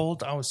was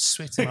cold. I was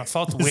sweating. I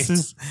felt wet.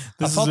 This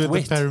I is fout where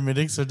wet. the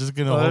paramedics are just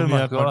gonna Oh hold me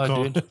my out my God,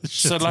 car. dude.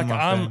 Shit So in like my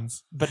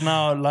pants. but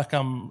now like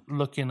I'm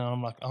looking and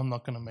I'm like, I'm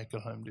not gonna make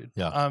it home, dude.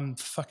 Yeah. I'm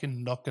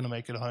fucking not gonna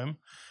make it home.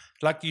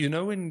 Like, you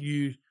know, when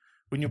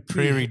your poo,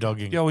 Prairie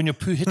dogging. yeah, when your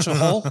poo hits a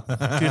hole,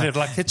 dude, it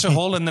like hits a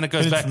hole and then it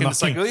goes It's back and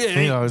it's like, oh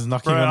knocking. yeah, I was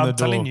knocking bro, on the I'm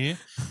telling door. you,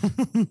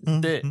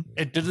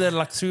 it did that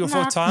like 3 or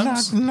 4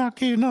 times.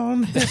 Knocking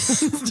on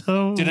his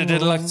door. Dude, it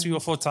did it like 3 or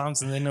 4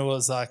 times, and then it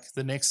was like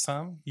the next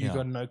time you Yeah.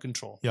 got no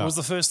control. Yeah. It was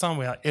the first time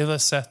where I ever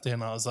sat there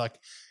and I was like,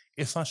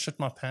 if I shit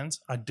my pants,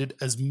 I did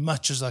as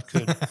much as I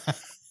could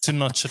to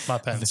not shit my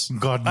pants.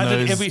 God I knows.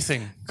 did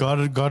everything.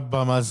 God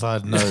by my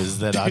side knows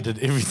that I did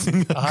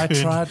everything. I could.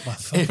 tried my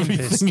fucking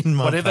Everything best. in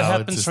my Whatever power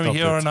happens to from stop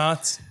here it. on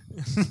out,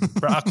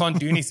 bro, I can't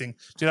do anything.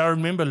 Dude, I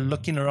remember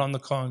looking around the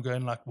car and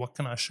going like, what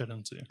can I shit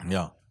into?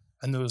 Yeah.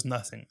 And there was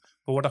nothing.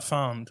 But what I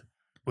found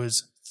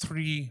was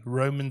 3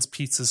 Roman's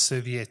pizza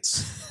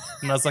serviettes.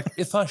 And I was like,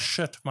 if I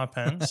shit my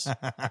pants,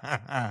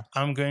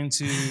 I'm going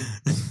to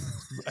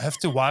have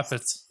to wipe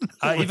it.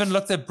 I even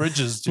looked at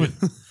bridges, dude.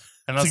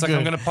 And I was To like, go-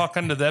 I'm going to park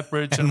under that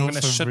bridge and and I'm going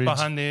off to a shit bridge.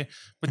 behind there.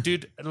 But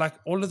dude, like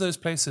all of those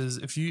places,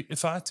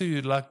 if I had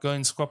to like go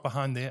and squat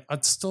behind there,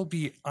 I'd still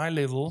be eye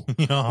level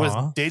Yeah.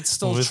 with dead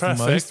still With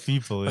traffic. most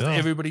people, with yeah.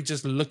 everybody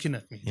just looking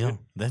at me. Yeah, Dude.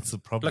 that's the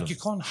problem. Like you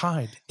can't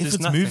hide. if There's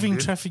it's nothing, moving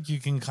dude. traffic, you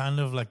can kind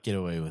of like get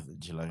away with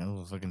it. You're like,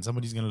 oh, fucking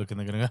somebody's going to look and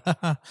they're going to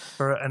go,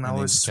 Bro, and I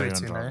then was just carry on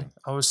sweating, eh? driving.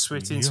 I was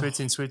sweating,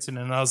 Yeah. sweating,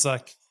 and I was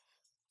like,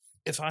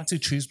 if I had to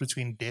choose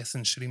between death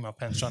and shitting my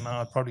pants right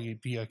now, I'd probably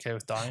be okay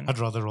with dying. I'd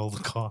rather roll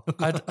the car.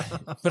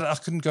 But I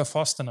couldn't go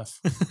fast enough.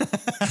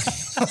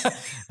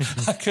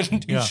 I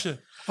couldn't do shit.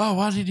 Oh,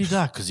 why did he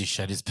die? Because he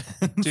shat his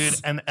pants. Dude,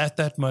 and at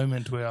that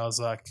moment where I was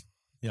like,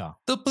 yeah,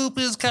 the poop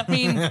is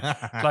coming.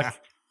 Like,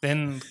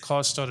 then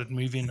cars started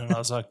moving and I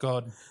was like,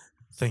 God,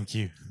 thank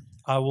you.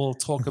 I will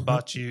talk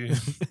about you.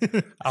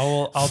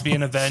 I'll be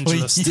an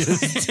evangelist.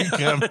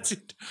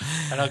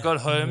 And I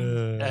got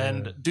home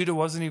and dude, it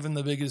wasn't even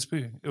the biggest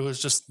poo. It was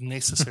just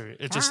necessary.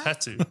 It just had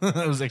to.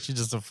 It was actually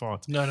just a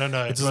fart. No.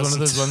 It's one of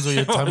those ones where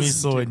your tummy's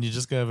sore and you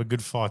just go have a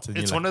good fart. And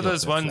it's one of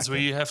those ones where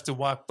you have to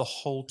wipe the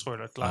whole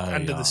toilet, like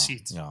under the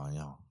seat. Yeah.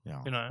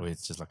 You know, where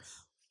it's just like.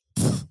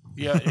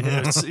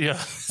 It's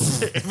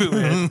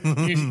everywhere.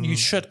 You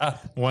shit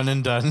up. One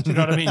and done. Do you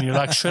know what I mean? You're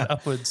like shit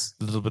upwards.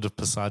 A little bit of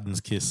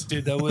Poseidon's kiss.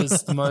 Dude, that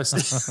was the most.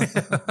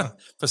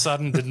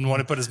 Poseidon didn't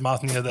want to put his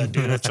mouth near that,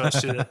 dude. I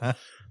trust you.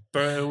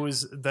 Bro,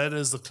 that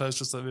is the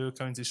closest I've ever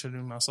come to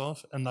shitting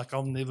myself. And like,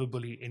 I'll never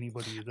bully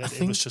anybody that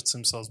ever shits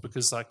themselves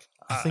because like,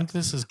 I think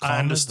this is karma, I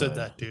understood though.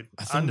 that, dude.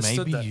 I think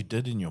maybe you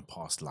did in your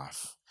past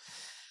life.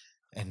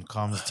 And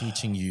karma's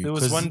teaching you. There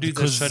was one dude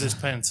that shut his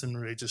pants in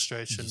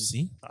registration. Did you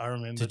see? I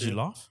remember. Did you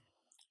laugh?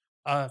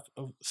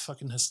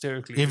 Fucking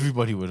hysterically.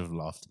 Everybody would have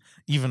laughed.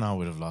 Even I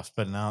would have laughed.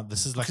 But now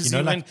this is like, because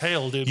you went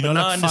pale, dude. You But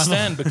know, now I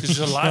understand because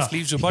your life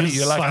leaves your body.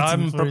 You're like,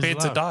 I'm prepared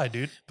to die,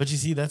 dude. But you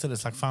see, that's it.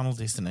 It's like Final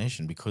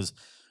Destination because,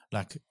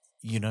 like,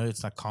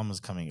 it's like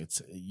karma's coming.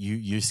 It's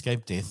you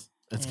escape death.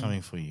 It's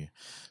coming for you.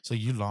 So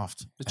you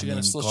laughed. But and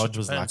then God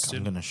was like,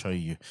 I'm going to show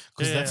you.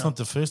 Because that's not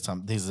the first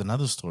time. There's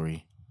another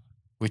story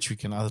which we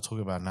can either talk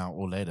about now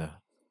or later.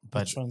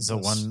 But the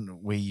one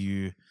where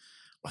you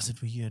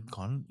had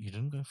gone? You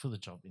didn't go for the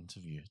job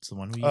interview. It's the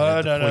one where you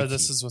had the no.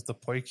 This is with the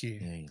poikie.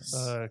 Yes.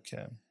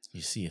 Okay.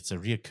 You see, it's a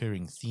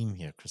reoccurring theme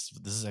here,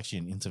 Christopher. This is actually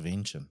an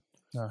intervention.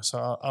 No,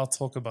 so I'll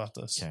talk about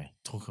this. Okay,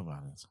 talk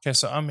about it. Okay,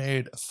 so I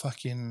made a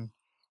fucking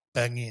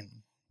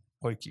banging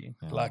poikie.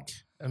 Yeah. Like,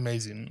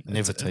 amazing.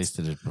 Never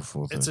tasted it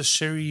before, though. It's a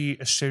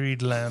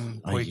sherried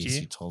lamb poikie. Oh, yes,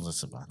 you told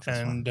us about it.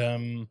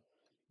 And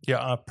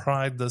I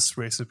pried this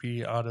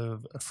recipe out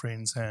of a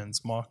friend's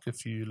hands. Mark,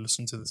 if you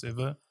listen to this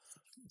ever.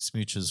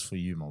 Smooches for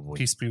you, my boy.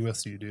 Peace be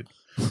with you, dude.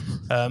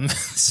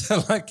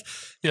 So like,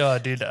 I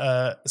did.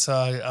 So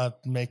I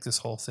make this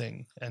whole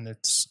thing and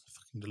it's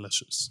fucking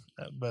delicious.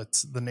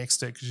 But the next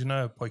day, because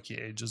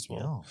poikie age as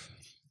well. Yeah.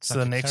 So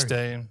like the next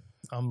day,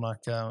 I'm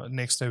like,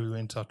 next day we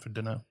went out for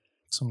dinner.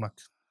 So I'm like,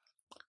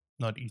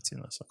 not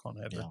eating this. I can't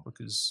have it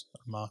because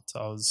I'm out.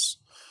 I was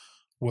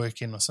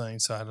working or something,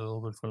 so I had a little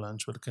bit for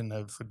lunch, but I couldn't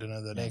have it for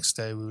dinner. The next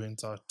day we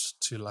went out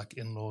to like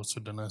in-laws for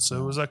dinner. So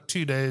it was like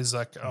 2 days,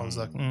 like I was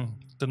like,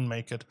 didn't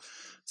make it.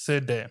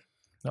 Third day,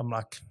 I'm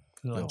like,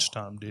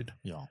 lunchtime, dude.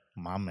 Yeah,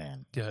 my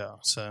man. Yeah,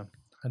 so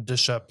I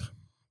dish up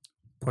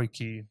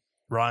poikie,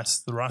 rice.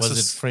 The rice was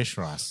it fresh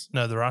rice?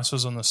 No, the rice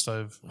was on the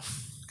stove.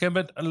 Okay,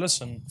 but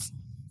listen,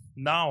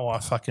 now I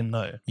fucking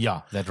know.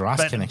 Yeah, that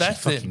rice can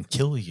actually fucking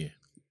kill you.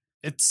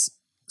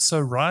 So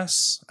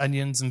rice,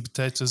 onions, and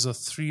potatoes are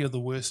 3 of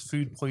the worst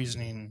food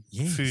poisoning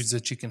foods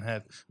that you can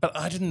have. But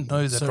I didn't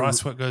know that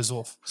rice goes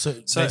off. So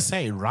they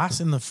say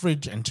rice in the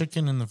fridge and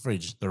chicken in the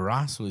fridge. The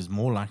rice was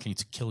more likely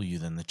to kill you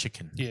than the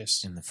chicken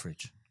in the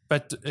fridge.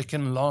 But it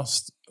can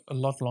last a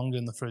lot longer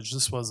in the fridge.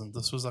 This wasn't.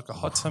 This was like a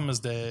hot summer's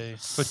day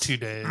for 2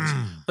 days.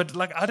 But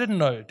like, I didn't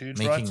know, dude.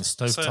 Making a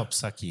stovetop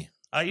sucky.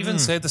 I even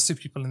say this to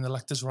people and they're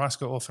like, does rice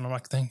go off? And I'm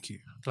like, thank you.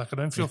 Like, I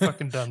don't feel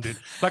fucking dumb, dude.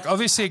 Like,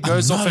 obviously it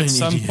goes off at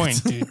some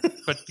point, dude.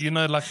 But,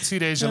 like 2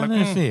 days, you're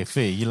like,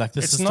 fair. You're like,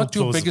 this it's is not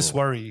your biggest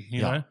worry,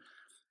 you know?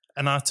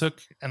 And I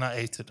took and I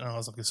ate it and I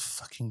was like, it's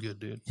fucking good,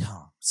 dude.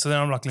 Yeah. So then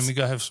I'm like, let me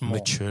go have some more.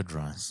 Matured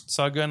rice.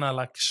 So I go and I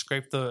like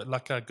scrape I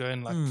go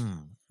and like,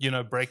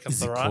 break up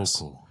the rice.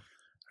 Cool.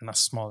 And I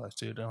smell it,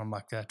 dude. And I'm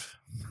like, that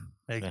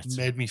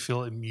made me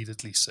feel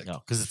immediately sick. Yeah,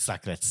 because it's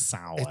like that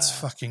sour. It's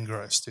fucking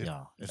gross, dude.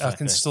 Yeah, I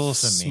can still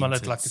smell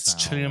it like it's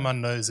chilling in my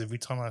nose every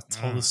time I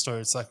tell the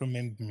story. It's like,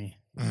 remember me.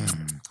 Me.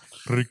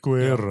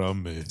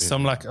 So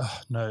I'm like,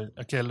 oh, no.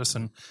 Okay,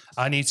 listen.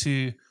 I need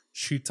to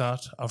shoot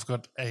out. I've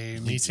got a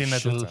meeting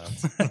at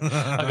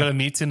I've got a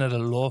meeting at a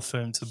law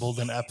firm to build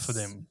an app for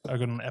them. I've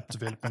got an app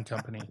development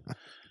company.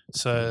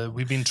 So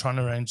we've been trying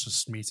to arrange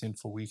this meeting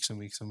for weeks and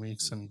weeks and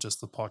weeks, and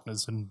just the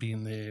partners hadn't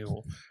been there,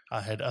 or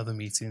I had other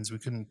meetings. We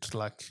couldn't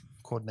like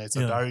coordinate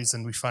our diaries,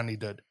 and we finally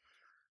did.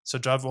 So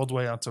drive all the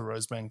way out to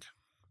Rosebank.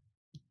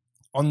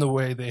 On the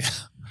way there,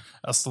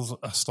 I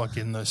start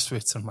getting those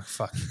sweats. I'm like,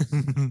 fuck.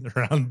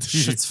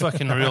 Shit's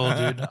fucking real,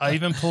 dude. I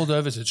even pulled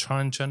over to try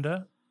and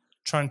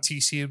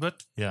TC a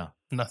bit. Yeah.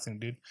 Nothing,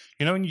 dude.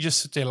 You know when you just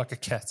sit there like a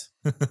cat?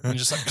 And you're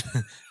just like...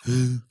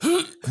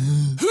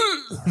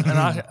 and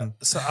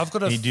I've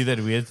got You do that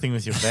weird thing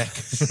with your back.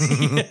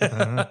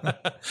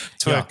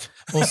 Twerk. Yeah.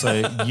 Also,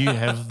 you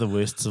have the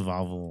worst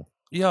survival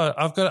Yeah,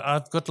 I've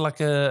got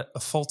like a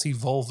faulty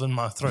valve in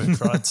my throat,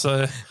 right?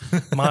 So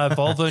my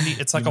valve only,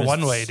 it's like a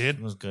one-way, dude.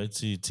 You must go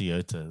to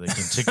Toyota. They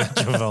can check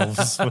out your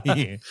valves for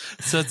you.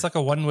 So it's like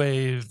a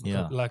one-way,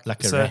 Yeah, like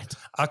a so rat.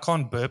 I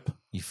can't burp.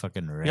 You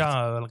fucking rat.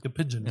 Yeah, like a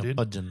pigeon, You're dude.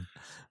 pigeon.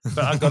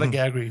 But I got a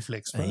gag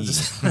reflex. Bro.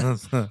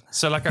 Hey.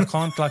 So like I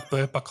can't like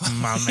burp. I can't.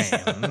 My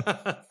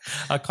man.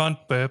 I can't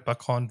burp. I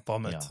can't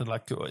vomit. Yeah.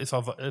 Like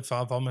if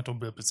I vomit or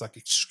burp, it's like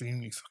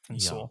extremely fucking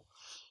Yeah. sore.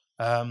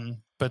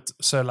 But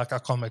so like I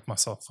can't make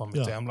myself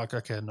vomit. Yeah. I'm like,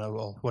 okay, no,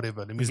 well,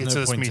 whatever. Let me There's get no to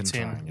this point in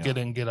meeting, trying, yeah. get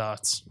in, get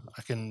out.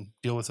 I can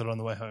deal with it on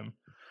the way home.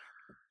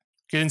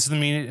 Get into the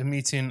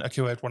meeting.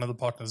 Okay, wait, one of the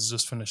partners is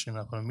just finishing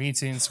up on a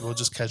meeting, so we'll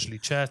just casually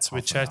chat. We're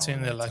Half an hour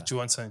chatting. They're like, later. do you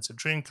want something to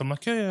drink? I'm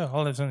like, yeah,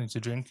 I'll have something to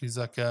drink. He's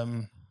like,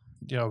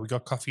 yeah, we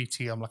got coffee,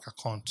 tea. I'm like, I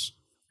can't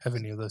have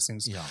any of those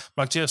things. Yeah. I'm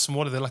like, do you have some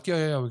water? They're like,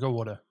 yeah, we got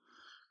water.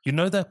 You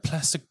know that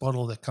plastic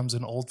bottle that comes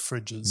in old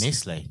fridges?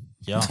 Nestle.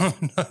 Yeah.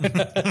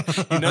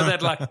 You know that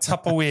like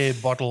Tupperware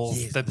bottle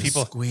Yes, that the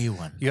people... square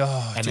one.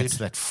 Yeah, And dude. it's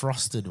that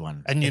frosted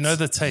one. And you know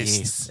the It's- taste.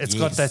 Yes, It's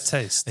yes. got that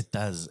taste. It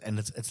does. And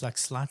it's like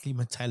slightly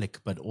metallic,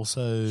 but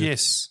also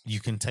Yes. you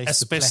can taste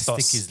Asbestos. the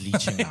plastic is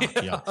leaching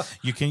out. Yeah.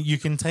 You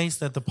can taste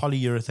that the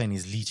polyurethane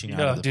is leaching out.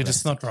 Yeah, of the dude,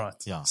 it's plastic. not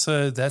right. Yeah.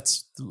 So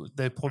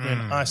they poured me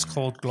an ice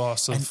cold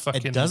glass of And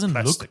fucking it doesn't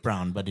plastic. look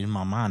brown, but in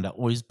my mind I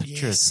always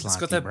picture it Yes, slightly it's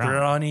got that brown.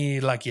 browny,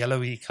 like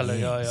yellowy color.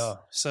 Yes. Yeah.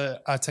 So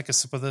I take a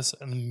sip of this,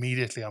 and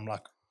immediately I'm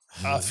like,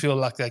 I feel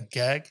like that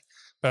gag,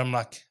 but I'm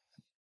like,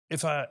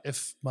 if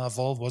my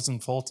valve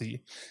wasn't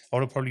faulty, I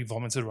would have probably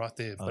vomited right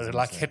there. But it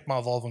like hit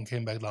my valve and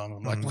came back down.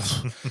 I'm like,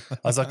 I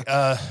was like,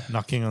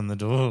 Knocking on the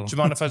door. do you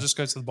mind if I just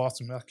go to the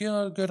bathroom? They're like,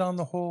 yeah, go down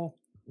the hall.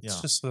 It's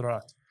Yeah. just to the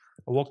right.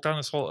 I walk down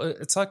this hall.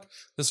 It's like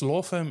this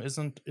law firm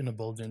isn't in a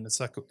building.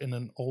 It's like in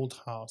an old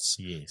house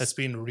Yes. that's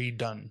been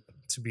redone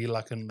to be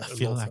like a I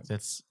feel law like firm.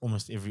 that's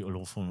almost every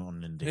law firm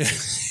on Lindy.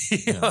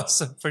 Yeah,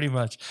 so pretty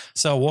much.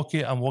 So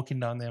I'm walking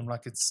down there. I'm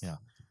like, it's Yeah.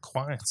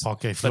 quiet.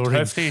 Okay, But flooring.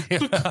 hopefully,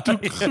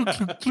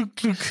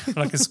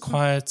 like it's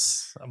quiet.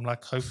 I'm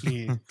like,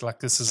 hopefully, like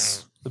this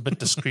is a bit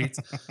discreet.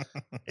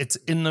 It's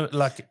in the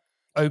like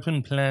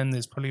open plan.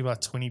 There's probably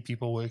about 20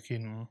 people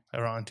working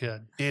around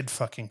here. Dead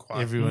fucking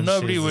quiet. Everyone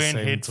Nobody shares the wearing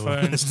same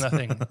headphones. toilet.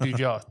 Nothing. Dude,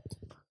 yeah.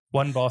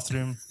 One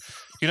bathroom.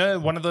 You know,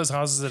 one of those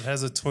houses that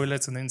has a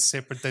toilet and then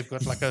separate, they've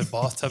got like a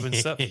bathtub and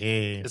stuff.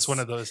 It's one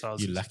of those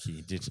houses. You're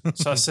lucky, dude.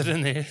 So I sit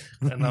in there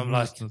and I'm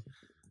like,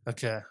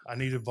 okay, I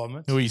need to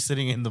vomit. Were you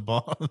sitting in the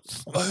bar?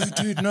 Oh,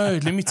 dude, no.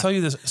 Let me tell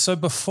you this. So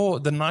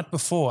the night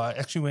before, I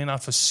actually went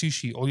out for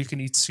sushi, all you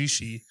can eat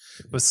sushi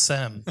with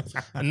Sam.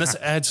 And this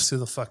adds to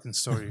the fucking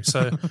story.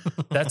 So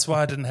that's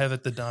why I didn't have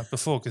it the night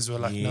before, because we're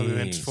like, no, we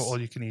went Yes. for all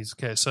you can eat.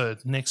 Okay, so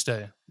next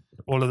day,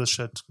 all of the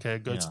shit, okay,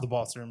 go to Yeah. the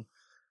bathroom.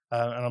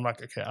 And I'm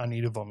like, okay, I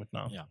need to vomit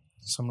now. Yeah.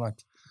 So I'm like,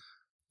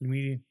 let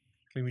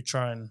me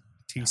try and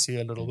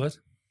TC a little bit.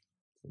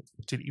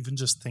 Dude, even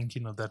just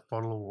thinking of that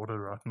bottle of water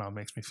right now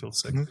makes me feel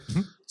sick.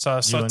 So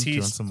I start do you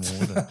want TC. some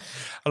water?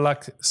 I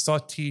like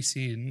start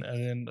TCing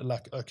and then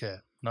like, okay,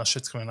 now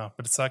shit's coming out.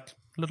 But it's like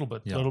a little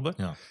bit.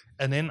 Yeah.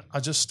 And then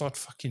I just start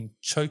fucking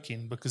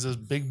choking because this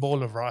big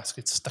ball of rice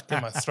gets stuck in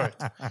my throat.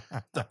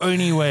 The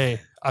only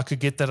way I could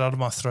get that out of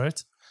my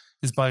throat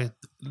is by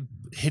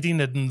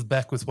hitting it in the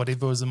back with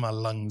whatever was in my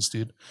lungs,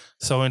 dude.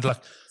 So I went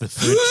like, The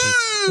food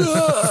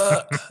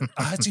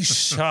I had to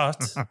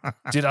shout.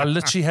 Dude, I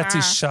literally had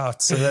to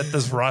shout so that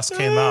this rice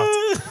came out.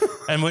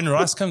 And when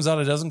rice comes out,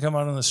 it doesn't come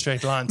out in a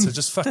straight line. So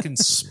just fucking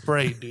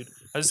sprayed, dude.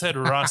 I just had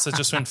rice that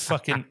just went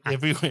fucking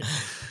everywhere.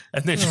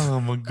 And then, Oh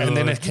my God. and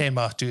then it came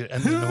out, dude.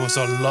 And then it was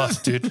a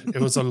lot, dude.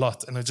 It was a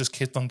lot. And it just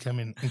kept on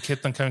coming and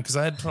kept on coming because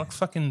I had like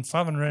fucking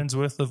 500 rands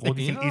worth of all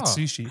you can eat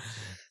sushi.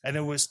 And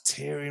it was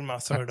tearing my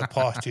throat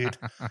apart, dude.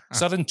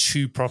 So I didn't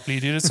chew properly,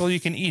 dude. It's all you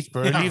can eat,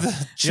 bro. Leave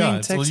the chewing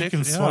it's all you text- can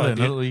yeah, swallow, dude.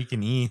 not all you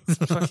can eat.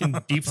 Fucking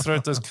deep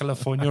throat those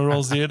California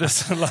rolls, dude.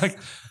 It's like,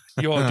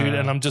 yo, dude,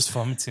 and I'm just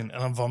vomiting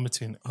and I'm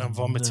vomiting and I'm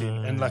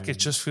vomiting. And like, it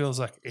just feels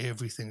like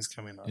everything's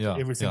coming out. Yeah,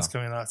 Everything's yeah.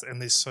 coming out.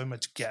 And there's so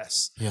much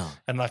gas. Yeah.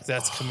 And like,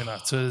 that's coming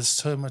out. So there's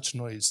so much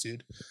noise,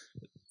 dude.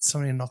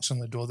 Somebody knocks on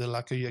the door. They're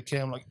like, are you okay?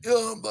 I'm like,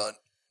 yeah,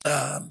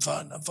 I'm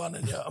fine. I'm fine.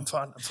 And yeah, I'm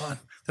fine. They're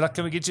like,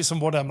 can we get you some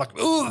water? I'm like,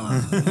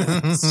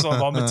 ooh. So I'm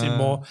vomiting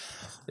more.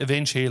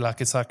 Eventually,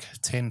 like, it's like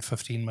 10,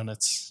 15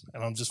 minutes.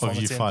 And I'm just Of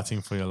vomiting. you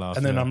fighting for your life.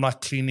 And then yeah. I'm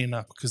like cleaning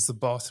up because the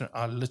bathroom,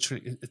 I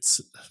literally,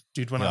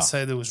 dude, when I Yeah.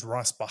 say there was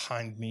rice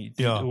behind me,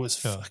 dude, Yeah, it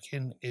was yeah.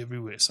 fucking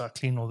everywhere. So I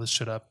clean all this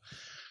shit up.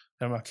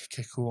 And I'm like,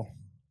 okay, cool.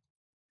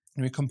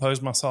 Let me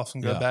compose myself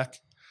and go Yeah. back.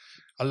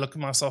 I look at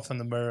myself in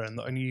the mirror, and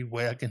the only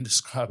way I can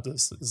describe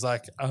this is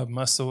like,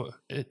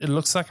 it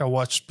looks like I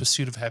watched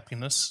Pursuit of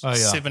Happiness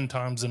 7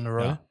 times in a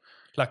row. Yeah.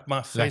 Like my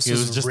Like face it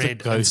was is just the red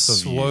and ghost of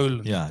swollen.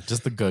 you. Yeah,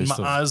 just the ghost My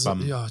of eyes,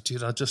 bum. yeah,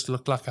 dude, I just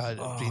looked like I'd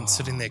been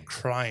sitting there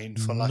crying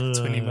for like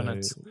 20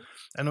 minutes.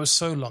 And it was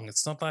so long.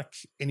 It's not like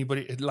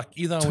anybody, like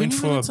either I 20 went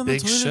for a minutes on the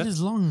big toilet shit,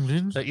 is long,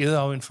 dude. like either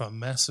I went for a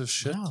massive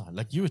shit, Yeah,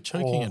 like you were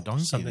choking or a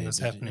donkey. something there, was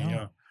dude. happening,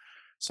 yeah.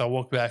 So I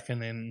walk back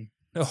and then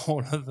all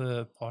of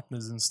the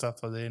partners and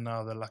stuff are there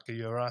now. They're like, are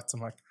you all right? I'm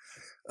like,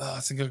 I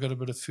think I got a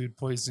bit of food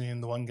poisoning.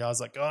 And the one guy's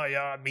like, oh,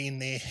 yeah, I've been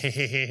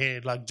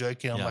there, like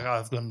joking. I'm Yeah. like,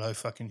 I've got no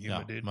fucking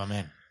humor, dude. My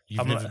man,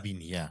 you've I'm never like- been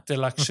here. They're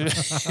like,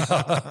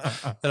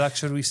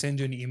 should we send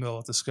you an email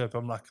with the scope?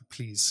 I'm like,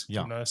 please.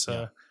 Yeah, You know, so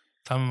yeah.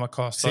 climb in my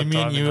car, start Send me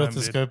an driving email home, with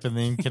the dude. scope, and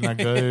then can I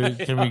go?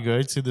 Can we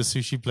go to the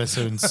sushi place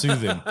and sue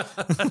them?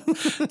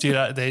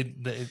 Dude,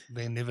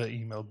 they never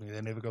emailed me.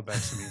 They never got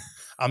back to me.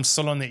 I'm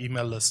still on the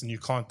email list, and you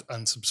can't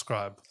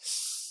unsubscribe.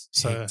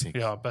 So Hectic.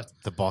 yeah, but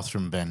The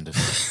bathroom bandit.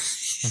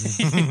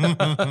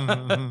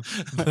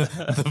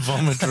 the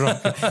vomit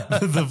rock,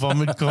 the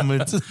vomit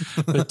comet.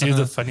 But dude,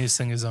 the funniest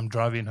thing is I'm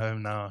driving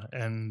home now,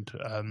 and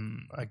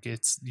I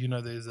get,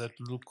 there's that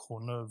little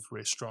corner of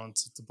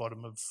restaurants at the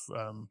bottom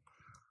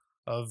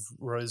of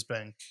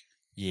Rosebank.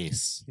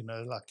 Yes.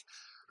 Like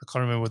I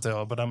can't remember what they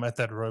are, but I'm at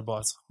that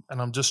robot,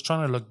 and I'm just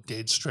trying to look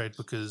dead straight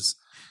because,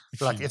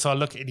 if I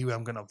look anywhere,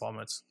 I'm gonna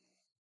vomit.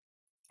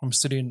 I'm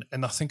sitting,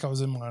 and I think I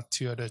was in my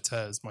Toyota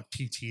Taz, my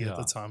PT at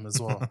the time as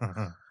well.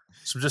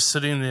 So I'm just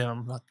sitting there,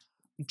 I'm like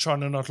trying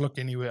to not look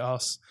anywhere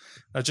else.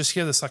 I just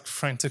hear this like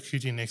frantic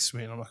hooting next to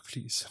me, and I'm like,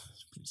 please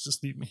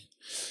just leave me.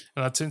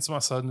 And I turn to my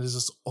side, and there's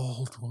this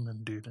old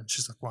woman, dude, and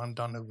she's like running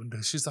down the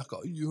window. She's like,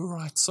 oh, you're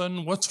right,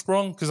 son, what's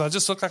wrong? Because I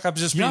just look like I've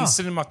just been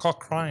sitting in my car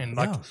crying.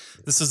 Like,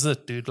 this is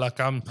it, dude. Like,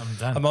 I'm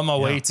done. I'm on my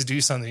way to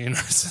do something,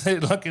 So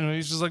like,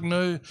 she's like,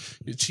 no.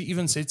 She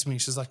even said to me,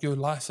 she's like, your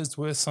life is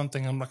worth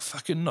something. I'm like,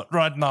 fucking not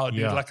right now, dude.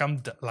 Yeah.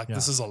 Like,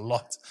 this is a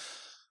lot.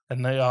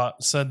 And they are.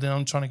 So then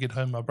I'm trying to get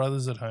home. My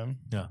brother's at home.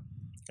 Yeah.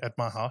 At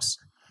my house.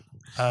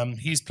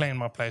 He's playing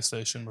my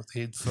PlayStation with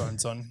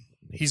headphones on.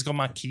 He's got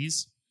my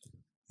keys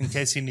in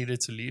case he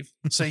needed to leave.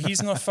 So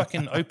he's not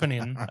fucking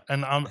opening.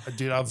 And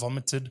I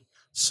vomited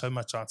so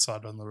much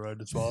outside on the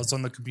road as well. I was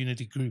on the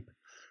community group.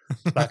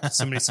 Like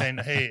somebody saying,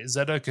 hey, is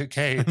that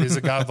okay? There's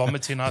a guy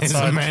vomiting outside.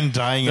 There's a man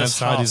dying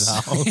this outside his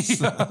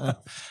house. Yeah.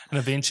 And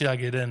eventually I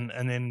get in.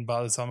 And then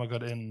by the time I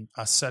got in,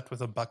 I sat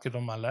with a bucket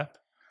on my lap.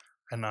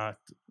 And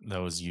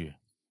That was you.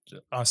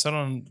 I sat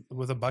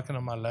with a bucket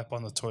on my lap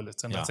on the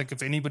toilet. And I think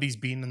if anybody's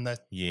been in that,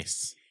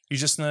 Yes. you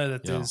just know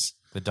that there's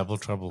the double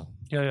trouble.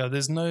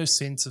 there's no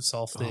sense of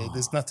self there.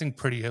 There's nothing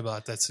pretty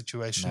about that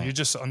situation. No. You're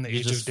just on the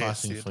edge of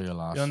death, fighting dude. for your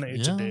life. You're on the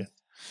edge of death.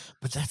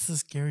 But that's the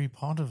scary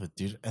part of it,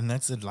 dude. And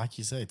that's it, like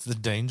you say, it's the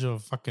danger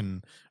of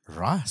fucking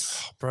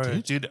rice.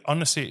 Bro, dude,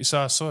 honestly, so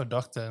I saw a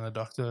doctor, and the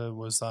doctor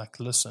was like,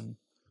 listen,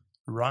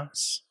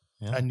 rice,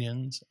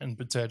 onions, and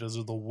potatoes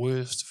are the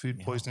worst food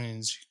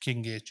poisonings you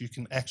can get. You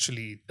can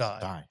actually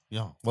die.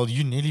 Yeah. Well,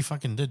 you nearly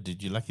fucking did,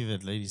 dude. You're lucky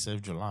that lady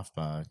saved your life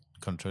by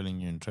controlling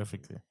you in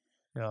traffic there.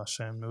 Yeah,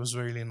 shame. It was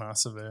really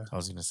nice of her. I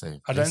was going to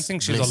say. I don't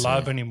think she's bless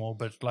alive her. anymore,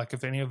 but like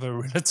if any of her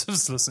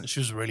relatives listen,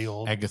 she was really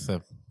old.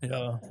 Agatha.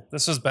 Yeah.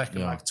 This was back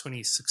in like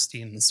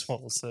 2016 as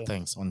well. So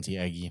Thanks, Auntie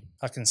Aggie.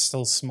 I can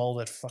still smell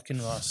that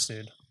fucking rice,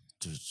 dude.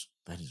 Dude,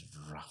 that is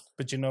rough.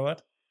 But you know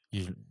what?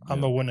 You,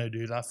 I'm a winner,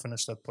 dude. I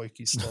finished that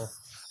poiky still.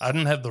 I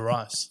didn't have the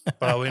rice,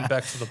 but I went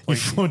back for the You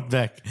poiky. fought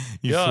back.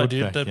 You Yeah, fought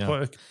dude, back, that yeah.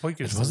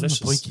 poiky It is wasn't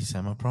delicious. the poiky,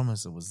 Sam. I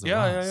promise it was the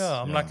Yeah, rice.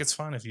 I'm like, it's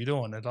fine if you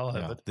don't want it. I'll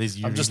have it. There's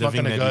you I'm just not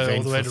reliving going to that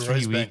go all event the way for to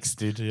 3 Rosebank. weeks,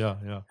 dude. Yeah.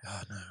 Yeah,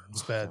 no, it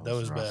was bad. That was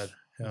was rough. bad.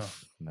 Yeah.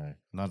 No,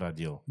 not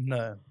ideal.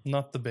 No,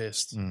 not the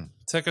best.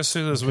 Take us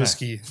through this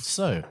whiskey.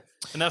 So,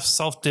 Enough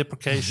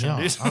self-deprecation,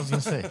 yeah, dude. I was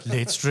going to say,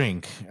 let's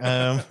drink.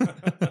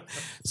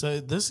 So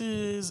this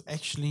is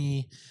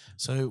actually,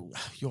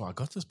 I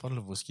got this bottle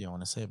of whiskey, I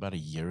want to say about a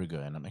year ago,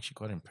 and I'm actually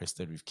quite impressed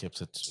that we've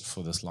kept it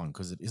for this long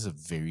because it is a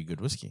very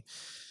good whiskey.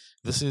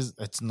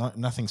 It's not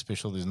nothing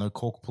special. There's no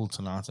cork pull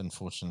tonight,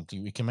 unfortunately.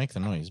 We can make the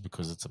noise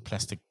because it's a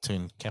plastic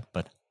turn cap,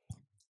 but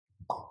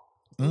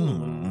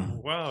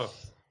Wow.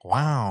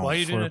 wow, Why are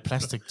you for doing a it?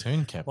 plastic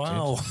turn cap, dude.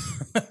 Wow.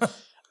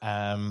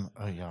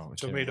 Oh yeah. Okay,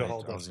 Want me to wait,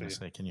 hold I that was for going you? to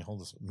say, can you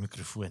hold this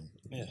microphone?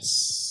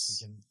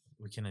 Yes.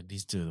 We can at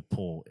least do the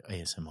poor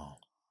ASMR.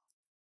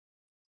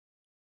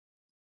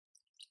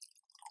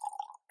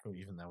 Oh,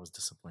 even that was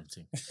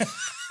disappointing.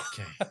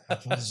 Okay, I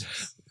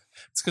apologize.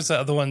 It's because the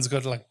other one's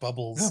got like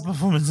bubbles. Yeah,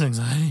 performance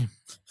anxiety.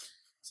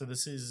 So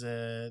this is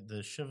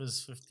the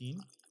Shivers 15.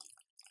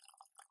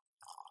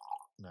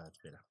 No, it's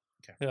better.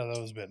 Okay. Yeah,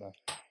 that was better.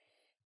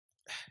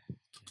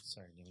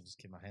 Sorry, let me just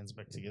get my hands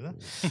back together.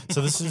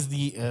 So this is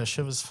the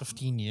Shivers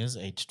 15 years,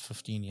 aged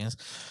 15 years.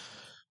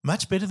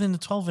 Much better than the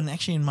 12, and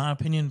actually, in my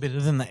opinion, better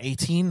than the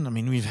 18. I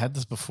mean, we've had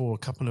this before a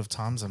couple of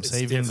times. I'm It's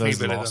saving definitely those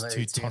better than last the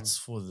two 18. tots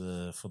for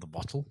the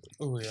bottle.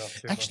 Oh, yeah.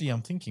 Actually,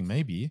 I'm thinking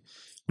maybe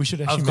we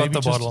should I've actually got maybe the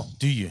just, bottle.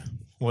 Do you?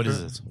 What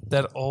is it?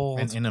 That old,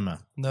 An enema.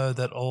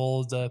 that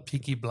old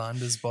Peaky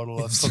Blinders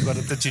bottle. I've still got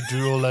it that you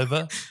drew all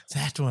over.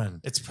 That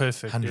one. It's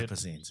perfect, dude.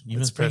 100%. You It's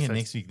must bring it perfect.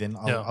 next week. Then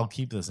I'll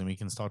keep this and we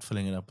can start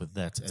filling it up with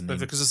that. And then,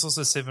 Perfect, because it's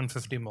also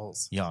 750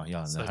 mils. yeah,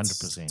 So no,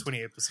 it's 100%.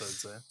 20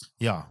 episodes there.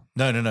 Yeah.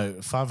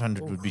 No.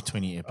 500 would be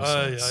 20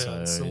 episodes.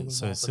 yeah, it's all So involved,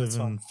 but it's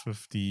fine.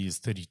 750 is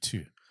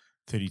 32.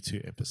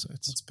 32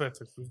 episodes. It's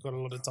perfect. We've got a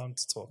lot of time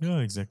to talk. Yeah,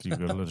 exactly. We've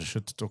got a lot of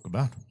shit to talk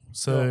about.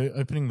 So,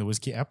 opening the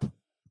whiskey app.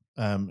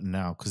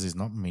 now because there's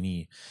not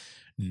many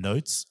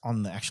notes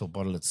on the actual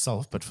bottle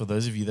itself. But for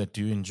those of you that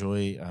do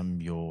enjoy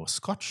your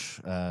Scotch,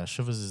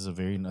 Shivers is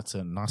it's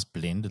a nice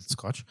blended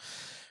Scotch.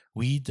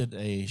 We did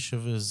a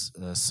Shivers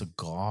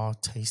cigar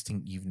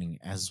tasting evening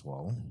as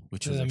well,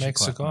 which was they actually make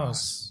quite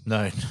cigars?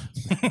 nice.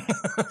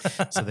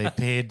 No, so they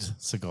paired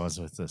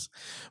cigars with this.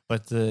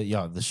 But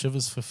the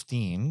Shivers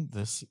 15.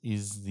 This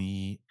is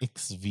the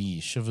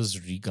XV Shivers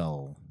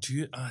Regal.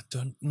 I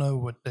don't know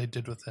what they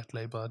did with that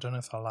label. I don't know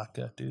if I like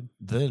that, dude.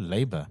 The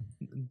labor.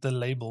 The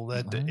label,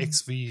 the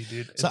XV,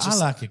 dude. So I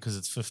like it because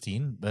it's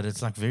 15, but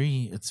it's like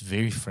it's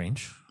very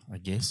French, I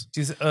guess.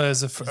 Do you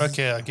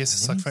okay, I guess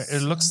it's like French.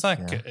 It looks like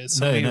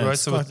somebody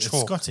wrote it with it's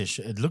chalk. Scottish.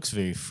 It looks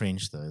very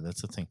French though.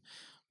 That's the thing.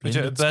 But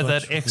Blended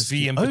that Scotch XV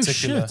whiskey. in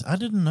particular. Oh shit! I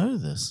didn't know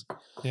this.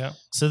 Yeah.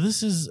 So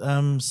this is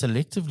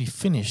selectively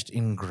finished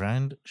in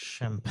Grand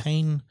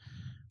Champagne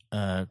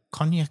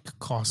cognac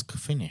cask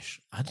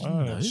finish. I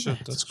didn't know shit,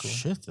 that. that's cool.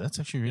 Shit, that's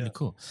actually really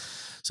cool.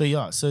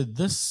 So so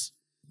this,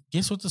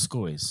 guess what the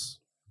score is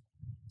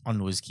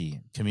on whiskey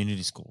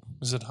community score?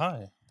 Is it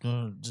high?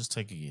 Just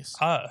take a guess.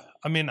 I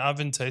mean, I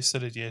haven't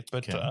tasted it yet,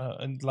 but Okay.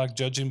 and like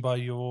judging by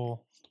your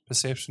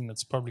perception,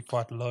 it's probably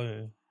quite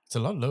low, It's a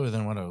lot lower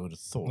than what I would have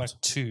thought. like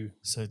 2.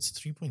 So it's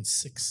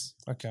 3.6.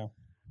 Okay.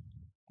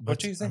 But, What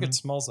do you think it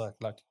smells like?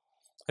 Like,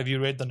 have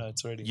you read the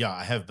notes already? Yeah,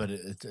 I have, but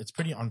it's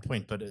pretty on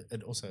point. But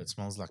it also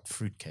smells like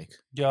fruitcake.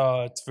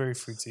 Yeah, it's very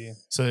fruity.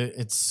 So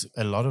it's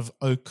a lot of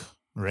oak,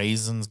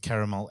 raisins,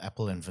 caramel,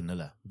 apple, and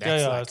vanilla.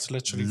 It's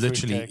literally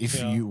fruitcake, if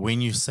yeah.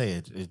 when you say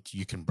it,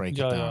 you can break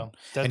it down.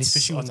 That's And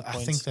especially on with, I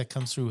point. think that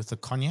comes through with the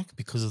cognac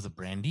because of the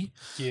brandy.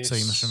 Yes. So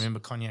you must remember,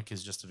 cognac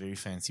is just a very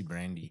fancy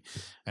brandy,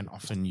 and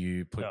often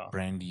you put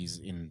brandies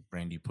in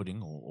brandy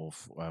pudding or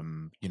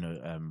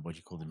what do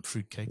you call them,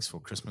 fruit cakes for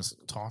Christmas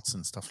tarts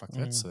and stuff like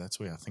that. So that's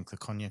where I think the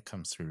cognac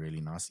comes through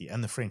really nicely,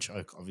 and the French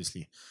oak,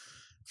 obviously,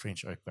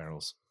 French oak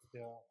barrels.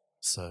 Yeah.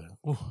 So,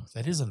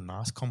 that is a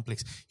nice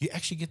complex. You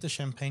actually get the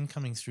champagne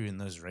coming through in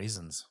those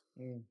raisins.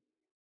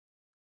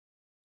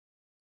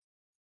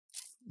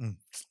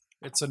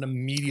 It's an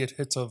immediate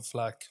hit of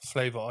like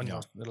flavor on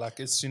you, like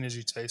as soon as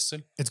you taste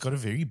it. It's got a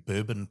very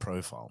bourbon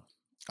profile.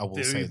 I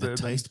will say the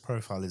taste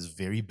profile is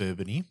very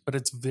bourbony, but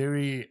it's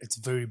very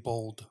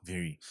bold.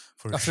 Very.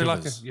 I feel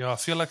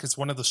like it's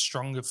one of the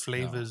stronger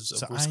flavors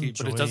of whiskey,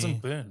 but it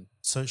doesn't burn.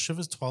 So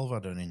Shivers 12 I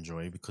don't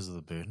enjoy because of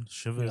the burn.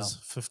 Shivers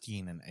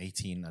 15 and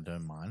 18 I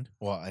don't mind.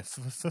 Well,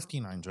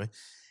 15 I enjoy.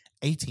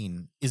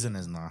 18 isn't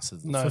as nice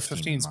as the 15.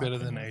 15 is better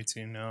than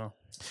 18 now.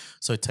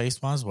 So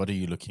taste wise, what are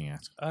you looking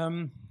at?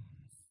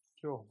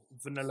 Sure,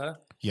 vanilla.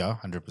 Yeah,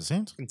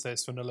 100%. You can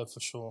taste vanilla for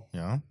sure.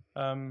 Yeah.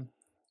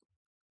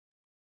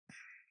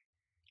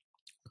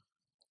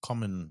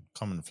 Common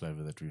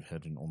flavor that we've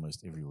had in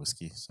almost every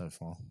whiskey so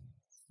far.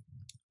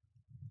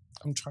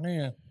 I'm trying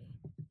to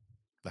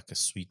like a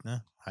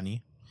sweetener,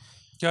 honey.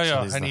 Yeah,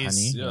 so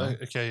honey's honey,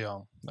 okay,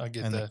 I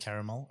get and that. the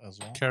caramel as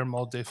well.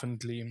 Caramel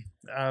definitely.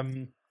 I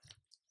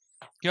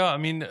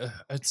mean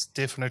it's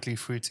definitely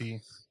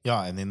fruity.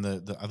 Yeah, and then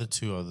the other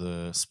two are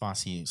the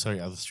spicy.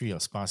 Sorry, other three are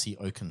spicy,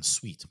 oak, and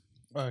sweet.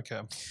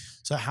 Okay.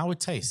 So how it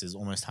tastes is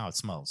almost how it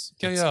smells.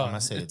 I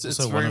must say it's it's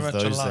also one very of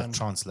much those aligned. that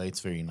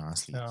translates very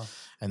nicely. Yeah.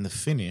 And the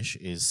finish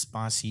is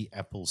spicy,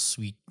 apple,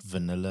 sweet,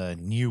 vanilla,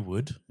 new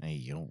wood,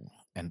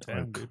 and Damn,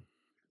 oak. dude.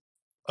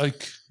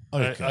 Oak.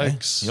 Okay.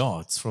 Oaks. Yeah,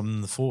 it's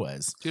from the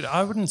 4As. Dude,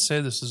 I wouldn't say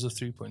this is a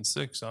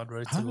 3.6. I'd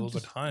rate it a little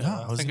bit higher.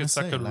 Yeah, I think it's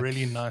like a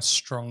really nice,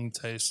 strong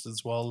taste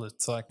as well.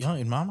 It's like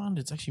in my mind,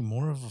 it's actually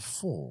more of a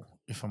 4,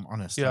 if I'm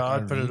honest. Yeah,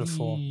 Like, I'd put it a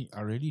 4.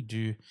 I really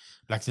do.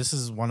 Like, this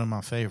is one of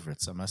my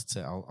favorites. I must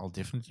say, I'll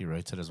definitely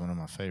rate it as one of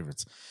my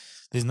favorites.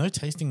 There's no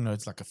tasting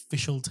notes, like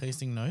official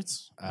tasting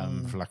notes,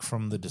 like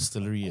from the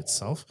distillery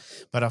itself.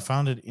 But I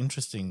found it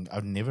interesting.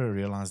 I've never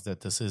realized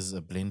that this is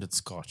a blended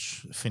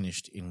Scotch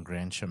finished in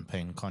Grand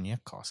Champagne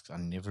cognac casks. I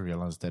never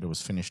realized that it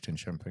was finished in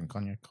Champagne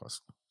cognac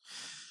cask.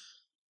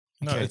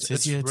 No, Okay, it's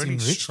it's really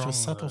enriched strong, with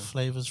subtle though.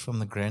 flavors from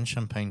the Grand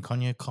Champagne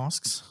cognac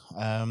casks.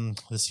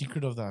 The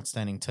secret of the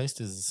outstanding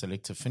taste is the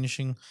selective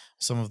finishing.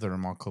 Some of the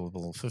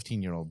remarkable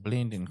 15-year-old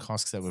blend in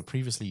casks that were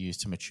previously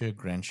used to mature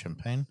Grand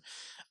Champagne,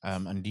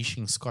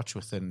 unleashing Scotch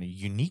with a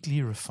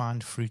uniquely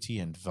refined, fruity,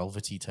 and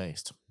velvety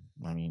taste.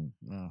 I mean,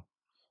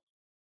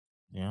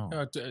 yeah.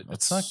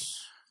 It's like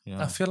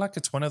I feel like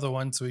it's one of the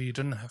ones where you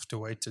didn't have to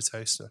wait to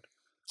taste it.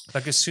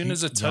 Like as soon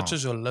as it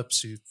touches your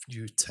lips,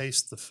 you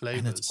taste the flavors.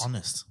 And it's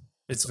honest.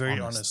 It's very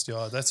honest.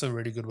 Yeah, that's a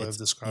really good way of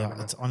describing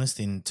it. It's honest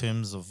in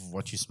terms of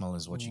what you smell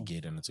is what you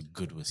get, and it's a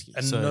good whiskey.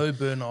 And no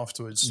burn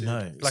afterwards. Dude.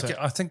 No. Like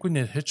I think when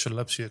it hits your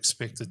lips, you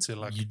expect it to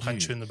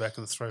punch you in the back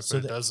of the throat,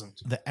 but it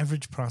doesn't. The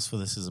average price for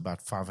this is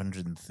about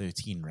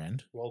 513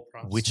 Rand. Well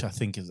priced. Which I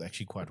think is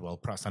actually quite well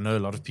priced. I know a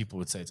lot of people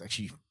would say it's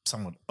actually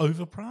somewhat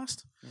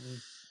overpriced,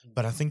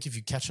 but I think if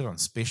you catch it on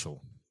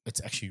special, it's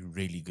actually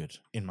really good,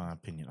 in my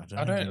opinion.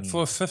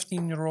 For a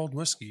 15-year-old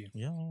whiskey.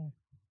 Yeah.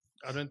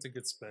 I don't think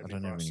it's bad. I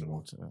don't have any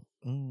more to that.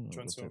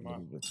 Just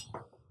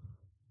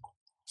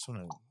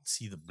want to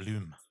see the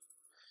bloom.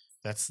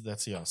 That's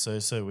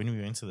So when we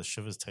went to the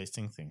Shivers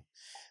tasting thing,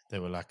 They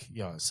were like,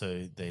 yeah,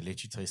 so they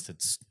let you taste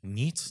it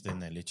neat, then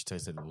they let you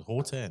taste it with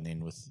water, and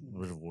then with a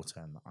bit of water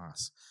and the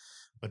ice.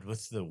 But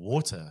with the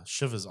water,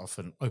 Shivers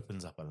often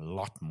opens up a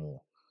lot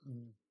more.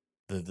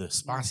 The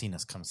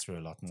spiciness comes through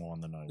a lot more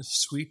on the The nose.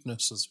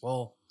 sweetness as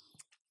well.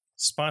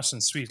 Spice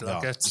and sweet.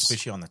 Like Yeah,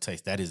 especially on the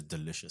taste. That is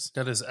delicious.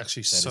 that is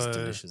actually That is so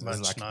delicious. It's much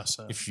like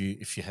nicer. if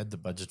you had the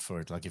budget for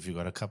it, like if you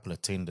got a couple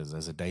of tenders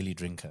as a daily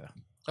drinker,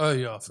 Oh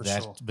yeah, for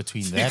that sure.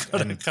 between You that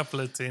got and a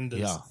couple of tenders.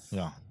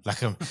 yeah,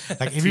 like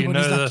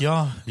everybody's know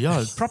like,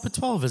 yeah, proper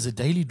 12 as a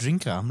daily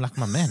drinker. I'm like,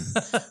 my man,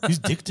 whose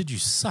dick did you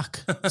suck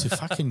to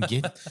fucking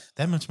get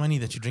that much money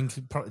that you drink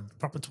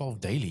proper 12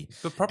 daily?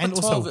 But proper And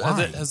also, 12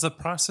 why? has the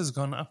prices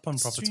gone up on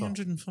It's proper 12?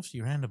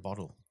 350 rand a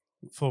bottle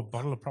for a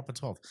bottle of proper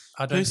 12.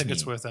 I don't think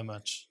it's Personally, worth that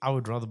much. I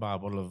would rather buy a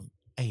bottle of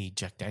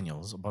Jack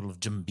Daniels, a bottle of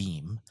Jim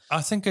Beam.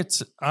 I think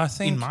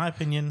In my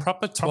opinion,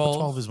 proper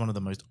 12 is one of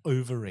the most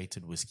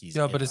overrated whiskeys.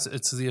 yeah, but ever.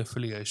 it's the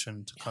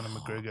affiliation to Conor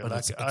McGregor. but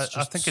Like it's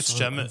I think it's so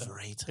Jameson.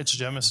 overrated. It's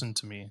Jameson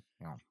to me.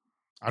 Yeah.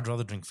 I'd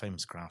rather drink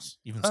Famous Grouse,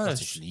 even Oh,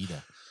 Scottish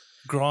Leader.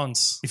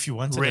 Grants. If you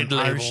wanted Red an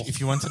Label. Irish, if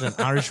you wanted an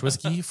Irish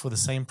whiskey for the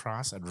same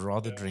price, I'd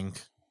rather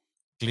drink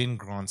Glen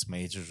Grant's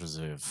Major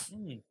Reserve.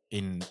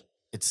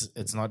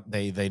 It's not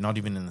they're not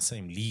even in the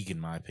same league in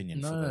my opinion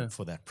No.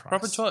 for that price.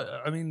 Proper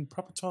 12. I mean,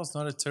 proper 12 is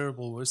not a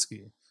terrible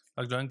whiskey.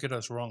 Like, don't get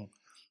us wrong.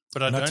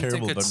 But I not don't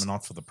terrible, think it's but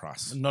not for the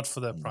price. not for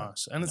that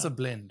price. And it's a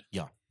blend.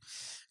 Yeah,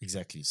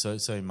 exactly. So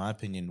in my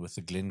opinion, with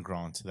the Glen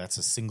Grant, that's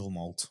a single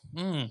malt.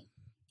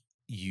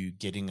 You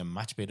getting a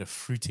much better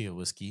fruitier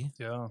whiskey.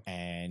 Yeah.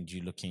 And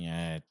you're looking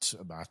at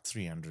about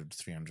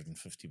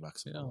 350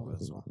 bucks a bottle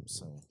as well.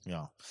 So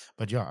yeah,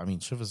 but yeah, I mean,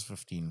 Shivers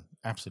 15,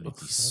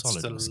 absolutely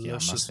solid It's whiskey. I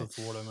must delicious say. with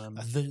water, man.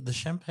 The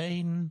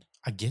champagne,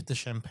 I get the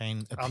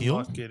champagne I'm appeal.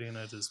 not getting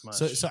it as much.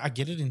 So I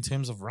get it in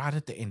terms of right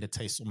at the end, it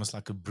tastes almost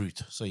like a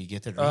brute. So you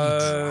get that really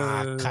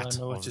dry cut I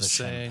know what of you're the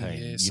saying.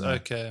 champagne. Yes. You know,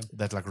 Okay.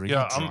 that like really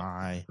Yeah,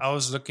 dry. I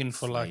was looking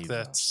for like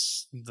flavor.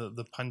 that,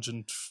 the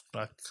pungent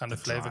like kind of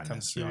The flavor dryness,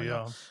 comes through. yeah,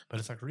 Yeah. yeah. But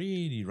it's like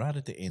really right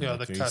at the end, Yeah, that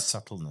the very cut.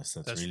 subtleness.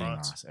 That's That's really right.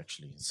 nice,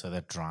 actually. So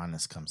that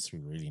dryness comes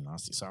through really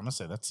nicely. So I must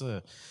say that's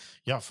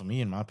for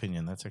me, in my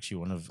opinion, that's actually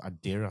one of, I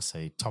dare I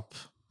say, top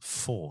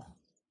 4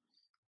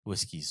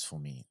 whiskeys for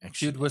me.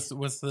 Actually, Dude, with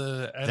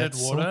the added that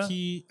water.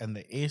 Silky and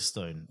the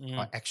Airstone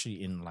are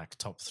actually in like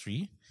top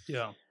 3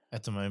 Yeah.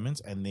 at the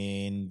moment, and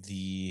then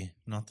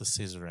not the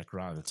Cesarac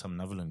Rye, the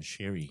Tumnavland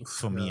Sherry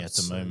for me yeah, at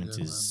the so moment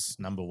good, is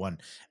number 1.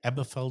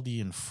 Aberfeldy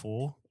in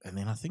 4, and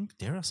then I think,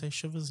 dare I say,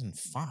 Shivers in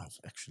 5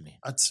 actually.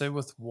 I'd say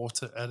with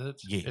water added,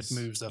 Yes, it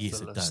moves up yes,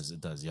 the it list. does.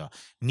 It does. Yeah,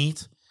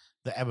 neat.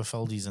 The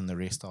Aberfeldies and the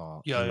rest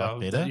are a lot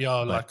better.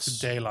 like but-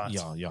 daylight.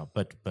 Yeah.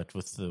 But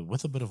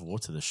with a bit of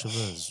water, the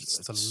Shivers It's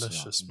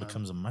delicious, it man.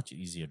 becomes a much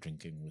easier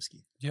drinking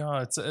whiskey.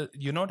 Yeah, it's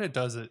you know what it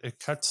does? It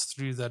cuts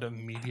through that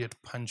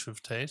immediate punch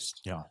of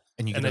taste. Yeah,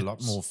 and you And get a lot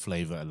it's- more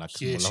flavor,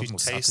 like yes, a lot you more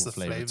taste subtle the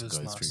flavor to flavors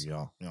go nice.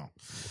 through. Yeah.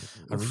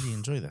 I really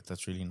enjoy that.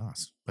 That's really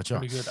nice. But yeah,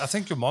 Pretty good. I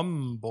think your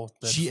mom bought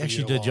that. she for actually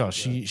you a did. while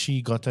Yeah, ago.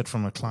 she got that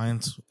from a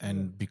client,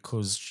 and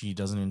because she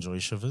doesn't enjoy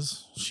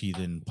Shivers, she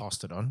then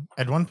passed it on.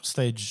 At one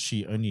stage,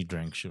 she only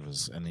drank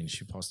Shivers, and then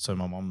she passed. So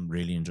my mom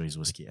really enjoys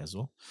whiskey as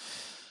well.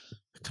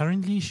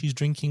 Currently, she's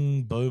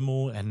drinking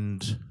Bowmore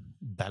and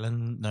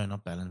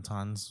not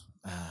Ballantyne's.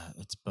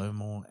 It's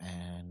Bowmore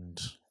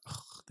and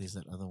there's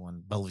that other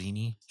one,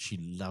 Balvenie. She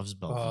loves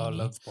Balvenie. Oh, I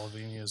love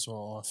Balvenie as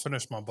well. I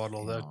finished my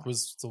bottle. Yeah. That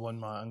was the one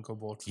my uncle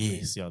bought for me.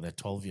 Yes, yeah, that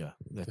 12-year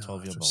it's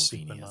Balvenie.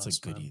 super That's nice,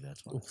 a goodie, man. that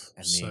one. Oof,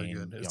 And so then,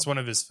 good. yeah, It's one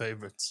of his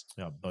favorites.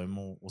 yeah,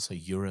 Bowmore, also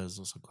Ura is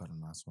also quite a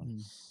nice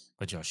one.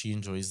 But yeah, she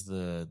enjoys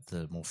the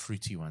more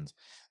fruity ones.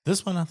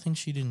 This one I think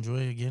she'd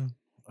enjoy again.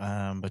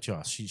 But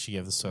yeah, she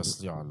gave this to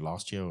us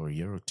last year or a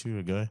year or 2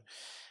 ago.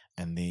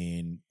 And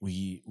then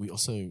we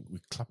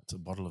clapped a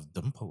bottle of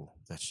Dimple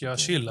that she Yeah, gave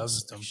she us,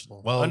 loves actually.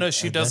 Dimple. Well, Oh, no,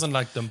 she that- doesn't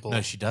like Dimple.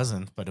 No, she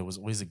doesn't. But it was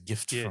always a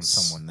gift from Yes.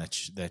 someone that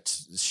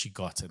she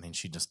got, and then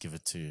she just give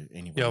it to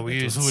anyone. Yeah, we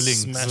that was willing,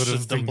 smashed sort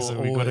of the thing. Dimple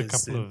So we got a always,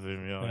 couple dude. of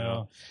them. Yeah,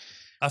 Yeah.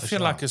 I For feel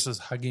sure. like it's just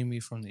hugging me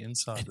from the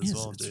inside It as is,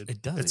 well, it's- dude.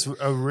 it does. It's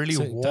a really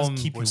So it does warm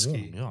keep you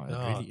whiskey. warm. Yeah,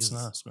 it really it's is.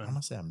 nice, I man.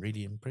 must say, I'm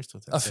really impressed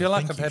with that. I So feel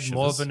like thank I've you, had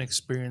more of Shivers. an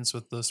experience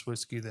with this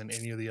whiskey than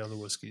any of the other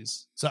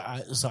whiskeys. So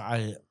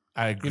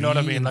I agree. You know what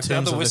I mean? in Like the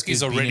terms other of that whiskey's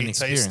there's been already an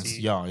experience.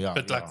 tasty. Yeah.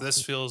 But like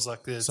this feels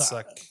like it's So,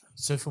 like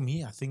So for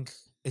me, I think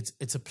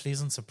it's a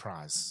pleasant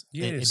surprise.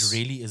 Yes. It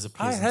really is a I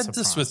pleasant had surprise.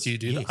 this with you,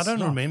 dude. I Yes, don't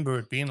yeah. remember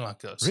it being like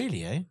this.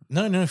 Really, eh?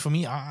 No. For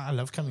me, I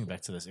love coming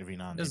back to this every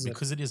now and then Is it?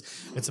 because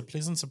it's a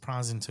pleasant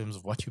surprise in terms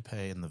of what you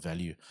pay and the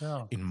value.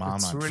 Yeah, In my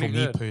it's mind, really for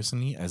me good.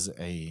 personally, as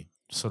a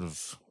sort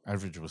of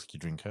average whiskey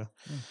drinker,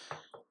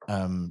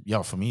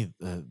 yeah, for me,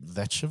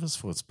 that Shivers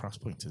for its price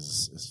point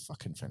is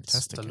fucking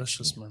fantastic. It's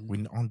delicious, actually. man.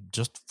 We on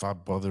just by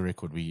the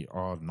record, we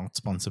are not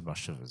sponsored by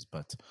Shivers,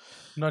 but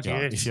Not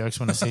yeah, yet. if you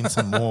actually want to send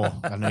some more,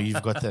 I know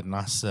you've got that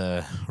nice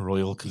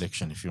Royal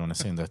collection. If you want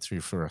to send that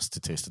through for us to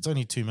test, it's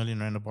only 2 million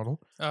rand a bottle.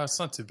 Oh, it's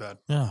not too bad.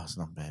 Yeah, it's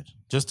not bad.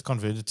 Just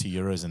convert it to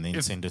euros and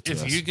then send it to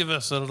us. If you give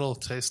us a little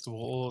taste,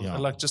 or Yeah.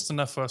 like just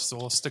enough for us to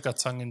all stick our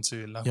tongue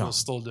into, like Yeah. we'll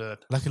still do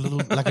it. like a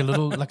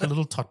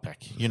little tot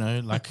pack,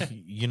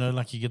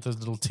 like you get those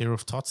little tear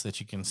off tots that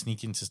you can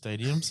sneak into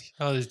stadiums.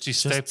 Oh, did you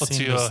Just staple to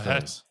send your us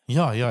hat? those.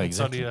 Yeah, Inside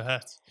exactly. of your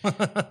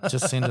hat.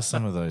 Just send us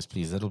some of those,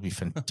 please. That'll be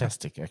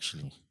fantastic,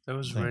 actually. That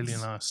was Thanks.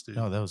 really nice, dude.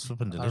 Yeah, that was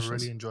flipping delicious. I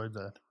really enjoyed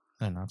that.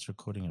 No, now it's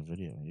recording a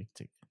video.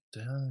 Hectic.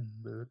 Damn,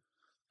 dude.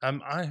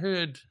 I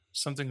heard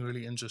something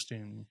really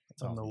interesting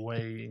on the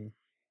way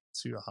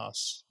to your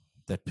house.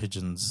 That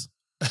pigeons,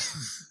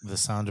 the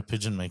sound a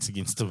pigeon makes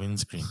against the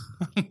windscreen.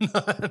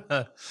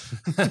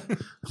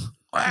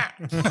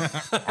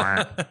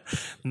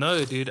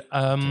 No, dude.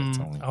 tell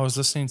me. I was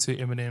listening to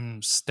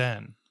Eminem's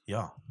Stan.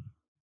 Yeah.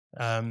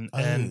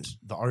 And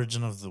the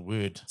origin of the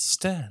word.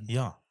 Stan.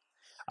 Yeah.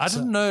 I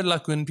didn't know,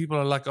 like, when people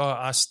are like, "Oh,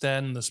 I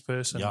stan this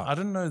person." Yeah. I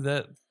didn't know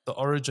that the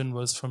origin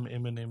was from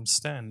Eminem's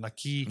Stan. Like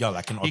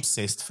Like an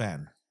obsessed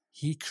fan.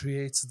 he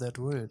created that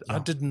word. I Yeah.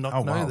 did not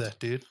Oh, know wow. that,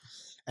 dude.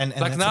 And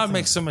Like that's now the it thing.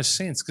 makes so much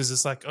sense because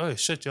it's like, oh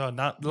shit, yeah.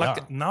 Now,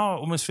 now I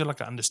almost feel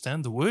like I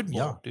understand the word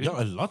more, dude.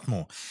 Yeah, a lot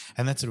more.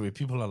 And that's where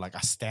people are like,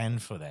 I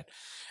stand for that.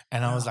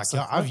 And I was like, it's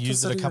yeah, like, I've what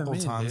used does it a that even couple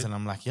mean, times, dude? and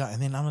I'm like, yeah. And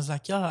then I was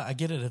like, yeah, I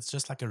get it. It's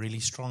just like a really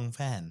strong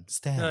fan,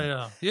 Stan.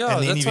 Yeah.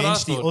 And then That's what I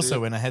eventually, thought, also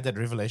dude. when I had that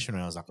revelation,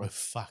 where I was like, oh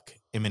fuck,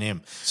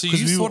 Eminem. So 'Cause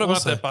you we were thought about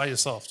also- that by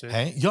yourself, dude.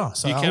 Hey, yeah.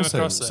 So You I came also,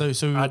 across that.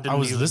 so I I, didn't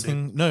was even,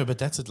 listening. No, but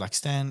that's it. Like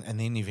Stan, and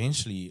then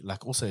eventually,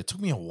 like also, it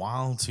took me a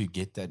while to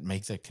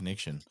make that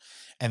connection.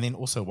 And then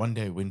also one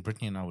day when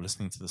Brittany and I were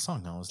listening to the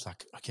song, I was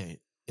like, okay,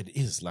 it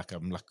is like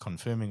I'm like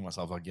confirming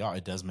myself. Like, yeah,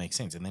 it does make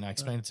sense. And then I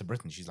explained it to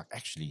Brittany. She's like,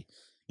 actually,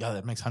 yeah,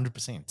 that makes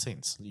 100%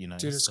 sense.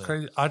 Dude, it's so-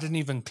 crazy. I didn't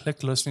even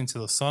click listening to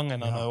the song,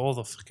 and I know all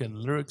the fucking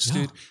lyrics, Yeah.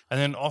 dude. And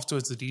then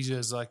afterwards, the DJ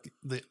is like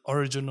the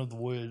origin of the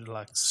word,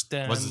 like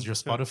Stan. Was it your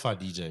Spotify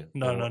DJ?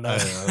 No, no.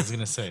 I was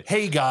gonna say.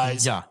 Hey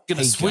guys, Yeah,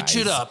 gonna hey, switch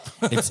it guys. up.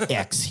 It's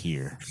X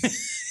here.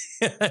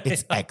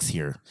 It's X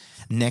here.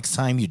 Next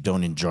time you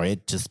don't enjoy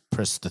it, just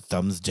press the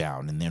thumbs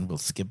down, and then we'll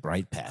skip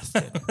right past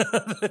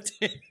it.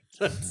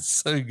 That's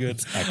so good.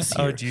 X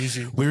I here. would use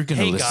you. We're going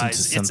to Hey, listen guys,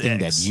 to it's something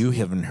that X. you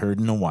haven't heard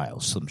in a while,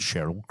 some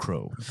Sheryl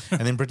Crow.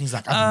 And then Brittany's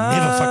like, I've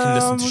never fucking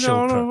listened to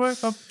Sheryl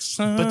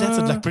Crow. But that's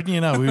it, like Brittany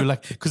and I, we were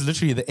like, because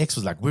literally the X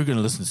was like, we're going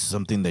to listen to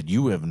something that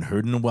you haven't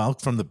heard in a while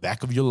from the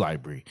back of your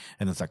library.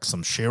 And it's like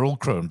some Sheryl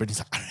Crow. And Brittany's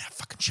like, I don't have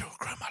fucking Sheryl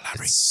Crow in my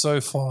library.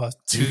 so far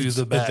to Dude,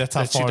 the back. That's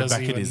how that she far doesn't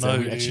back it even is. know, That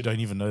we dude. actually don't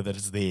even know that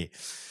it's there.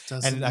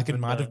 Doesn't And like it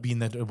even might know. have been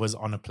that it was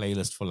on a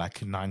playlist for like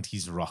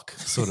 90s rock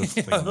sort of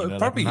thing. Yeah, you know, it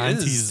probably like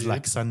is, 90s dude.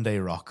 like Sunday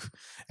rock.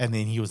 And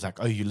then he was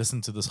like, oh, you listen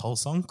to this whole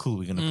song? Cool,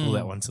 we're going to pull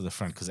that one to the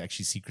front because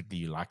actually secretly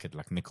you like it,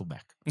 like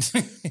Nickelback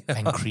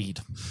and Creed.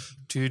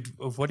 Dude,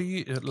 what do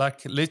you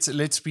like?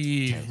 Let's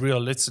be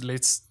real. Let's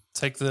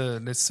take the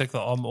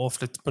arm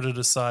off. Let's put it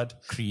aside.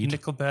 Creed.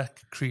 Nickelback,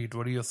 Creed.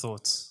 What are your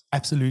thoughts?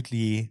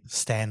 Absolutely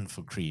stand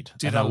for Creed.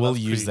 Dude, and I I will love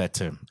use Creed. that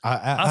term.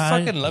 I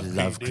fucking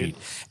love Creed,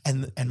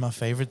 And my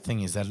favorite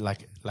thing is that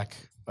like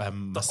The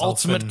myself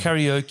ultimate and-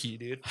 karaoke,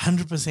 dude.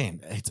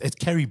 100%. It's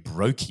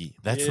karaoke.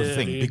 That's the Yeah,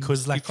 thing. dude.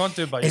 Because like You can't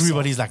do it by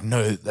everybody's like,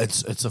 no,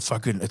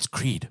 it's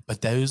Creed.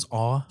 But those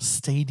are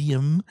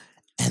stadium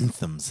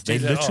anthems.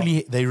 Dude,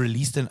 They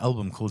released an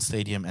album called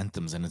Stadium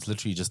Anthems, and it's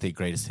literally just their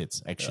greatest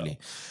hits, actually.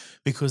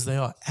 Because they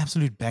are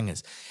absolute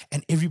bangers.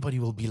 And everybody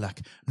will be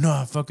like, no,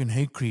 I fucking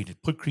hate Creed.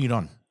 Put Creed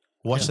on.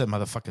 Watch that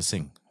motherfucker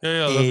sing.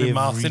 Yeah, they'll be Every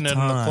mouthing it in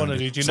the time. corner,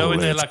 dude. You So know when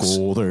they let's like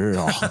go there.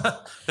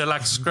 they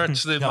like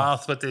scratch their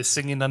mouth, but they're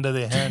singing under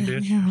their hand,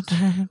 dude.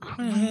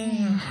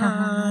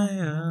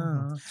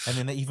 And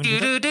then they even do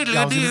that.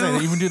 Yeah, I was gonna say,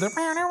 they even do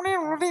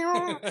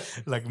that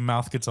like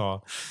mouth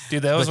guitar.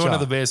 Dude, that was But one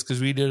of yeah. the best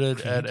because we did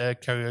it at a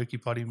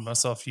karaoke party.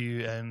 Myself,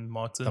 you, and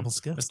Martin. Double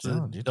scuffed, Mr.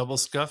 yeah, dude. Double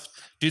scuffed.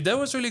 Dude, that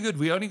was really good.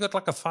 We only got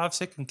like a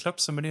 5-second clip.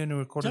 Somebody only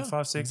recorded Yeah,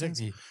 5 seconds.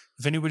 exactly.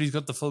 If anybody's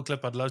got the full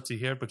clip, I'd love to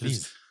hear it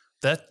because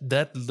Please.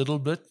 that little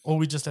bit, Or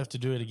we just have to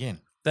do it again.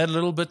 that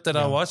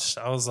I watched,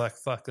 I was like,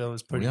 fuck, that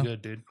was pretty Yeah.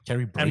 good, dude.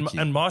 Carry breaky.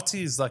 And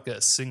Marty is like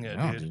a singer,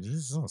 Yeah, dude. dude,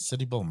 he's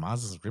City Bowl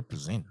Mazes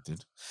represent,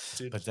 dude.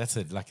 Dude, But that's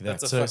it, like that.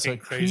 that's a So fucking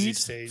crazy Creed,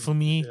 stage. for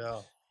me, Yeah.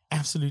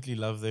 absolutely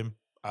love them.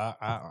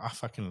 I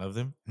fucking love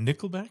them.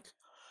 Nickelback.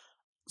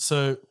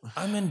 So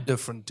I'm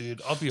indifferent,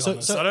 dude. I'll be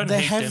honest. I so don't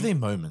they hate have them. their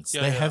moments.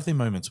 Yeah, They yeah. have their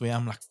moments where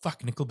I'm like,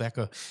 fuck,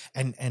 Nickelback.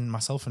 And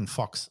myself and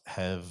Fox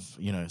have,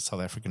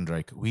 South African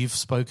Drake. We've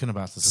spoken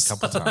about this a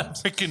couple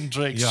times. Freaking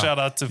Drake. Yeah. Shout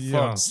out to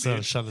Fox, so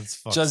dude. shout out to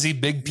Fox. Juzzy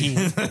Big P.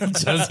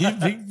 Juzzy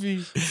Big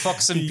P.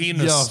 Fox and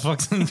Penis. Yeah,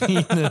 Fox and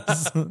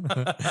Penis.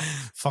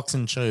 Fox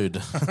and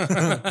Chode.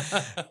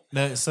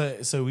 No,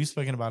 so we've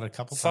spoken about it a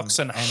couple Fox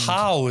times. and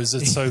how is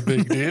it so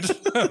big, dude?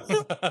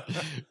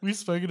 We've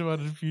spoken about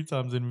it a few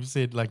times and we've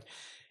said like,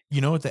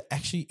 You know what? They're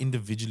actually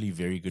individually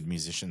very good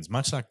musicians,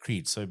 much like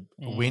Creed. So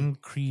when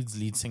Creed's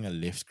lead singer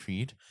left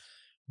Creed,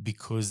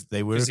 because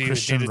they were a he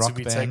Christian needed rock to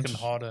be band, taken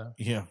harder.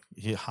 yeah,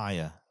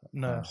 higher.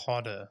 No,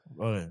 harder.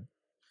 Oh.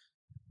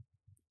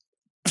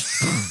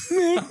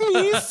 Make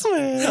me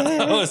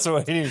swear. I was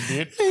waiting,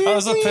 dude. It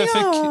was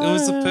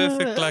a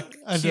perfect like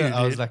I cue, know,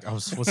 I was dude. like, I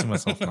was forcing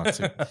myself not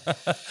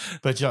to.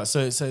 But yeah,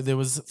 so there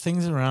was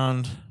things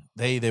around.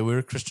 They were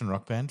a Christian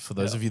rock band. For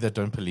those of you that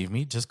don't believe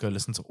me, just go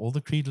listen to all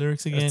the Creed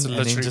lyrics again, It's and then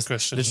literally just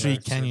Christian literally,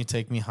 lyrics, can yeah. you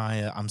take me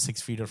higher? I'm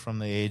 6 feet from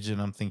the edge,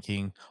 and I'm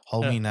thinking,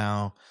 hold me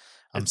now.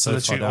 I'm It's so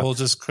literally far up. all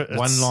just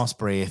One last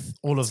breath.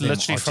 All of them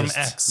literally are from just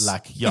Acts.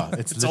 like, yeah,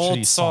 it's It's literally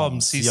all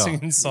Psalms. He's Yeah,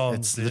 singing Psalms,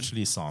 It's dude.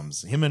 literally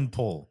Psalms. Him and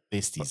Paul,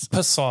 besties.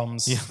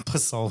 Psalms. Yeah,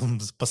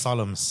 psalms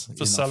in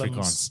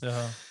Afrikaans.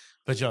 Yeah.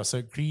 But yeah,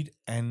 so Creed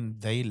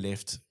and they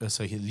left.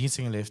 So his lead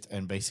singer left,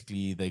 and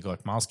basically they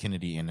got Miles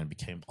Kennedy in and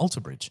became Alter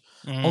Bridge.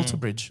 Alter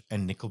Bridge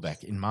and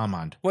Nickelback, in my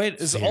mind. Wait,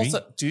 is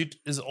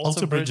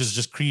Alter Bridge is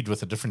just Creed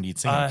with a different lead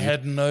singer. I dude.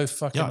 had no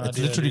fucking idea. It's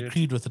literally dude.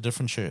 Creed with a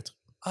different shirt.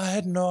 I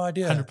had no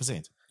idea.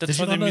 100%. That's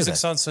why the music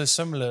sounds so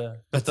similar.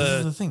 But this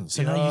is the thing.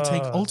 So now you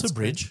take Alter that's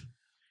great. Bridge,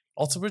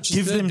 Alter Bridge is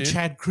give good, them dude.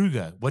 Chad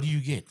Kruger. What do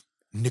you get?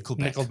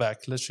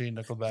 Nickelback. Literally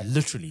Nickelback.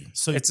 Literally.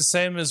 So It's the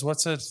same as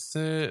what's it?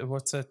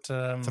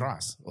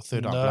 Thrice or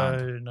Third Eye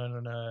Blind.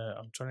 No.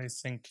 I'm trying to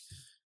think.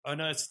 Oh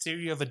no, it's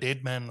Theory of a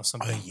Dead Man or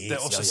something. Oh, yes. They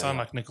also Yeah, sound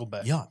yeah. like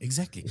Nickelback. Yeah,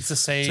 exactly. It's the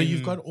same. So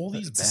you've got all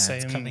these it's the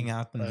bands same coming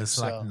out in this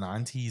like yeah.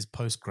 90s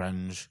post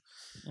grunge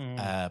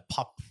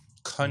pop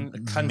metal.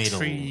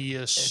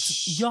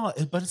 Country-ish.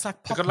 But it's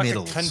like They've pop got like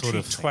metal a country sort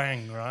of thing.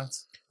 twang, right?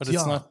 But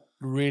it's not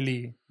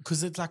really.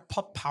 Because it's like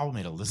pop power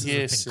metal. This is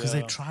Yes, the thing. Because yeah.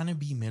 they're trying to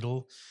be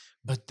metal,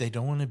 but they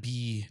don't want to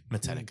be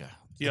Metallica.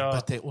 Yeah.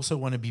 But they also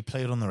want to be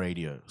played on the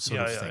radio,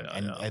 sort of thing.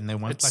 And they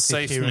want It's like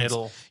their safe parents.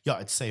 metal. Yeah,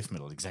 it's safe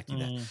metal, exactly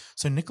that.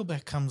 So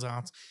Nickelback comes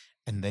out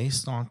and they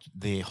start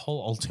their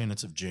whole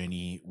alternative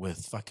journey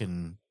with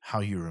fucking How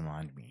You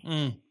Remind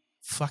Me.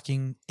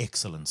 Fucking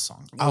excellent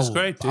song. It was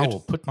great, dude. I will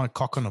put my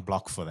cock on a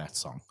block for that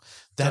song.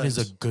 That is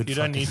a good You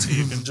don't fucking- need to.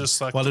 You can just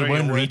like well, throw it your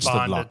won't word reach the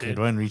behind block. it, It dude.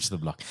 won't reach the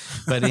block.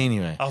 But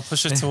anyway. I'll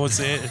push it towards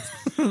the edge.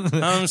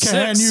 Can I'm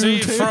sexy you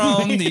take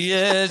from me? the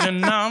edge,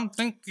 and I'm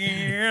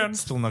thinking.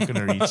 Still not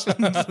going to reach.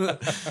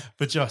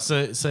 But yeah,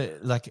 so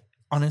like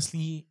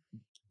honestly,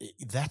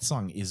 that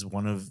song is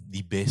one of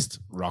the best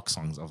rock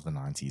songs of the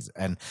 90s.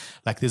 And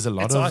like there's a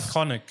lot It's of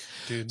iconic,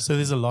 dude. So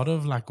there's a lot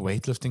of like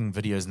weightlifting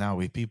videos now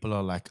where people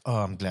are like, oh,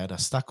 I'm glad I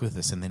stuck with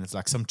this. And then it's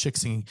like some chick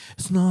singing,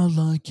 it's not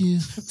like you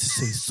to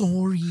say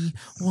sorry,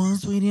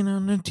 was waiting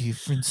on a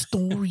different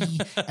story.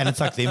 And it's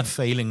like them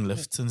failing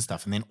lifts and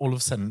stuff. And then all of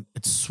a sudden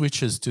it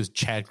switches to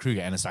Chad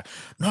Kruger and it's like,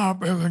 no,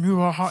 baby,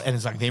 you are hot. And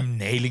it's like them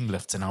nailing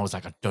lifts. And I was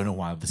like, I don't know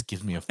why this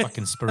gives me a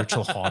fucking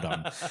spiritual hard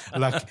on.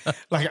 Like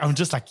I'm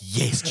just like,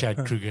 yes, Chad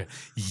Kruger.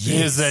 Yes.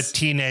 Here's that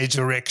teenage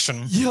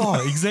erection.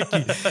 Yeah,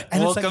 exactly.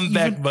 And it's Welcome like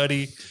back, even-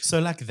 buddy. So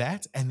like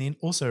that, and then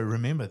also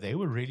remember they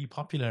were really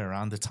popular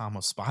around the time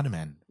of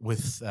Spider-Man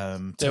with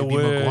They Tobey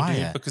were, Maguire.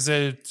 dude, because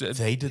they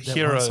They did that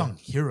Hero. one song,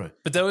 Hero.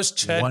 But that was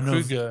Chad One of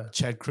Kruger.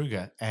 Chad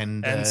Kruger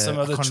and some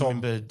other I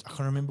can't chom.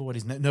 remember what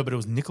his name. No, but it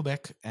was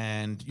Nickelback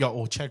and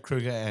or Chad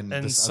Kruger and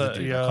And this so, other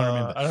dude. yeah, I can't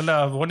remember. I don't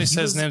know. I want to But say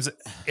he his was- name's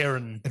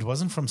Aaron. It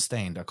wasn't from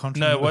Stained. I can't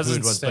No, it remember who wasn't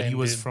it was, but he Stained,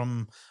 was dude.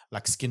 from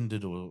like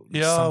Skinded or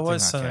Yeah, something it was like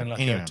something that. like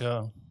Anyway, that.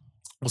 Yeah.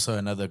 also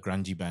another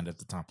grungy band at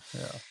the time.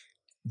 Yeah.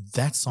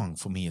 That song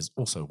for me is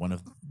also one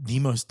of the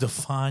most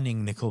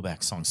defining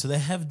Nickelback songs. So they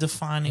have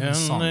defining And they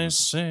songs,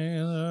 say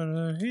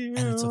that a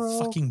and it's a hero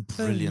fucking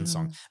brilliant thing.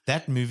 song.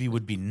 That movie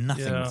would be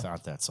nothing Yeah.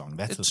 without that song.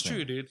 That's It's the thing.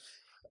 true, dude.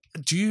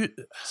 Do you?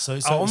 So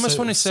I almost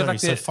want to say sorry, like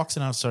so that. Fox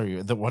and I.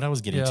 Sorry, what I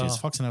was getting to Yeah. is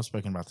Fox and I have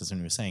spoken about this when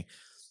we were saying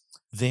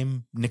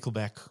them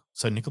Nickelback.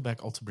 So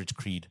Nickelback, Alter Bridge,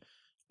 Creed,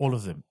 all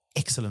of them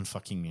excellent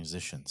fucking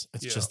musicians.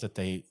 It's Yeah. just that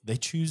they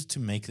choose to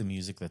make the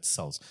music that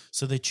sells.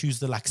 So they choose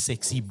the like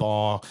sexy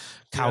bar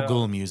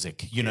cowgirl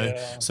music, you know.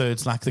 Yeah. So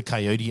it's like the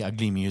Coyote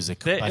Ugly music,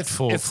 They- but if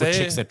for they-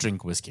 chicks that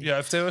drink whiskey. Yeah,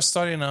 if they were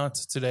starting out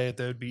today,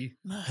 they would be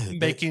No,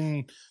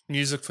 making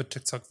music for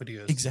TikTok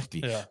videos.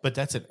 exactly. Yeah. But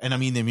that's it. And I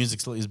mean, their music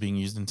still is being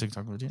used in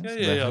TikTok videos.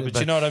 Yeah. But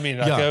you know what I mean?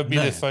 Like, yeah, that would be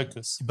no. their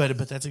focus. But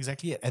that's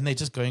exactly it. And they're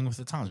just going with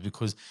the times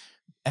because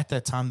at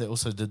that time they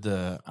also did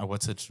the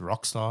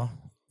Rockstar.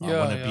 I Yeah,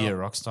 want to be yeah. a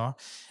rock star.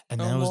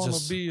 And I that was wanna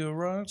just be a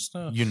rock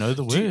star. you know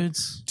the Do you-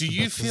 words. do but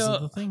you this is feel-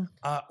 the thing?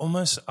 I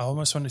almost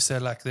want to say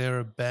like they're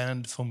a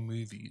band for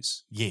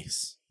movies.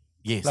 Yes.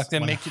 Yes. Like they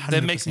make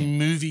 100%.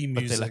 movie music.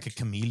 But they're like a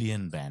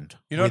chameleon band.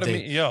 You know where what I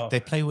they- mean? Yeah.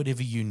 They play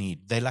whatever you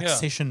need. They like Yeah.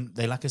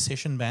 a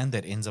session band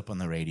that ends up on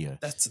the radio.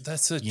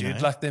 That's it, You dude.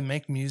 know? Like they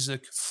make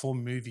music for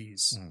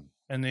movies, Mm.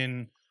 and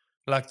then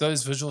like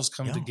those visuals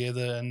come Yeah.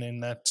 together, and then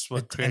that's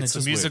what and creates it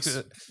the just music.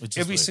 works. It just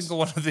Every works. single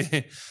one of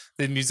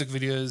their music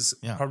videos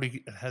Yeah.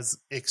 probably has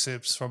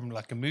excerpts from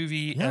like a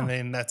movie, Yeah. and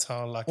then that's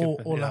how like or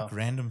yeah. like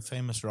random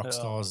famous rock Yeah.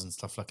 stars and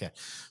stuff like that.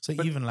 So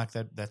But- even like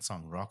that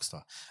song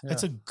Rockstar,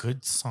 that's a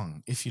good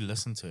song if you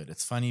listen to it.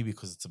 It's funny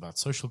because it's about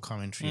social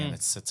commentary and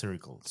it's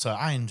satirical. So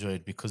I enjoy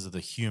it because of the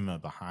humor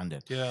behind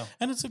it. Yeah.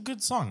 And it's a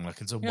good song. Like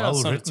it's a Yeah, it's not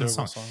a well-written terrible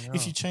song. song,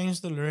 If yeah. you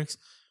change the lyrics,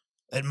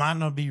 it might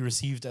not be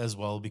received as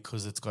well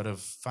because it's got a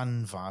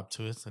fun vibe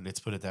to it. Let's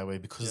put it that way,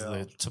 because of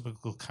the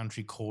typical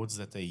country chords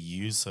that they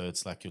use. So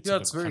it's like your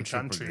typical it's very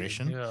country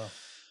progression. Yeah.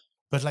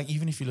 But like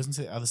even if you listen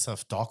to the other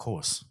stuff, Dark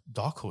Horse,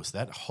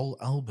 that whole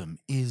album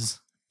is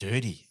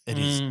dirty. It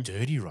is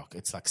dirty rock.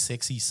 It's like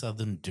sexy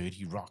southern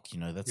dirty rock.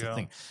 That's the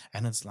thing.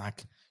 And it's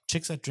like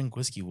chicks that drink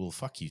whiskey will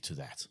fuck you to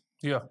that.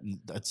 Yeah.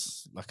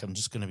 That's like, I'm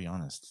just gonna be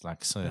honest.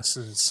 Like, so It's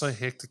so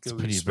hectic. We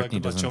pretty spoke Britney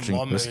about doesn't your drink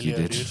mom whiskey,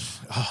 earlier, dude.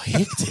 Oh,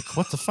 hectic!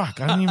 What the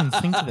fuck? I didn't even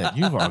think of that.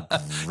 You are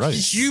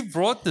gross. You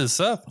brought this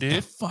up, the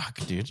dude. fuck,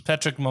 dude.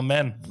 Patrick, my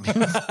man.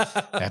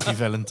 Happy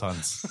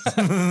Valentine's.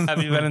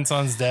 Happy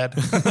Valentine's, Dad.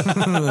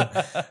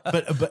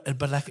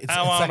 but like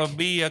I want to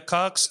be a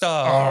cock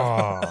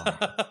star.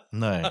 Oh,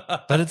 no,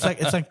 but it's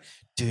like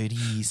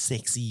dirty,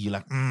 sexy. You're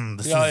like,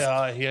 this is.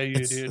 I hear you,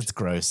 It's, dude. it's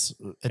gross.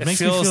 It It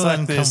makes me feels feel like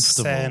uncomfortable. there's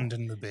sand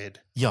in the bed.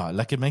 Yeah,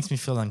 like it makes me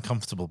feel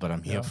uncomfortable, but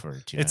I'm here for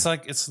it. It's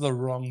like it's the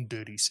wrong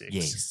dirty sex.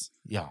 yes,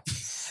 yeah.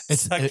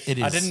 It's like, it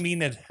is. I didn't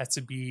mean it had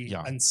to be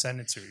Yeah.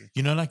 unsanitary.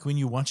 Like when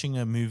you're watching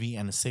a movie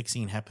and a sex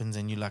scene happens,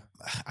 and you're like,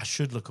 I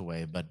should look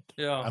away, but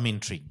I'm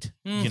intrigued.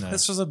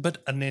 This was a bit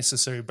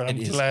unnecessary, but I'm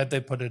is. glad they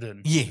put it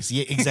in. Yes,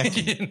 yeah,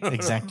 exactly, You know?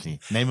 exactly.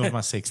 Name of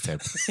my sex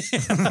tape.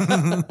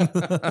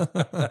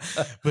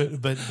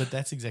 but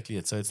that's exactly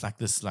it. So it's like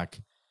this, like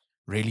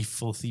really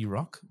filthy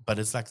rock, but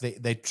it's like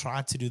they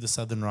try to do the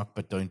southern rock,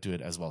 but don't do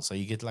it as well. So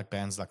you get like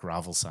bands like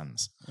Rival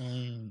Sons.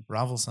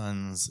 Rival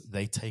Sons,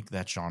 they take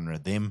that genre.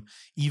 Them,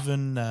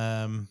 even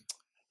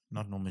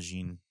not Norma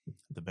Jean,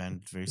 the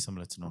band very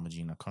similar to Norma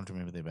Jean. I can't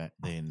remember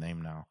their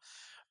name now,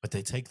 but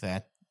they take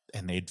that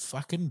and they'd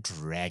fucking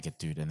drag it,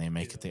 dude, and they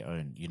make it their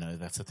own.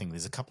 That's the thing.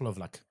 There's a couple of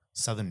like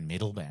southern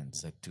metal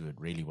bands that do it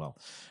really well,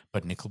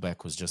 but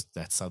Nickelback was just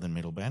that southern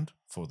metal band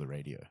for the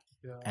radio.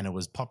 Yeah. And it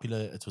was popular.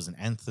 It was an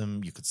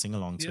anthem. You could sing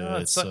along to it. Yeah,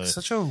 it's like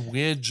such a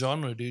weird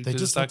genre, dude. They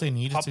just like thought they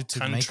needed pop to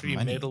make country,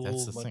 money. metal,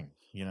 That's the but thing,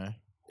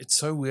 It's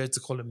so weird to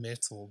call it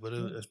metal,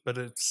 but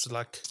it's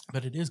like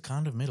But it is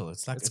kind of metal.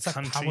 It's like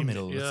country, power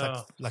metal. yeah.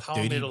 It's like Power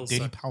dirty metal's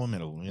like- power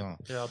metal. Yeah.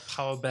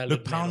 power ballad.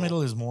 Look, power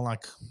metal is more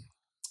like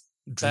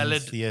Dream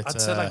ballad. Theater. I'd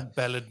say like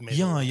ballad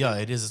metal. Yeah,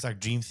 it is. It's like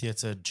Dream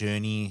Theater,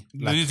 Journey,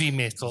 like, Movie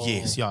metal.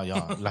 Yes, yeah.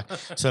 Like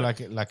so,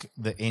 like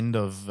the end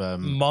of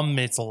Mom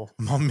metal.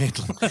 Mom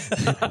Metal.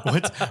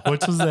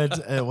 what was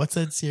that? What's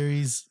that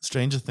series?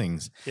 Stranger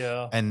Things.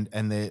 Yeah. And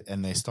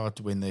they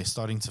start when they're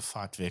starting to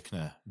fight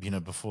Vecna,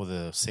 before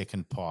the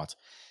second part,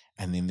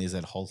 and then there's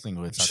that whole thing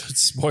where it's like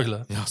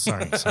Spoiler. yeah,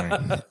 sorry.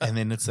 And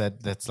then it's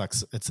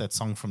that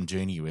song from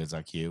Journey where it's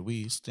like, here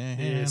we stand.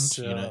 Yes,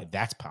 yeah.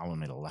 That's power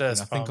metal. Like,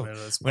 That's when I power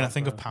metal, that's when I power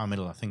think of metal. power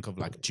metal, I think of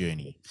like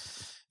Journey,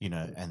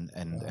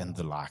 and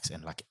the likes,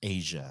 and like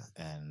Asia,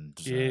 and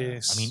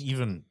Yes. I mean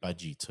even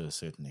Budgie to a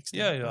certain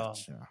extent. Yeah.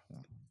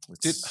 but,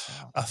 Dude, it's,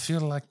 I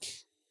feel like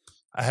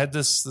I had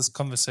this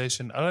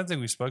conversation. I don't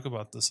think we spoke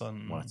about this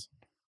on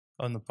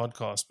the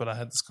podcast, but I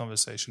had this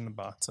conversation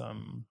about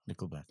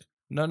Nickelback.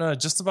 No,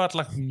 just about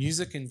like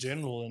music in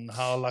general and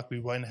how like we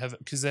won't have it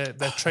because that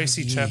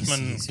Tracy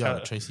Chapman,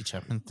 the Tracy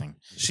Chapman thing.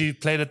 she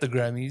played at the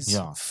Grammys,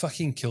 Yeah.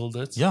 fucking killed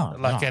it, Yeah,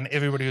 and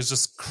everybody was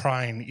just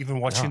crying, even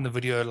watching the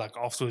video like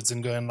afterwards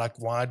and going like,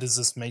 why does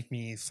this make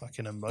me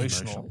fucking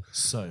emotional?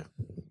 So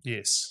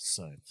Yes,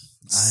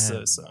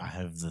 I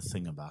have the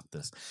thing about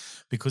this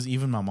because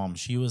even my mom,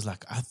 she was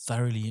like, I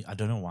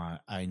don't know why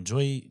I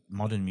enjoy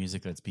modern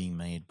music that's being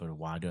made, but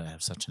why do I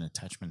have such an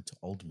attachment to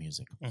old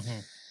music?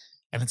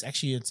 And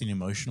it's an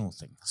emotional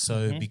thing.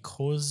 So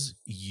because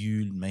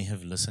you may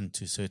have listened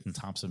to certain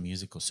types of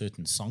music or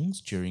certain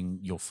songs during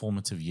your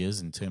formative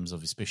years, in terms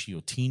of especially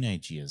your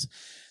teenage years,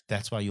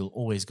 that's why you'll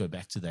always go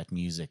back to that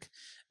music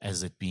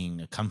as it being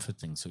a comfort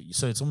thing.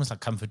 So it's almost like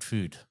comfort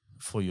food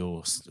for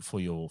your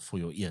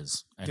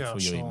ears and for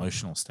your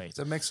emotional state.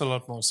 that makes a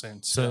lot more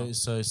sense. So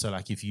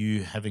like if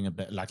you having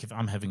if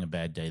I'm having a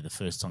bad day, the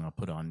first song I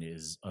put on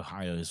is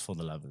Ohio is for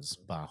the Lovers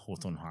by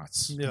Hawthorne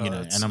Heights.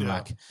 And I'm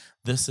like,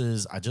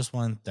 I just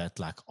want that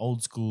like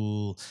old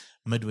school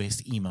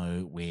Midwest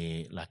emo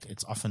where like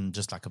it's often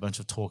just like a bunch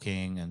of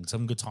talking and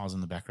some guitars in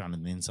the background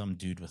and then some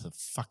dude with a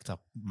fucked up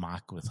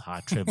mic with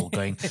high treble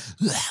going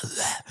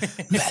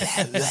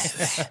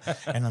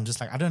and I'm just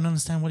like, I don't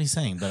understand what he's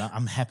saying, but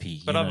I'm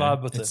happy. But I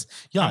vibe with it.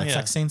 Yeah, it's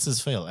like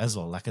Senses Fail as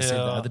well. Like I said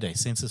the other day,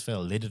 Senses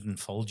Fail, Let It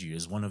Unfold You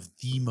is one of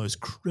the most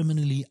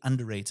criminally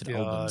underrated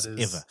albums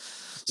ever.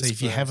 So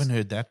if you haven't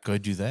heard that, go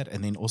do that.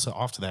 And then also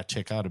after that,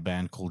 check out a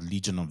band called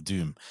Legion of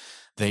Doom.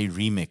 They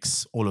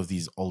remix all of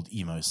these old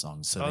emo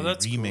songs. So they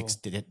remix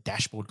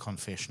Dashboard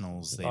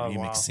Confessionals. They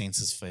remix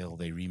Senses Fail.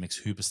 They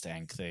remix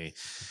Hooperstank.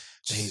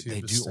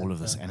 They do all of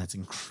this, and it's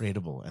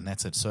incredible, and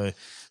that's it. So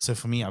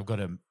for me, I've got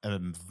a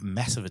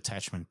massive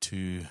attachment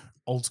to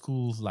old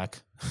school, like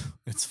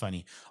it's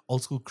funny,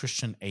 old school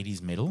Christian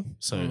 80s metal.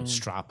 So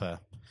Striper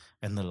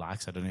and the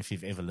likes. I don't know if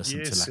you've ever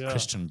listened to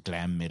Christian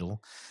glam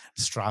metal.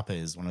 Striper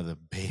is one of the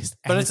best.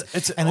 But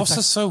it's also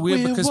like, so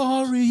weird because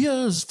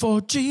warriors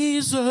for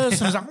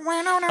Jesus. And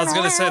I was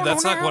going to say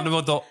that's like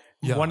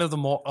one of the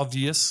more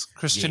obvious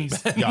Christian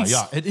bands.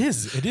 Yeah, it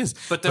is.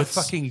 But they're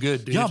fucking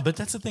good, dude. Yeah, but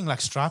that's the thing.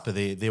 Like Striper,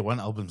 their one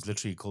album's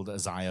literally called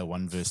Isaiah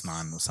 1 verse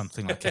 9 or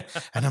something like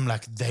that. And I'm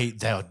like, they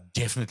are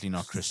definitely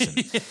not Christian.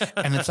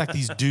 And it's like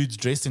these dudes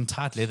dressed in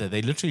tight leather.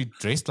 They literally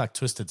dressed like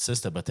Twisted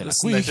Sister, but they're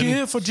like, we're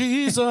here for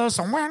Jesus.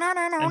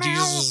 And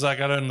Jesus was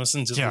like, I don't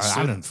listen to this.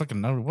 I don't fucking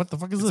know. What the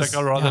fuck is it's this? It's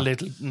like, I'd rather let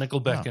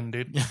Nickelback in,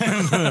 dude.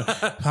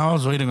 I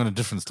was waiting on a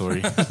different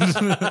story.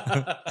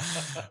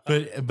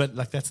 but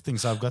like, that's the thing.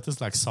 So I've got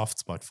this like soft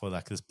spot for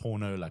like this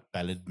porno like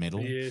ballad metal,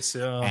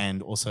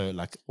 and also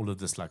like all of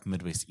this like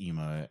Midwest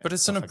emo. But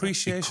it's an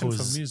appreciation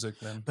for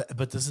music, man.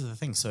 But this is the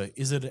thing. So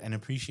is it an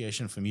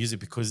appreciation for music?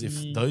 Because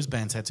if those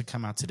bands had to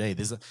come out today,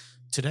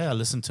 today I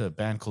listened to a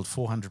band called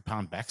 400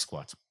 Pound Back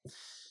Squat,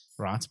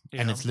 right?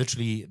 Yeah. And it's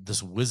literally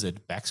this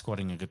wizard back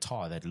squatting a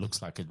guitar that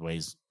looks like it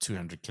weighs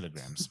 200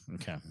 kilograms.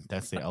 Okay,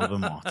 that's the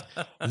album art.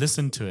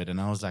 Listen to it, and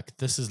I was like,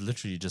 this is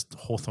literally just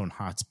Hawthorne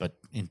Heights, but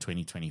in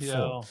 2024.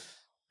 Yeah.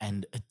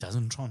 And it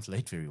doesn't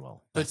translate very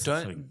well. But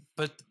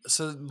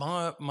so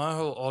my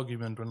whole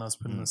argument when I was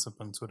putting this up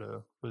on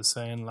Twitter was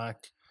saying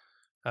like,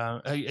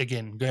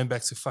 again, going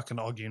back to fucking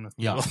arguing with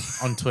people.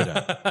 Yeah, on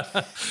Twitter.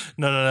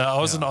 No. I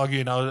wasn't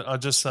arguing. I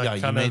just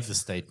like you made the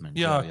statement.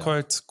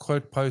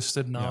 Quote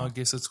posted now. I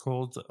guess it's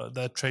called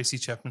that Tracy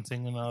Chapman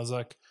thing, and I was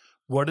like,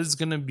 what is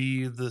going to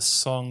be the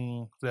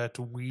song that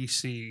we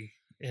see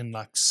in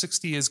like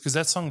 60 years? Because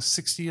that song's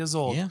 60 years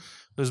old. Yeah.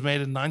 It was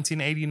made in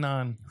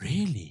 1989.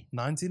 Really?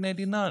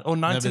 1989 or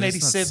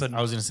 1987?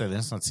 I was going to say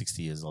that's not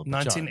 60 years old.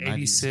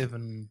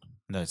 1987.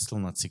 No, it's still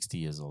not 60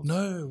 years old.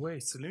 No,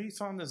 wait. So let me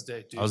find this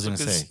date, dude. I was going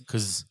to say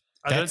because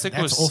that's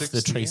off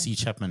the Tracy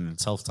Chapman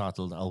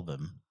self-titled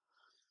album,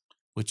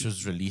 which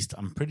was released,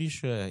 I'm pretty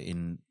sure,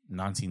 in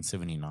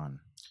 1979.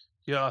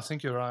 Yeah, I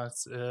think you're right.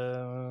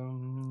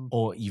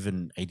 Or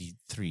even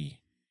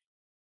 83.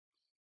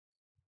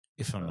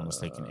 If I'm not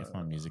mistaken, if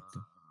my music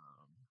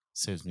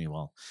serves me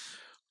well.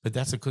 But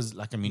that's because,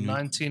 like, I mean...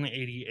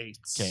 1988.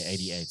 Okay,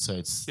 88. So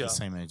it's the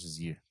same age as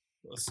you.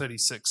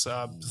 36.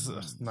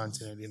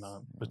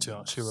 1989. But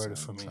yeah, she wrote it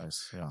for me.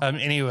 Close, yeah.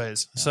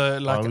 Anyways, so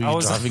like I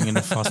was driving in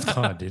a fast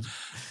car, dude.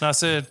 And I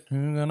said,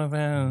 "Who's gonna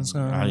pass?"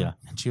 Oh yeah,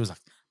 and she was like,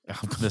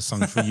 "I've got a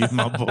song for you,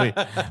 my boy,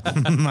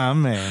 my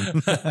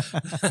man."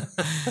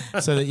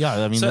 So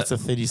I mean, that's a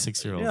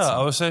 36-year-old. Yeah,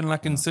 song. I was saying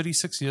like in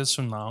 36 years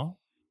from now.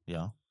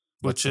 Yeah.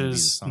 Which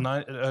is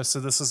so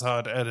this is how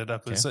it added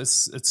up. Okay.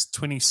 It's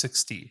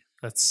 2060.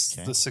 That's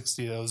the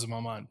 60 that was in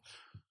my mind.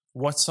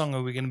 What song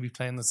are we going to be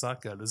playing the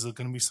Zaka? Is it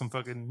going to be some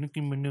fucking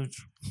Nicki Minaj?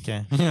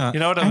 Okay. Yeah. You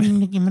know what I mean?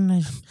 Nicki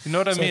Minaj. You know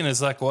what I mean? It's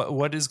like,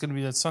 what is going to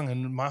be that song?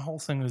 And my whole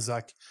thing is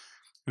like,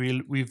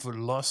 we've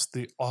lost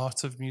the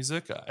art of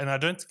music. And I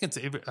don't think it's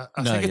I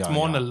think it's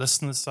more on the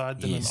listener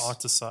side than an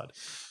artist side.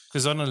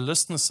 Because on a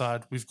listener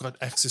side, we've got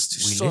access to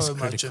so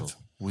much of...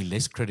 We're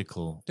less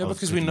critical. Yeah,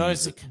 because we know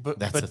music.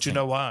 But you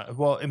know why?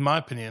 Well, in my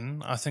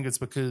opinion, I think it's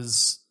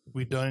because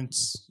we don't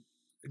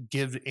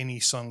give any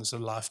songs a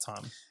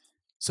lifetime.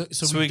 So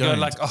we go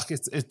like,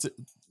 it's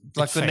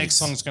like the next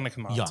song's going to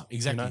come out. Yeah,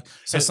 exactly. You know?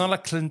 So it's not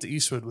like Clint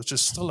Eastwood, which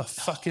is still a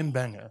fucking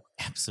banger.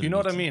 Absolutely. You know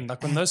what I mean?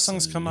 Like when those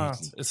songs come out,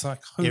 it's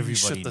like, holy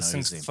shit, this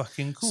thing's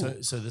fucking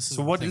cool.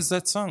 So what is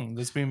that song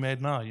that's being made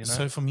now? You know.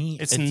 So for me,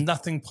 it's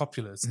nothing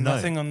popular. It's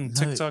nothing on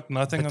TikTok,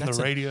 nothing on the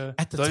radio.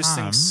 At the those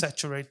time, things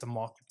saturate the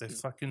market. They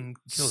fucking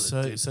kill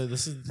it. Dude. So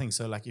this is the thing.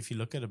 So like if you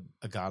look at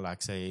a guy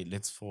like, say,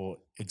 let's for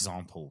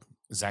example,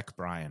 Zach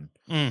Bryan.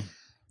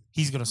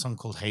 He's got a song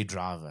called Hey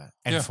Driver.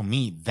 And for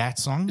me, that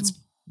song is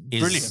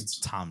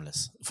brilliant.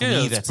 Timeless. For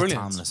me, that's a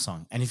timeless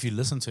song. And if you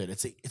listen to it,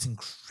 it's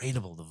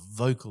incredible. The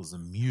vocals, the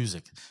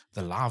music,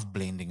 the live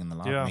blending and the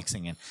live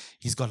mixing. And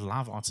he's got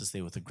live artists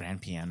there with a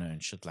grand piano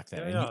and shit like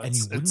that. And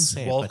you wouldn't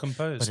say well it,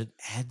 composed. But it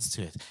adds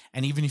to it.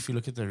 And even if you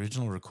look at the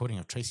original recording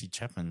of Tracy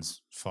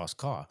Chapman's Fast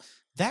Car,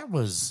 that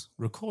was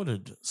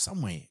recorded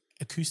somewhere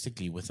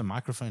acoustically with a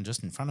microphone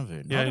just in front of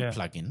her. Not a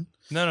plug-in.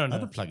 No.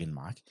 Not a plug-in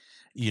mic.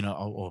 You know,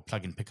 or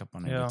plug and pick up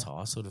on a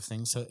guitar sort of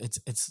thing. So it's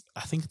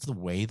I think it's the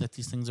way that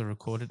these things are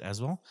recorded as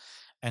well.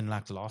 And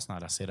like last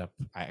night I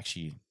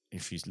actually,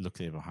 if you look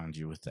there behind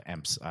you with the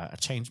amps, I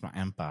changed my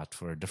amp out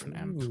for a different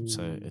amp.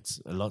 So it's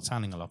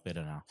sounding a lot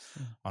better now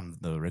on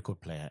the record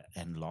player.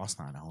 And last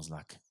night I was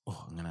like,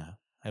 I'm going to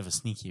have a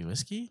sneaky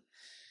whiskey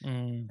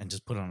and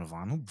just put on a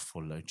vinyl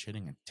before load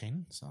shedding at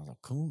 10. So I was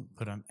like, cool.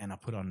 I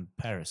put on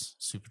Paris,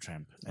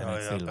 Supertramp. And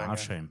it's their live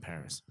show in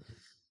Paris.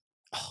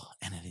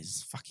 And it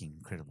is fucking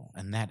incredible.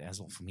 And that as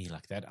well for me,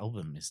 like that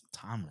album is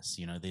timeless.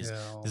 You know, there's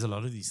a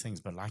lot of these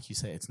things, but like you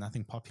say, it's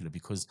nothing popular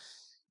because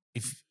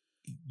if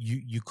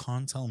you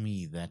can't tell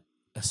me that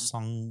a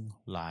song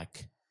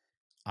like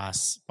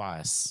Us by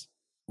Us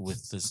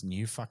with this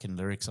new fucking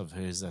lyrics of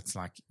hers that's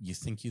like, you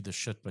think you're the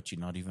shit, but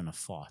you're not even a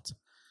fart.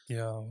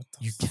 Yeah, what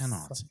the You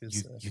cannot. fuck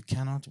is that? You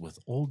cannot, with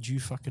all due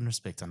fucking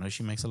respect. I know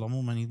she makes a lot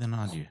more money than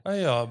I do. Oh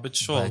yeah, but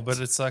sure, But but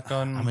it's like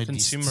on I'm a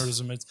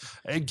consumerism.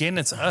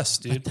 It's us,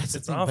 dude. But that's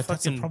It's the thing. our But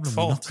that's the fucking problem.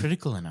 We're not fault.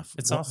 critical enough.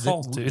 It's our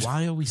fault, dude.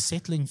 Why are we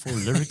settling for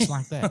lyrics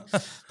like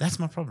that? That's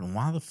my problem.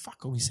 Why the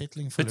fuck are we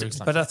settling for lyrics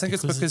like But that? I think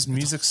it's because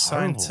music's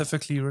horrible.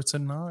 scientifically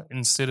written now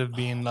instead of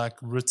being like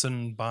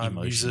written by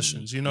Emotion.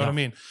 musicians. You know what I Yeah.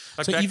 mean?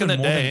 Like So back in even the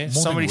more than- day, more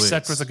than somebody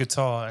sat words. with a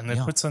guitar and they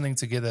Yeah. put something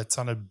together that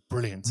sounded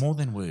brilliant. More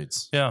than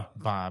words. Yeah.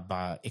 By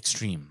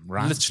extreme,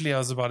 right? Literally, I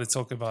was about to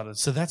talk about it.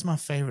 So that's my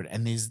favorite.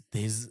 And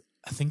there's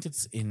I think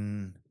it's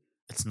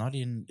not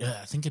in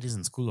I think it is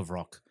in School of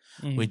Rock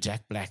where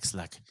Jack Black's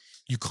like,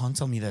 you can't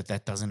tell me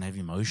that doesn't have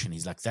emotion.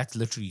 He's like, that's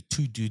literally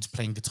two dudes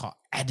playing guitar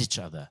at each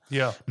other.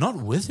 Yeah. Not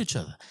with each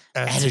other.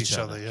 At each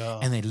other, yeah.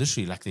 And they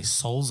literally like their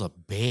souls are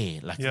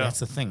bare. Like Yeah. that's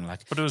the thing.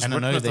 Like, But it was and I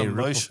written know with they rip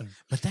off- emotion.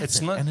 But that's It's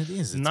it. not- And it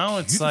is. Now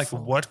it's like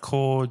beautiful. what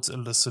chords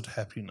elicit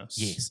happiness.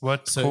 Yes.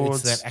 What so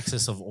chords? it's that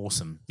axis of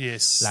awesome.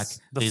 Yes. Like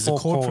the there's a four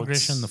chord chords.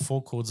 progression, the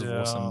four chords of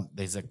Yeah. awesome.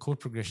 There's a chord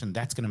progression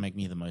that's going to make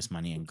me the most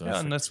money and go Yeah, for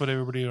and it. that's what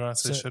everybody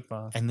writes their So- shit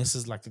by. And this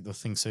is like the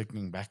thing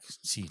circling back.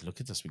 See,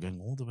 look at this. We're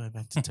going all the way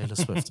back to Taylor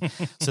Swift.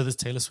 So this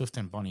Taylor Swift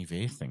and Bon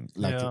Iver thing,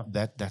 like Yeah.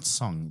 that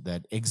song,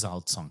 that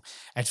Exiled song.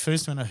 At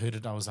first, when I heard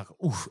it, I was like,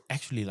 "Ooh!"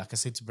 Actually, like I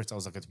said to Britt, I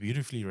was like, "It's a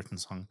beautifully written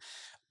song."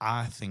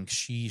 I think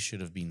she should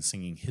have been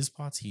singing his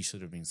parts. He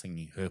should have been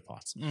singing her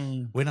parts.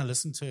 When I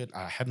listened to it,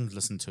 I hadn't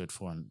listened to it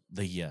for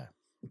the year.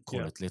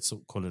 Let's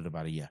call it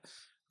about a year.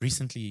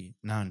 Recently,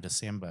 now in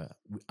December,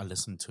 I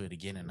listened to it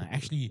again, and I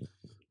actually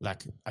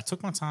I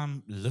took my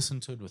time,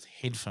 listened to it with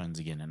headphones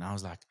again, and I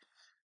was like,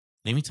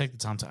 let me take the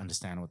time to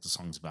understand what the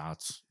song's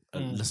about.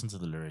 Listen to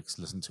the lyrics,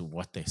 listen to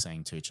what they're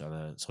saying to each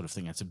other, sort of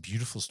thing. It's a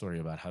beautiful story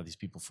about how these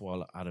people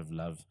fall out of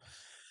love.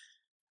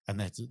 And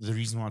that the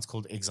reason why it's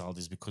called Exiled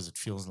is because it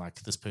feels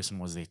like this person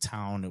was their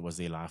town, it was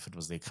their life, it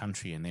was their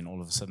country, and then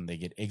all of a sudden they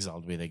get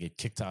exiled where they get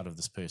kicked out of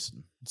this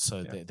person.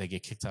 So they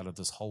get kicked out of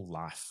this whole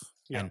life.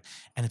 Yeah.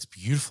 And it's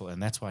beautiful.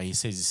 And that's why he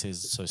says,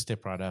 so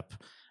step right up.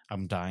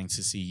 I'm dying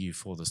to see you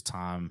for this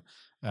time.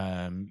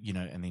 And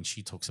then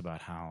she talks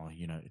about how,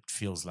 it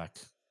feels like,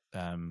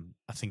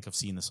 I think I've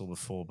seen this all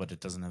before, but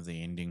it doesn't have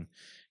the ending.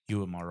 You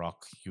were my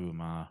rock, you were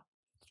my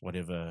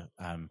whatever,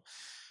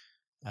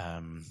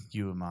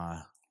 you were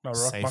my My rock,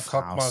 safe my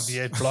cock, house. my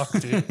V8 block,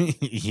 dude.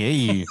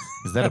 Yeah,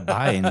 is that a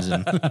bi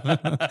engine?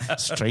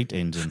 Straight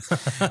engine.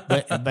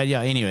 But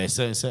yeah, anyway,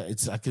 so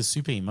it's like it's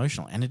super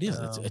emotional, and it is.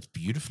 It's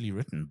beautifully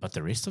written, but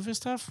the rest of her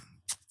stuff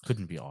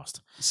couldn't be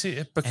asked.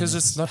 See, because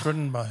it's not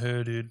written by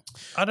her, dude.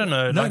 I don't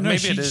know. Like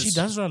maybe it is. She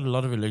does write a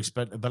lot of her lyrics,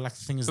 but like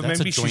the thing is, But that's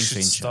maybe a she joint should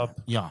venture. stop.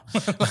 Yeah,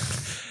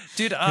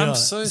 Dude, I'm Yeah,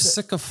 so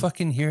sick of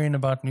fucking hearing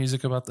about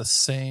music about the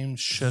same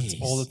shit Yes,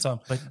 all the time.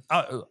 but-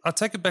 I'll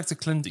take it back to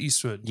Clint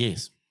Eastwood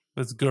yes.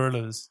 with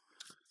Gorillas.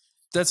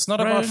 That's not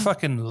Bro, about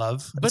fucking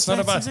love. but It's not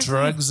that's about exactly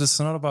drugs. It's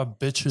not about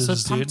bitches, So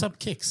dude. pumped up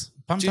kicks.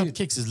 Pumped Dude, up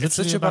kicks is it's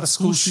literally literally about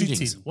school shootings.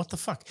 shooting. What the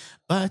fuck?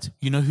 But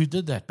you know who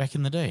did that back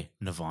in the day?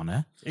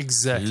 Nirvana.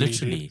 Exactly.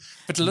 Literally. Dude.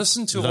 But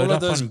listen to Load all of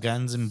up those. on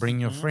guns and bring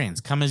your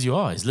friends. Come as you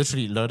are. It's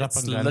literally load up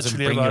It's on guns and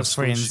literally bring your about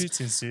school friends.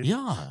 shootings, dude.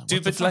 Yeah. Dude,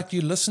 what the but like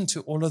you listen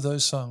to all of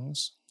those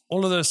songs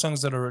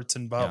that are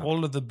written by Yeah.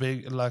 all of the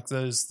big, like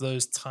those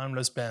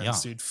timeless bands,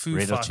 Yeah. dude. Foo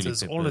Red Hot Chili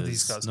Fighters, all of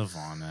these Peppers, guys.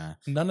 Nirvana.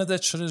 None of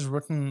that shit is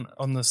written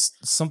on this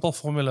simple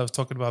formula of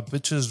talking about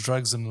bitches,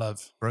 drugs, and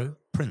love. Bro,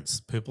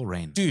 Prince, Purple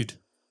Rain. Dude,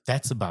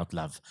 That's about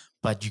love.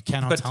 But you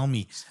cannot But- tell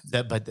me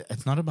that. But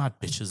it's not about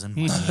bitches and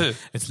money. No.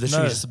 It's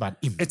literally No. just about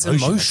emotion. It's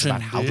emotion,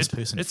 about how this dude.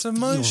 person It's feels.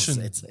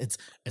 emotion.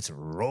 It's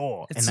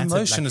raw. it's and emotion.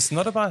 that's it, like, It's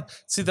not about.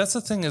 See, that's the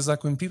thing is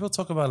like when people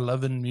talk about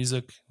love in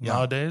music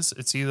nowadays,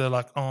 it's either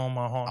like, oh,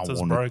 my heart I is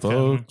wanna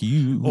broken, fuck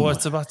you. or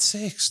it's about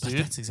sex, But dude.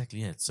 that's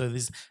exactly it. So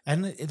there's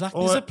there's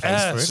Or a place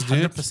ass, for it,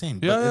 dude.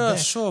 100%. Yeah, but yeah, that-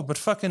 sure, but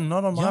fucking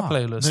not on my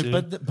playlist,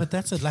 no, dude. but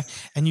that's it. Like,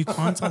 and you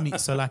can't tell me.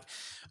 So like,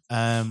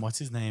 what's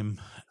his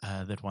name?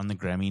 That won the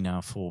Grammy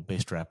now for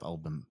best rap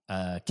album.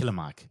 Killer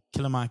Mike.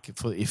 Killer Mike.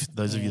 For if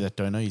those of you that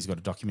don't know, he's got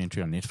a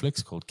documentary on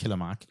Netflix called Killer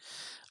Mike.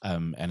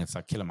 And it's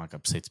like Killer Mike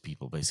upsets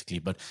people basically.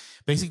 But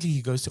basically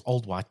he goes to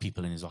old white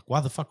people and he's like,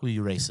 why the fuck were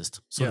you racist?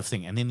 Sort of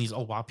thing. And then these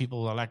old white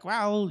people are like,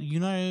 well,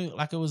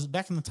 like it was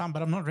back in the time,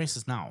 but I'm not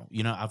racist now.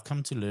 I've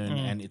come to learn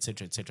and et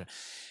cetera, et cetera.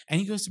 And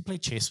he goes to play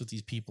chess with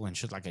these people and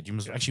shit like that. You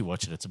must actually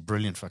watch it. It's a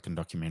brilliant fucking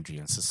documentary.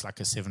 And it's just like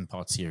a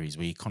 7-part series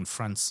where he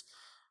confronts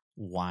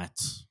white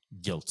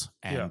guilt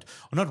and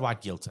or not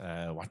white guilt,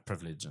 white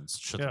privilege and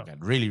shit like that.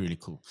 Really, really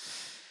cool.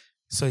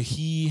 So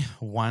he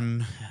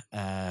won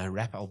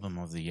rap album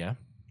of the year,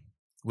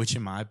 which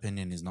in my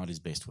opinion is not his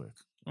best work.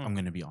 I'm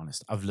going to be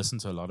honest. I've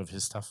listened to a lot of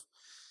his stuff.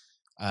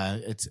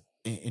 It's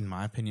in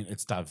my opinion,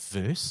 it's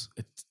diverse.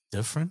 It's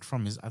different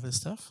from his other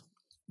stuff.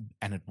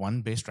 And it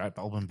won best rap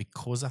album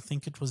because I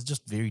think it was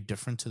just very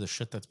different to the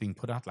shit that's being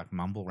put out, like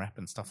mumble rap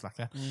and stuff like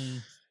that.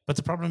 But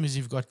the problem is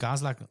you've got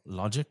guys like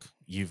Logic,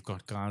 you've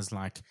got guys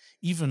like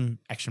even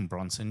Action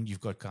Bronson, you've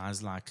got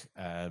guys like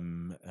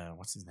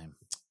what's his name?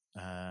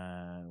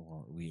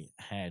 well, we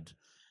had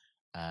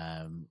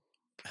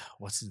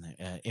what's his name,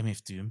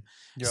 MF Doom.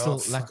 Yeah, Still,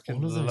 I like fucking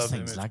all of those love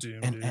things, MF like Doom,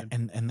 and,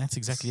 dude. and that's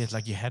exactly it.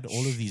 Like you had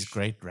all of these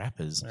great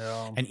rappers,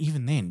 Yeah. and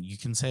even then you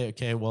can say,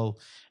 okay, well,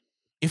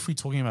 if we're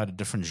talking about a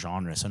different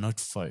genre, so not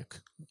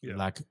folk, Yeah.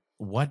 like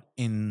what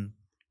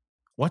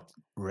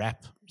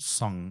rap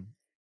song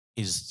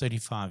is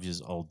 35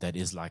 years old that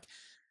is like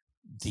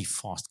the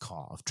fast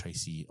car of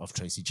Tracy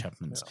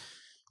Chapman's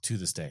to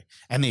this day?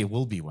 And there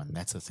will be one.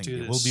 That's the thing.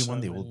 Dude, there will be there's one.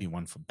 so There will many. be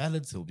one for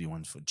ballads. There will be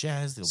one for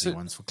jazz. There will So be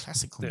ones for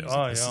classical there music.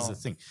 are, This is yeah. the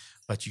thing.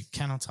 But you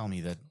cannot tell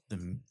me that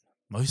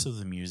most of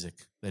the music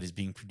that is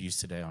being produced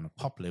today on a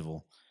pop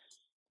level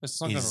It's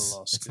not going to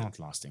last. It's dude. not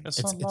lasting.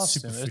 It's not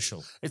lasting.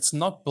 superficial. It's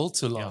not built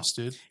to last,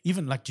 dude.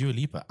 Even like Dua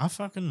Lipa. I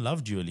fucking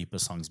love Dua Lipa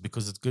songs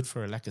because it's good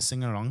for like a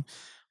sing-along.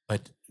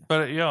 But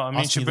yeah, I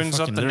mean, ask she me the brings up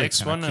fucking the lyrics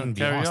next and I one couldn't and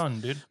be carry asked.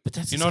 on, dude. But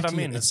that's You know what I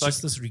exactly mean? it. It's It's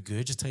just this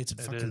regurgitated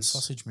It fucking is.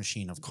 sausage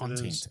machine of is.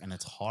 content, and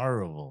it's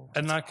horrible.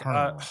 And It's like,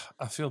 horrible.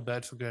 I feel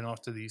bad for going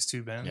after these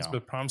two bands, Yeah.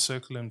 but Prime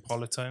Circle and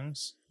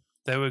Polytones,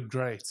 they were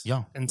great.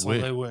 Yeah, until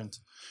they weren't.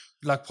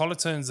 Like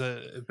Polytones,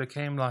 it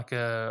became like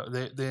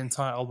the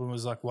entire album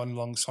was like one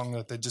long song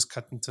that they just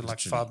cut into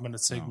like Literally. 5-minute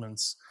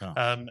segments. Yeah.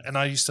 And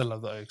I used to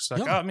love the Oaks.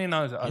 Like, Yeah. I mean,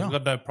 I've Yeah.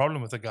 got no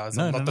problem with the guys.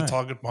 No, I'm no, not the no.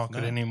 target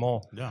market No.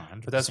 anymore. Yeah,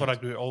 But that's what I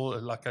 100%. grew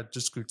old. Like I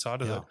just grew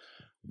tired of Yeah. it.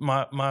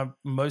 My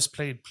most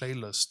played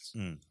playlist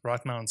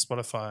right now on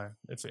Spotify.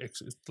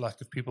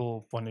 If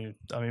people want to,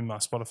 I mean, my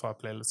Spotify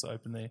playlist are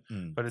open there.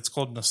 But it's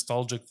called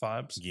Nostalgic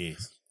Vibes.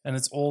 Yes. And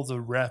it's all the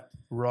rap,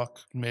 rock,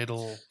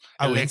 metal,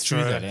 I went electro.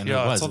 through that and it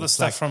yeah, was. it's all the It's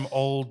stuff like- from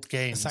old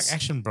games. It's like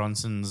Action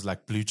Bronson's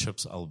like Blue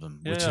Chips album,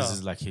 which Yeah.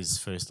 is like his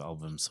first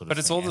album, sort of. But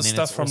it's thing. all the And then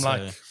stuff it's from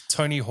also, like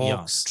Tony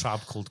Hawk's.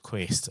 Tribe Called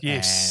Quest,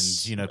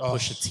 Yes. and Oh,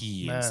 Pusha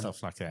T and man.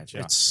 stuff like that.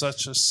 Yeah, It's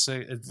such a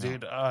sick,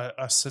 dude.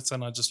 I sit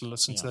and I just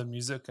listen to Yeah. the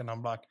music and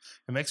I'm like,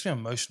 it makes me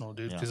emotional,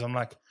 dude, Yeah. because I'm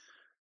like,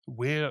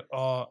 where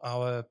are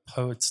our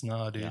poets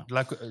now, dude? Yeah.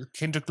 Like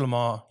Kendrick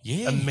Lamar,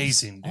 yeah,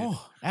 amazing, dude.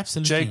 Oh,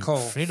 absolutely, J. Cole,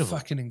 incredible.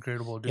 fucking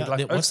incredible, dude. Yeah, like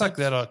what's oaks like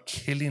that are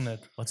killing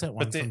it. What's that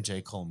one But they- from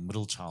J. Cole?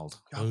 Middle Child.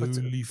 Yeah, but-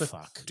 Holy but,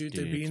 fuck, dude,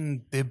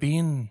 dude. they're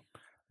being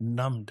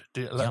numbed.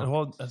 Like, Yeah.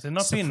 well, they're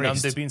not being numbed;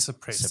 Suppressed. they're being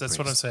suppressed. That's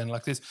what I'm Suppressed. saying.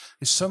 Like there's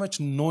so much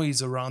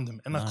noise around them,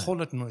 and I No.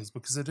 call it noise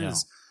because it Yeah.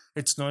 is.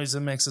 It's noise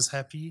that makes us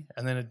happy,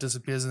 and then it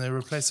disappears, and they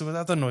replace it with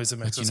other noise that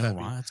makes But us you know happy.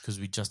 why? It's because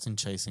we're just in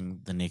chasing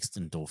the next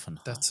endorphin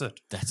high. That's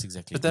it. That's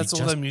exactly. But it. that's We're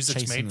all just that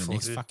music's chasing made the for,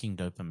 next dude. fucking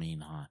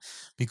dopamine high.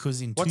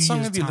 Because in What 2 song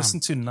years' have you time,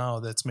 listened to now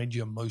that's made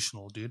you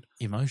emotional, dude?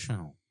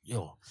 emotional?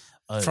 Yo.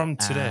 From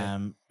today?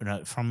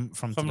 No, from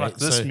From today. like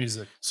this so,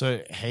 music.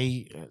 So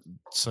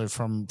so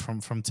from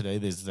today,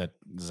 there's that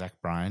Zach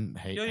Bryan,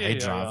 Hey Yeah, Hey yeah,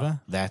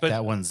 Driver. yeah.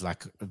 That one's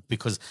like,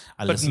 because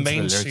I But listen to the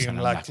lyrics mainstream, and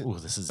I'm like, like, oh,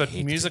 this is but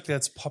hectic. music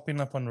that's popping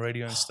up on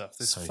radio and stuff.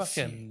 There's So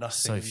fucking few, nothing,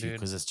 so few, dude.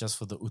 because it's just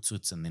for the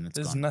uts and then it's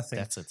There's gone. nothing.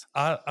 That's it.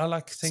 I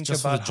like to think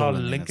just for the about how joy and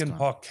then it's Linkin gone.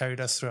 Park carried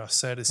us through our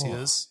saddest Oh,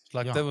 years.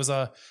 Like yeah. there was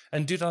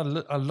and dude, I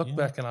look Yeah.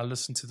 back and I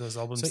listen to those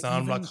albums So now.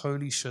 I'm like, even-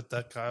 holy shit,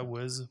 that guy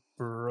was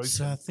broken.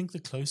 So I think the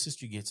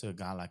closest you get to a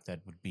guy like that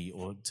would be,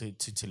 or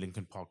to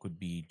Linkin Park would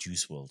be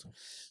Juice WRLD.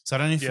 So I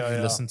don't know if Yeah, you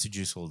yeah. listen to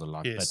Juice WRLD a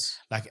lot, Yes.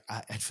 but like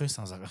at first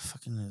I was like, oh,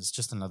 fucking, it's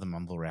just another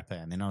mumble rapper,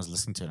 and then I was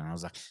listening to it and I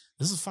was like,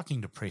 this is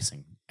fucking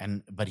depressing.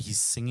 But he's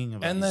singing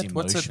about And his that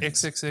what's it,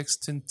 emotions. XXX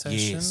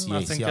Temptation? Yes, I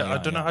yes, think yeah, I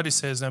don't know yeah. how to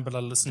say his name, but I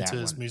listen That to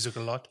his one. music a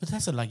lot. But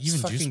that's it, like It's even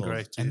fucking Juice WRLD,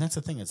 great, dude. and that's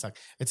the thing. It's like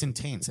it's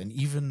intense, and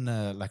even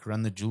like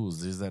Run the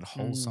Jewels. There's that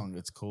whole song.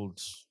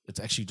 It's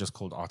actually just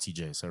called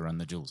RTJ. So Run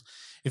the Jewels.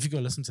 If you go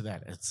listen to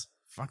that, it's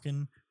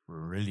fucking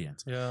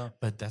brilliant. Yeah.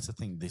 But that's the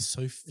thing. There's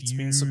so few.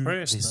 been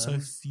suppressed, There's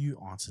man. so few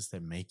artists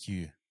that make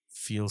you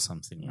feel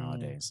something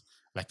nowadays.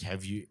 Like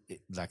have you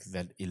like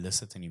that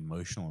elicit an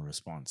emotional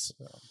response?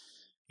 Yeah.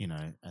 You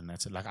know, and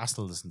that's it. Like I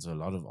still listen to a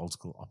lot of old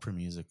school opera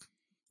music.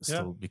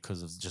 Still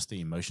because of just the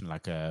emotion,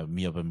 like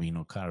Mio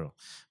Bambino Caro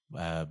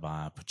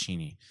by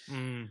Puccini.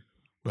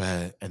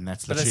 And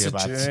that's But literally it's a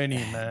about journey,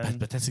 man.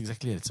 But that's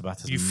exactly it. It's about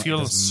this, You feel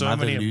this so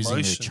mother many losing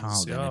emotions. her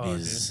child, and Yeah, it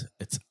is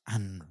it's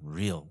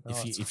unreal. Oh,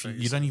 it's if you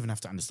crazy. don't even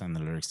have to understand the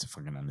lyrics to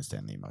fucking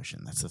understand the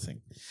emotion. That's the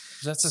thing.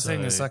 That's the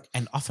thing. It's like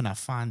and often I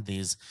find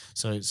there's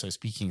so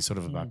speaking sort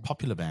of about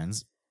popular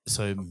bands.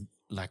 So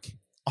like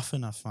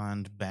often I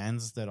find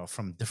bands that are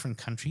from different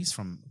countries,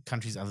 from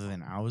countries other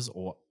than ours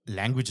or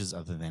languages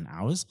other than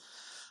ours.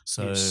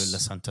 So Yes. La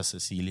Santa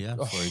Cecilia,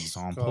 oh, for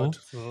example. God,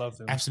 love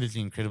them. Absolutely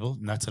incredible.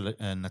 Natalia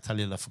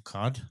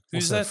Lafourcade.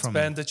 Who's also that from,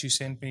 band that you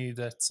sent me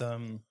that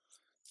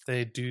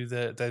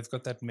they've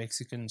got that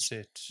Mexican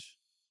set?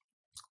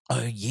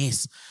 Oh,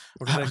 yes.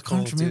 What are they I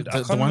called, can't remember. dude? I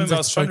The can't ones remember. I that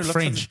was trying spoke to look for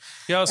French.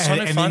 Yeah, I was trying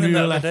to And find then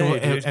them we the were other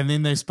like, day, dude. and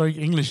then they spoke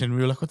English, and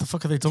we were like, "What the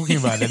fuck are they talking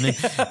about?" And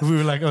then we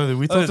were like, "Oh,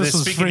 we thought Oh, they're this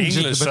was speaking French,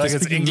 English. but Like they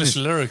it's speak English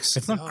lyrics.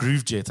 It's not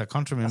Groove Jet. I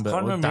can't remember.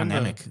 can't or remember.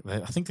 Dynamic.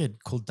 I think they're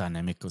called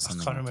Dynamic or I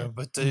something. can't like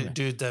remember, that. but Anyway.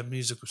 dude, that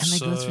music was And they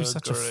so go through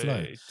such a flow.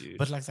 great, dude.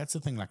 But like that's the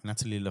thing. Like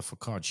Natalie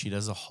Lafourcade, she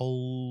does a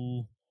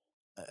whole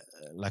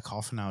like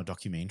half an hour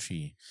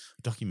documentary.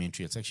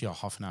 It's actually a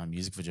half an hour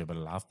music video, but a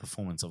live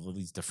performance of all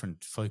these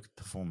different folk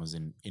performers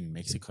in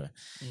Mexico.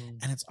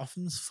 And it's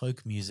often this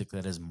folk music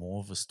that has more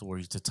of a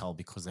story to tell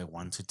because they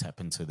want to tap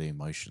into the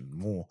emotion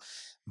more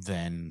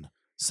than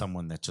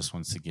someone that just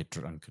wants to get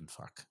drunk and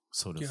fuck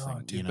sort of thing.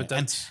 Dude, you know, but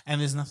that's, and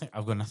there's nothing.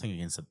 I've got nothing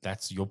against it.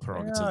 That's your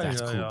prerogative.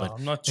 That's cool. But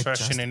I'm not it trashing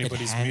just- it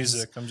anybody's has-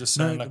 music. I'm just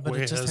saying, like, but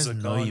where it just has has it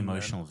no gone,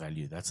 emotional man?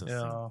 value. That's the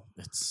Yeah. thing.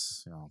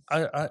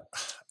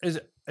 It's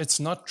It's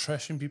not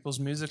trashing people's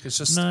music. It's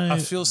just No. I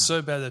feel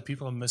so bad that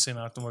people are missing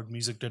out on what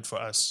music did for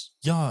us.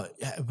 yeah,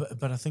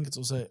 but I think it's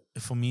also,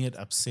 for me, it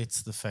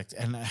upsets the fact,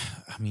 and I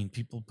mean,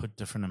 people put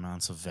different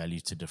amounts of value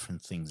to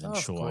different things, and Oh,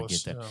 of sure, I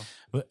course, get that.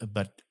 yeah.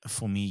 But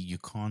for me, you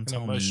can't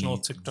tell Emotional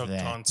me TikTok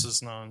that,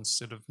 dances now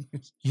instead of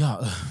Yeah,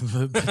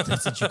 but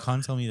that's it. You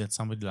can't tell me that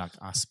somebody like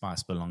Ice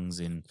Spice belongs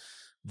in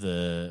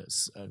the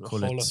call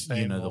Hall it, of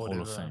Fame the or Hall of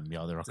whatever. Fame.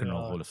 Yeah, the Rock and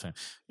Roll Yeah. Hall of Fame.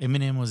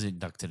 Eminem was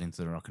inducted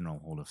into the Rock and Roll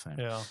Hall of Fame.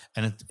 yeah.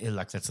 And it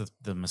like that's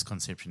the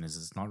misconception is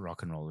it's not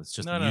rock and roll. It's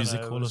just No,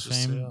 music it Hall was of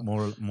just, Fame. yeah.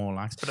 More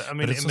likes. But I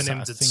mean, it's also,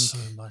 Eminem I did think- so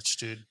much,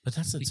 dude. But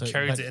that's it. He So,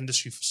 carried but, the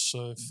industry for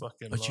so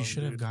fucking but long. you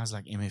should have dude. guys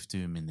like MF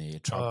Doom in there,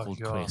 Tribe Oh, Called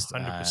yeah, Quest.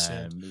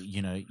 100%.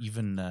 You know,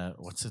 even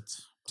what's it?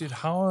 Dude,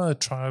 how are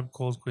Tribe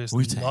Called Quest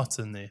Wu-Tang. not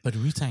in there? But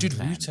Wu-Tang Dude,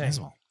 Clan Wu-Tang. as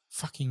well.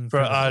 Fucking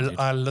Bro, incredible, dude.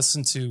 I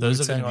listened to Those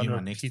are Wu-Tang going to be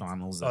on my next repeat.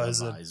 finals Oh, that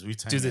is I it? buy. Is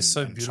Wu-Tang Dude, they're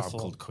so and Tribe beautiful.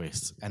 Called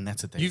Quest, and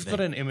that's it. You've got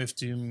an MF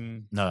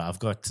Doom. No, I've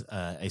got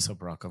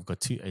Aesop Rock. I've got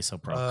 2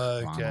 Aesop Rock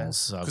Okay. vinyls.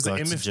 So I've 'Cause the got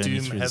MF Journey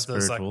Doom Through the have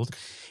those, Spirit like, World.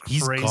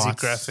 Crazy got-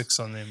 graphics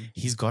on them.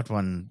 He's got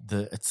one.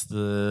 It's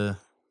the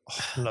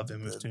Oh, I love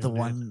MF Doom.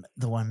 the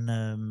dude.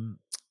 one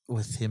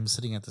with him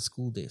sitting at the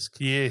school desk.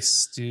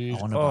 Yes, dude.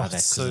 I want to oh, buy that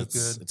it's because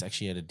so good. it's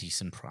actually at a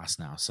decent price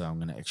now. So I'm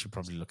going to actually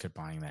probably look at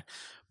buying that.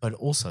 But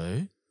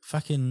also,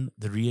 fucking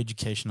The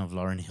Re-Education of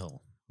Lauryn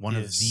Hill, one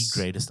of the Yes.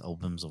 greatest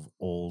albums of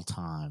all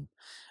time,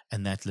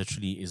 and that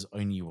literally is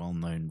only well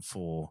known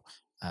for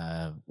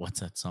what's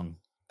that song?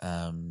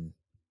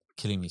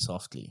 Killing Me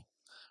Softly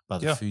by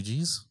the Yeah.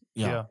 Fugees.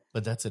 Yeah, Yeah.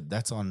 but that's it.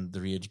 That's on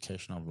The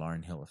Re-Education of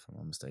Lauryn Hill, if I'm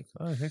not mistaken.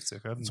 Oh,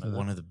 hectic. I didn't It's know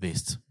one that. of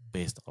the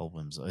best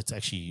albums. It's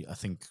actually, I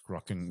think,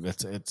 rocking.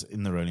 It's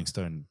in the Rolling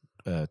Stone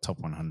top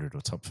 100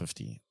 or top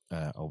 50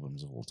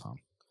 albums of all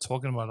time.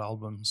 Talking about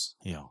albums,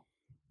 Yeah.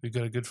 we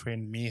got a good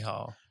friend,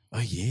 Mihao, Oh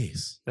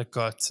yes.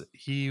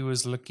 he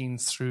was looking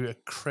through a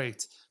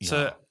crate. Yeah.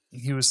 So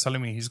he was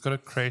telling me he's got a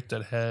crate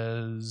that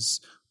has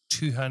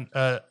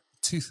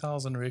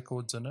 2,000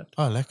 records in it.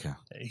 Oh, lekker.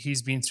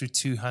 He's been through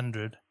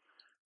 200.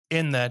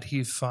 In that,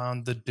 he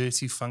found the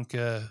Dirty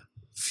Funker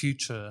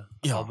Future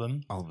Yeah.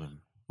 album,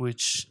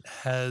 which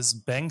has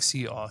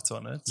Banksy art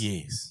on it,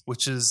 Yes.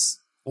 which is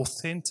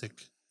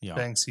authentic Yeah.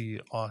 Banksy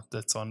art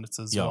that's on it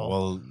as Yeah. well.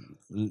 Well,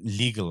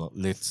 legal.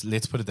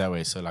 Let's put it that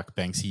way. So, like,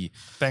 Banksy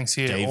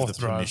Banksy gave the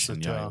authorized permission.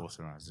 it. Yeah, Yeah. he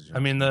authorized it. I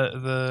mean,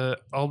 the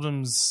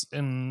album's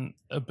in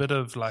a bit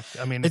of like,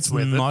 I mean, it's it's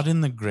weathered. not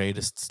in the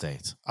greatest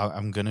state.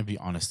 I'm going to be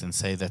honest and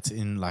say that's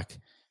in like.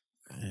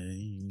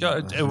 Yeah,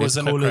 it was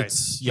in a crate.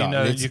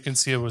 You can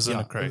see it was in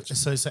a crate.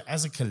 So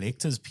as a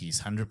collector's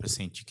piece,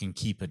 100% you can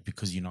keep it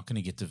because you're not going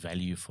to get the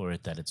value for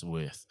it that it's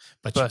worth.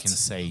 But you But- can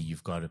say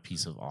you've got a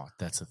piece of art.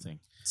 That's the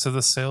thing. So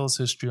the sales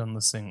history on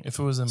this thing, if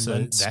it was in So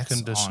mint that's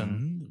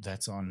condition,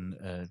 that's on.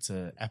 It's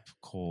an app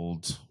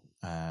called.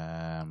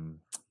 I'll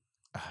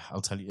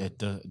tell you.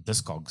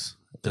 Discogs.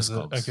 is it?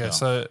 Discogs. Okay, yeah.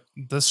 so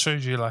this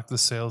shows you like the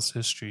sales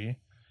history.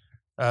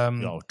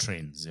 Yeah,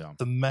 trends. Yeah.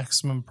 The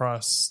maximum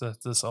price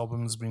that this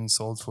album is being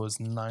sold for is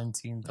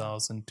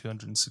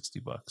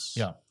 $19,260.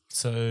 Yeah.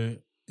 So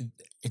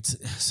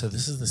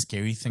this is the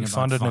scary thing You about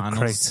found it in a vinyls.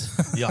 crate.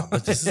 Yeah,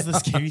 but this is the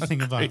scary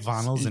thing about Crazy,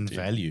 vinyls and dude.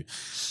 value.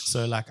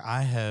 So like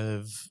I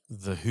have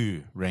the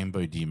Who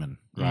Rainbow Demon,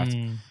 right?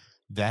 Mm,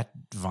 That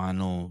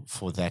vinyl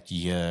for that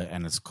year,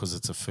 and it's because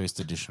it's a first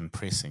edition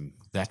pressing.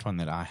 That one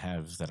that I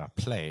have that I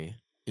play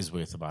is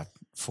worth about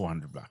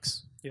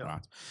 $400, Yeah.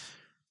 right?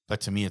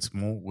 But to me, it's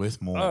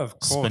worth more Oh, of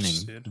course,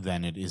 spinning dude.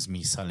 than it is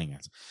me selling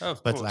it.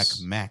 of But course.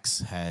 like Max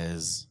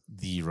has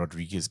the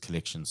Rodriguez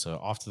collection, so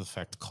after the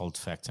fact, cold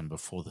fact, and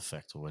before the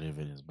fact, or whatever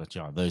it is. But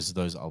yeah, those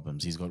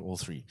albums, he's got all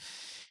 3.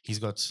 He's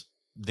got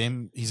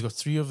them. He's got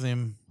 3 of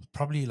them,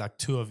 probably like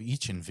 2 of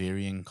each in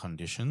varying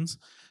conditions.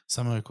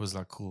 Some of it was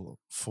like, cool,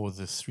 for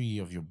the 3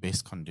 of your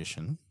best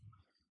condition.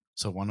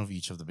 So one of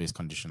each of the best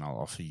condition, I'll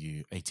offer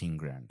you 18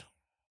 grand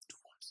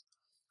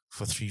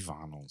for 3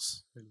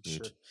 vinyls. Holy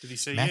dude. shit. Did he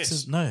say Max yes?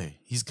 is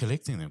he's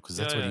collecting them because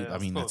that's Yeah, what he. yeah, I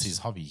of mean, that's course. his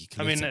hobby. He I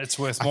collects mean, them. it's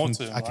worth I more can,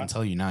 to him, I can right?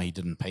 tell you now he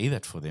didn't pay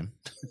that for them.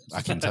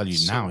 I can tell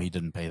you now Sure. he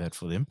didn't pay that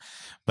for them,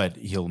 but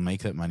he'll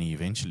make that money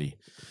eventually.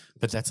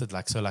 But that's it.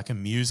 Like like a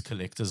Muse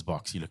collector's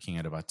box, you're looking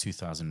at about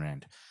 2,000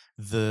 rand.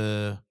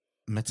 The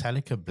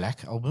Metallica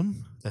Black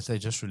album that they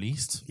just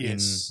released,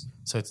 Yes.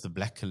 so it's the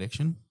Black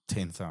Collection,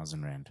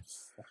 10,000 rand.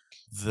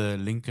 The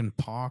Linkin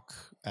Park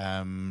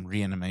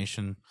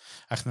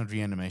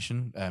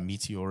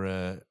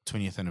Meteora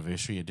 20th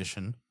anniversary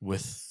edition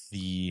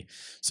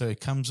so it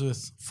comes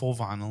with 4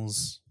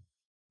 vinyls,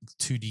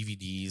 2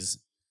 DVDs,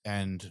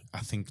 and I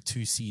think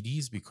 2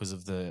 CDs because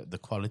of the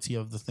quality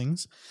of the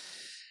things.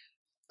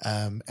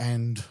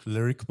 And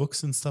lyric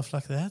books and stuff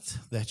like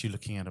that you're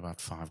looking at about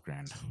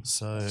 $5,000.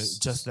 So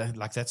just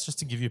that's just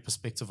to give you a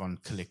perspective on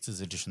collector's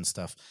edition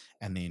stuff,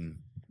 and then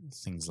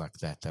things like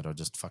that are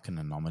just fucking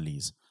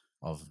anomalies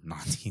of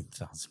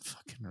 19,000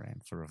 fucking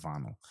rand for a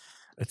vinyl.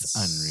 It's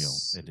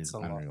unreal. It is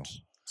unreal.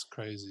 It's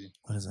crazy.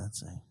 What does that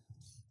say?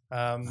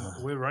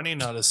 We're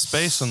running out of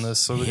space on this,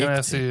 so we're gonna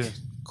have to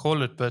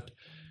call it. But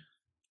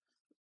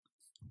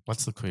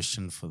what's the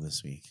question for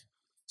this week?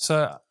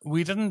 So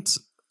we didn't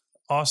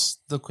ask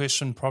the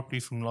question properly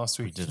from last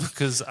week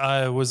because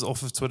I was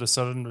off of Twitter,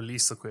 so I didn't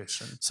release the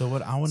question. So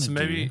what I want to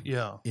do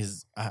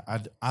is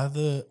I'd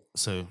either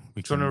do you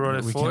want to roll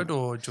it forward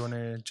or do you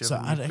want to? So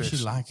I'd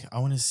actually I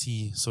want to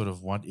see sort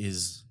of what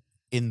is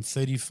in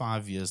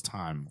 35 years'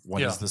 time.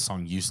 What is the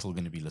song you still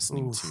going to be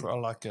listening to? I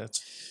like it.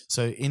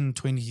 So in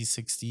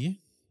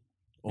 2060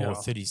 or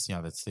 30,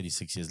 that's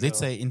 36 years. Let's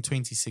say in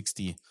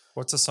 2060,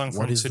 what's a song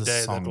from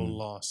today that will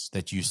last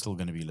that you're still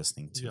going to be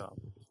listening to? Yeah.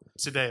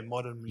 Today,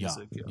 modern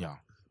music. Yeah.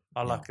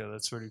 I like it.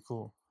 That's really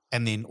cool.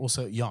 And then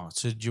also,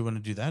 so do you want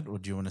to do that, or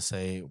do you want to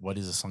say what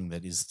is a song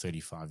that is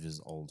 35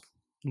 years old?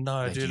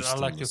 No, dude, I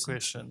like your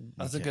question.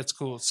 I think it's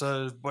cool.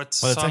 So,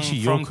 what's a song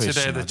from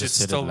today that you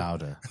still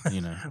louder?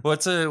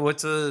 What's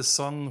a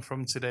song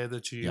from today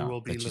that you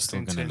will be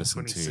listening to in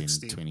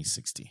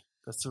 2060?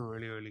 That's a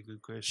really, really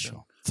good question.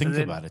 Sure. Think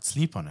about it.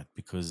 Sleep on it.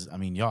 Because,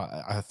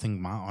 I think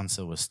my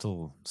answer was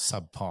still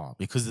subpar.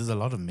 Because there's a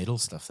lot of metal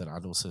stuff that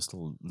I'd also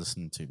still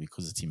listen to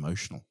because it's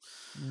emotional.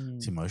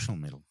 It's emotional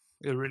metal.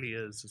 It really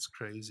is. It's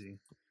crazy.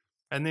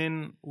 And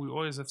then we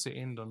always have to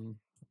end on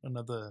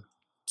another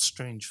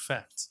strange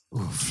fact.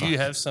 Ooh, do you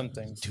have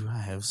something? Do I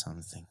have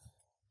something?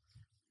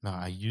 No,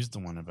 I used the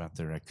one about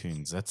the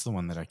raccoons. That's the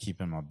one that I keep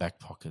in my back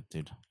pocket,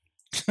 dude.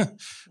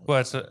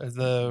 What?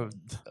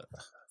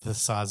 The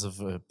size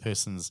of a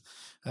person's.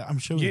 I'm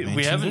sure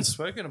we haven't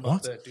spoken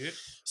about that, dude.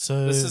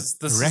 So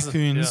this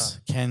raccoons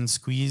can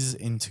squeeze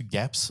into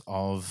gaps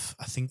of,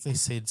 I think they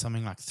said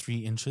something like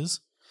 3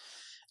 inches,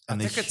 and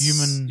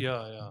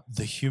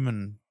the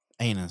human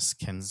anus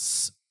can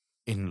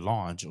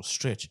enlarge or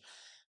stretch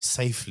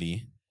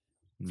safely.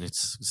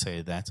 Let's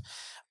say that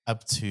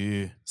up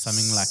to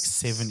something like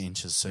 7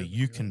 inches. So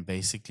you can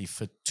basically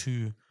fit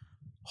 2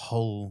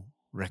 whole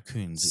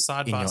raccoons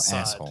side in by your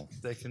side. asshole.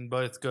 They can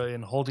both go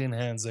in holding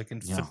hands. They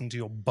can fit into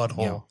your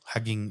butthole.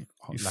 Hugging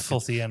like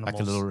filthy animals.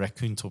 Like a little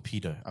raccoon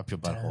torpedo up your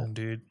butthole. Damn,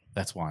 dude.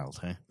 That's wild,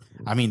 hey?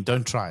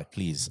 Don't try it,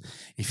 please.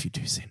 If you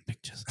do, send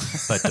pictures.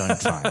 But don't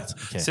try it.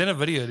 Okay. Send a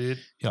video, dude.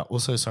 Yeah,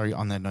 also, sorry,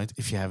 on that note,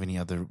 if you have any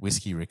other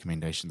whiskey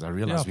recommendations, I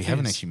realize we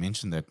haven't actually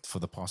mentioned that for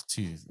the past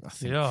 2, I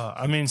think.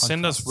 Yeah,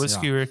 send us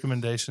whiskey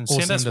recommendations.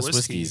 Or send us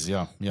whiskeys,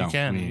 yeah. You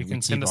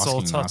can send us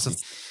all sorts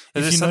of...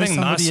 If you know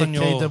somebody at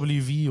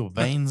KWV or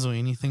Baines or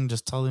anything,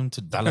 just tell them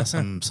to dial us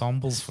some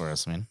samples for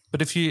us, man.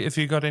 But if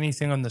you got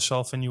anything on the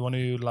shelf and you want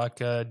to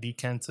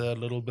decant a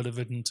little bit of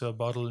it into a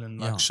bottle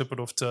and ship it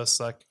off to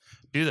us,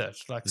 do that.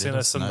 Send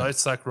us some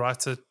notes,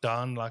 write it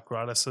down,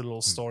 write us a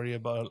little story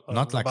about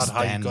how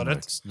you got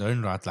it.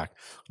 Don't write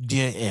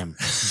Dear M,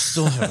 you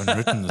still haven't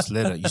written this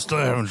letter. You still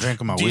haven't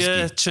drank my whiskey.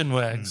 Dear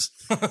Chinwags.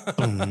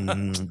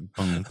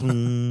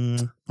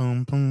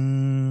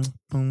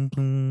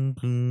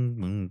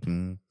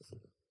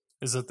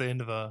 Is it the end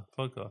of our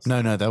podcast?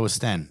 No, that was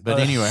Stan. But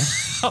anyway.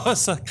 I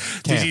was like,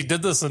 dude, you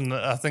did this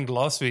I think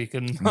last week.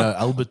 No,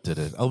 Albert did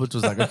it. Albert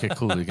was like, okay,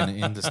 cool, we're going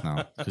to end this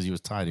now. Because he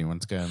was tired. He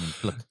wanted to go home and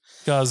look.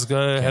 Guys,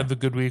 have a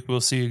good week. We'll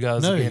see you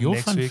guys again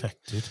next week. Fact,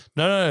 dude.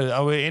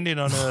 No, we're ending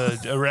on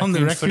a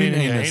raccoon fitting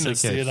in your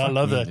anus, dude. I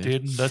love that,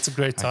 dude. That's a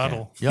great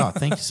title. Yeah,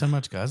 thank you so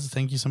much, guys.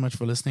 Thank you so much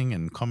for listening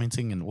and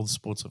commenting and all the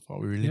support so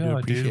far. We really do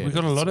appreciate it. We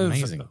got a lot of...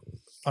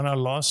 On our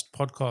last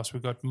podcast, we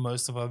got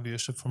most of our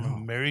viewership from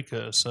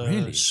America.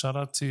 So shout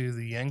out to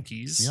the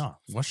Yankees. Yeah,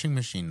 washing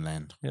machine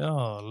land. Yeah,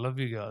 love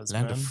you guys.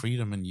 Land of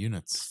freedom and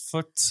units.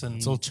 Foots and...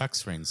 It's all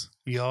Chuck's friends.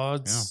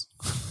 Yards.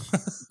 Yeah.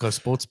 Go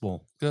sports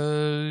ball. Go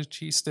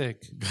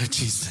cheesesteak. Go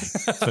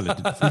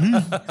cheesesteak.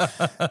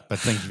 But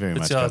thank you very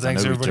much, guys.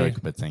 Thanks, I know everybody. we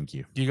joke, but thank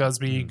you. You guys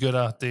be good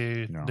out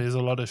there. No. There's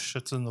a lot of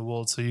shit in the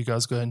world, so you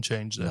guys go and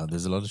change that. Yeah,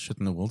 there's a lot of shit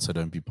in the world, so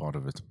don't be part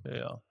of it.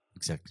 Yeah.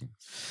 Exactly.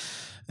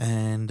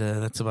 And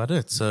that's about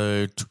it.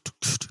 So,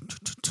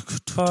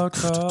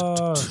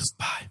 podcast.